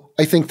so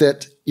I think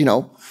that,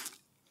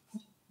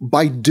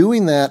 by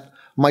doing that,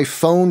 my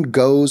phone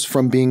goes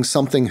from being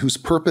something whose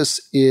purpose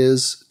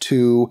is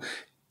to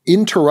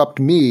interrupt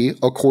me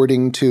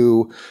according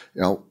to,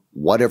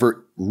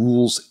 whatever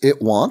rules it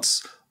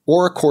wants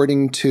or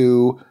according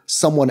to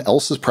someone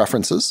else's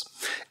preferences.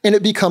 And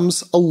it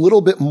becomes a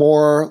little bit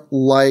more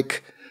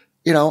like,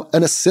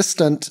 an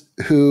assistant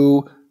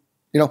who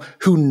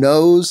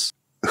knows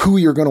who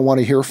you're going to want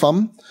to hear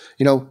from,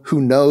 who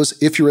knows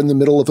if you're in the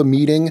middle of a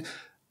meeting,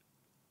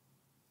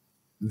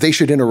 they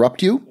should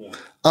interrupt you.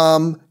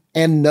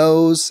 And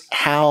knows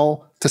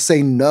how to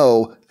say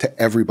no to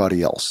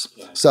everybody else.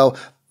 So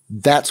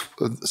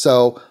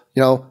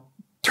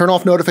turn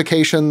off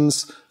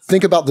notifications,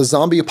 think about the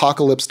zombie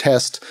apocalypse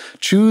test,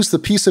 choose the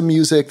piece of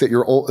music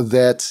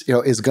that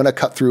is going to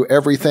cut through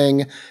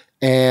everything,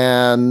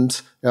 and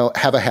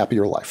have a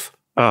happier life.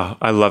 Oh,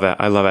 I love it.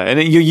 I love it.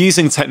 And you're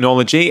using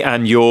technology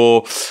and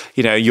you're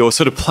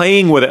sort of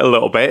playing with it a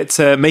little bit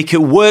to make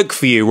it work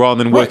for you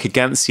rather than work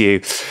against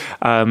you.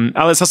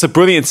 Alex, that's a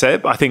brilliant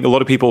tip. I think a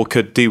lot of people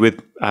could do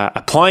with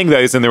applying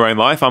those in their own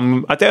life. I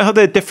don't have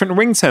a different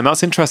ringtone.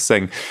 That's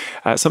interesting.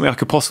 Something I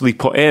could possibly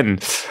put in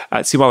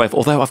to my life.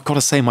 Although I've got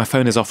to say my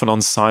phone is often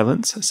on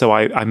silent, so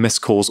I miss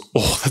calls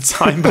all the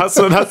time. That's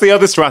the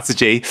other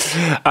strategy.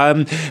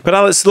 But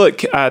Alex,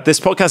 look, this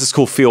podcast is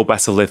called Feel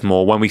Better, Live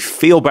More. When we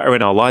feel better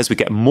in our lives, we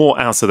get more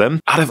out of them.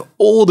 Out of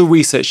all the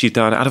research you've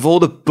done, out of all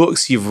the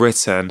books you've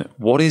written,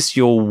 what is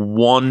your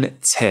one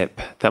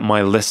tip that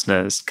my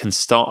listeners can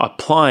start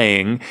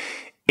applying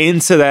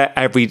into their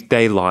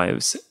everyday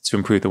lives to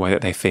improve the way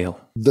that they feel?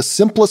 The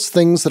simplest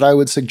things that I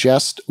would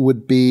suggest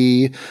would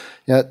be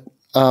that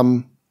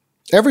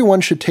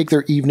everyone should take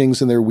their evenings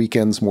and their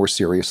weekends more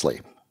seriously,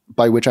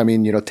 by which I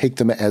mean, take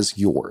them as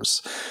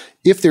yours.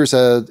 If there's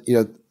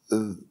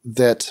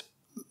that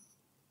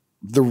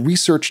the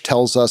research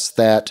tells us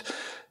that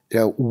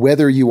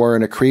whether you are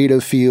in a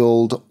creative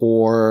field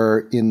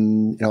or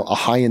in a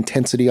high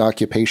intensity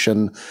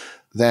occupation,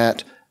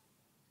 that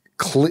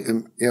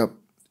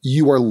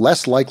you are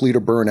less likely to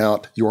burn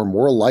out. You are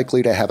more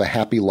likely to have a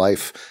happy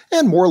life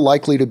and more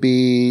likely to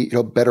be,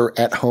 better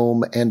at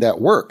home and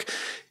at work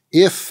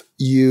if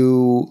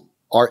you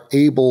are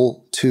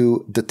able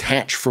to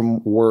detach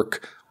from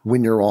work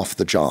when you're off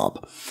the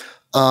job.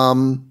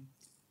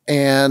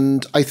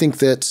 And I think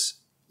that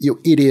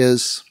it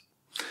is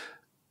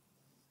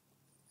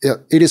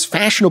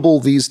fashionable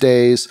these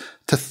days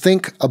to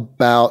think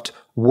about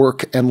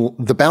work and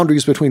the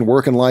boundaries between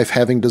work and life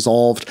having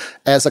dissolved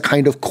as a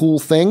kind of cool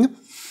thing.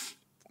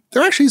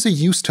 There actually is a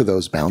use to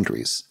those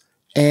boundaries.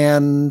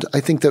 And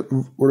I think that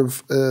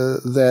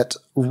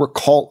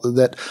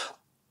that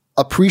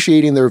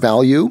appreciating their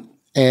value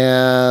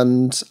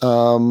and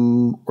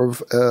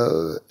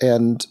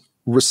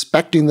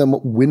respecting them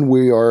when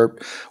we are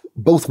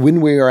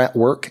at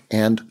work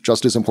and,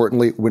 just as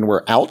importantly, when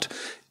we're out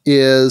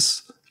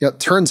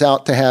turns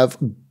out to have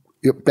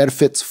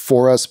benefits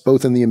for us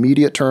both in the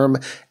immediate term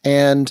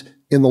and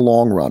in the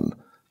long run.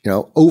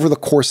 Over the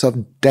course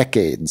of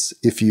decades,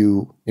 if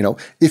you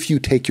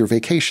take your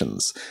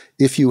vacations,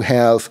 if you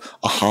have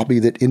a hobby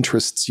that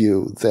interests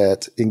you,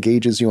 that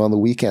engages you on the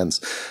weekends,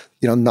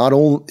 not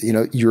only,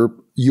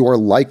 you are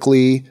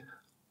likely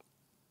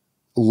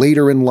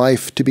later in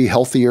life to be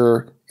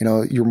healthier.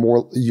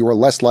 You are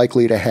less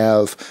likely to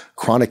have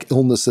chronic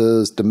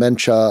illnesses,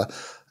 dementia.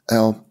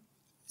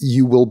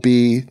 You will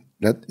be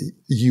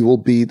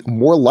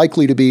more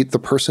likely to be the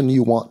person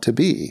you want to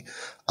be.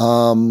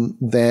 Than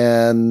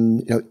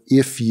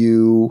if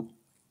you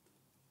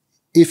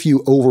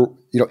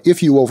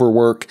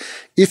overwork,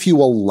 if you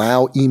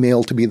allow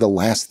email to be the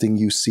last thing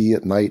you see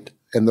at night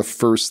and the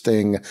first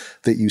thing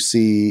that you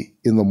see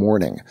in the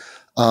morning.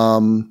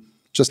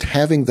 Just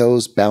having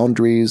those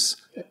boundaries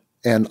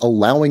and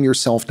allowing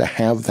yourself to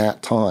have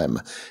that time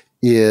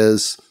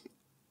is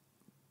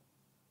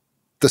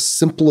the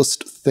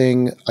simplest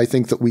thing I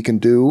think that we can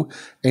do,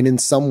 and in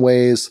some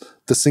ways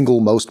the single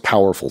most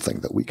powerful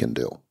thing that we can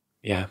do.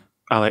 Yeah,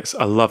 Alex,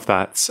 I love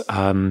that.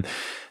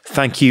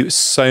 Thank you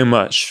so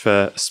much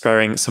for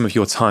sparing some of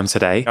your time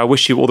today. I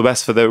wish you all the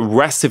best for the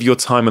rest of your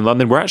time in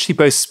London. We're actually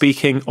both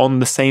speaking on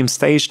the same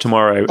stage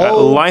tomorrow at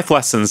Life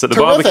Lessons at the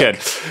Barbican.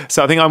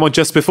 So I think I'm on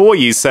just before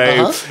you.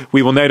 So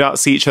we will no doubt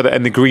see each other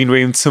in the green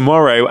room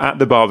tomorrow at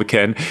the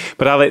Barbican.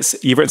 But Alex,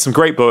 you've written some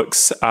great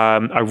books.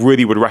 I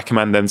really would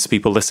recommend them to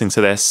people listening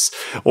to this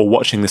or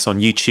watching this on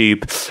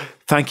YouTube.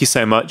 Thank you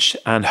so much.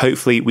 And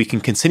hopefully we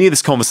can continue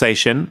this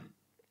conversation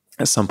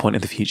at some point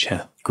in the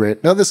future.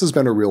 Great. No, this has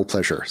been a real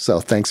pleasure.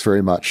 So thanks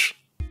very much.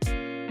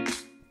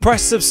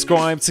 Press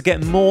subscribe to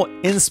get more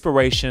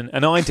inspiration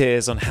and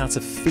ideas on how to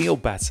feel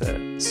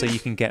better so you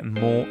can get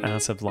more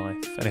out of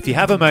life. And if you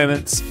have a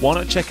moment, why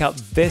not check out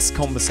this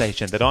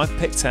conversation that I've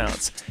picked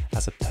out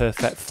as a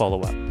perfect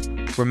follow-up.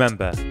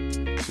 Remember,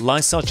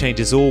 lifestyle change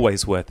is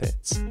always worth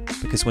it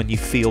because when you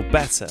feel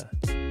better,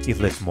 you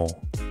live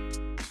more.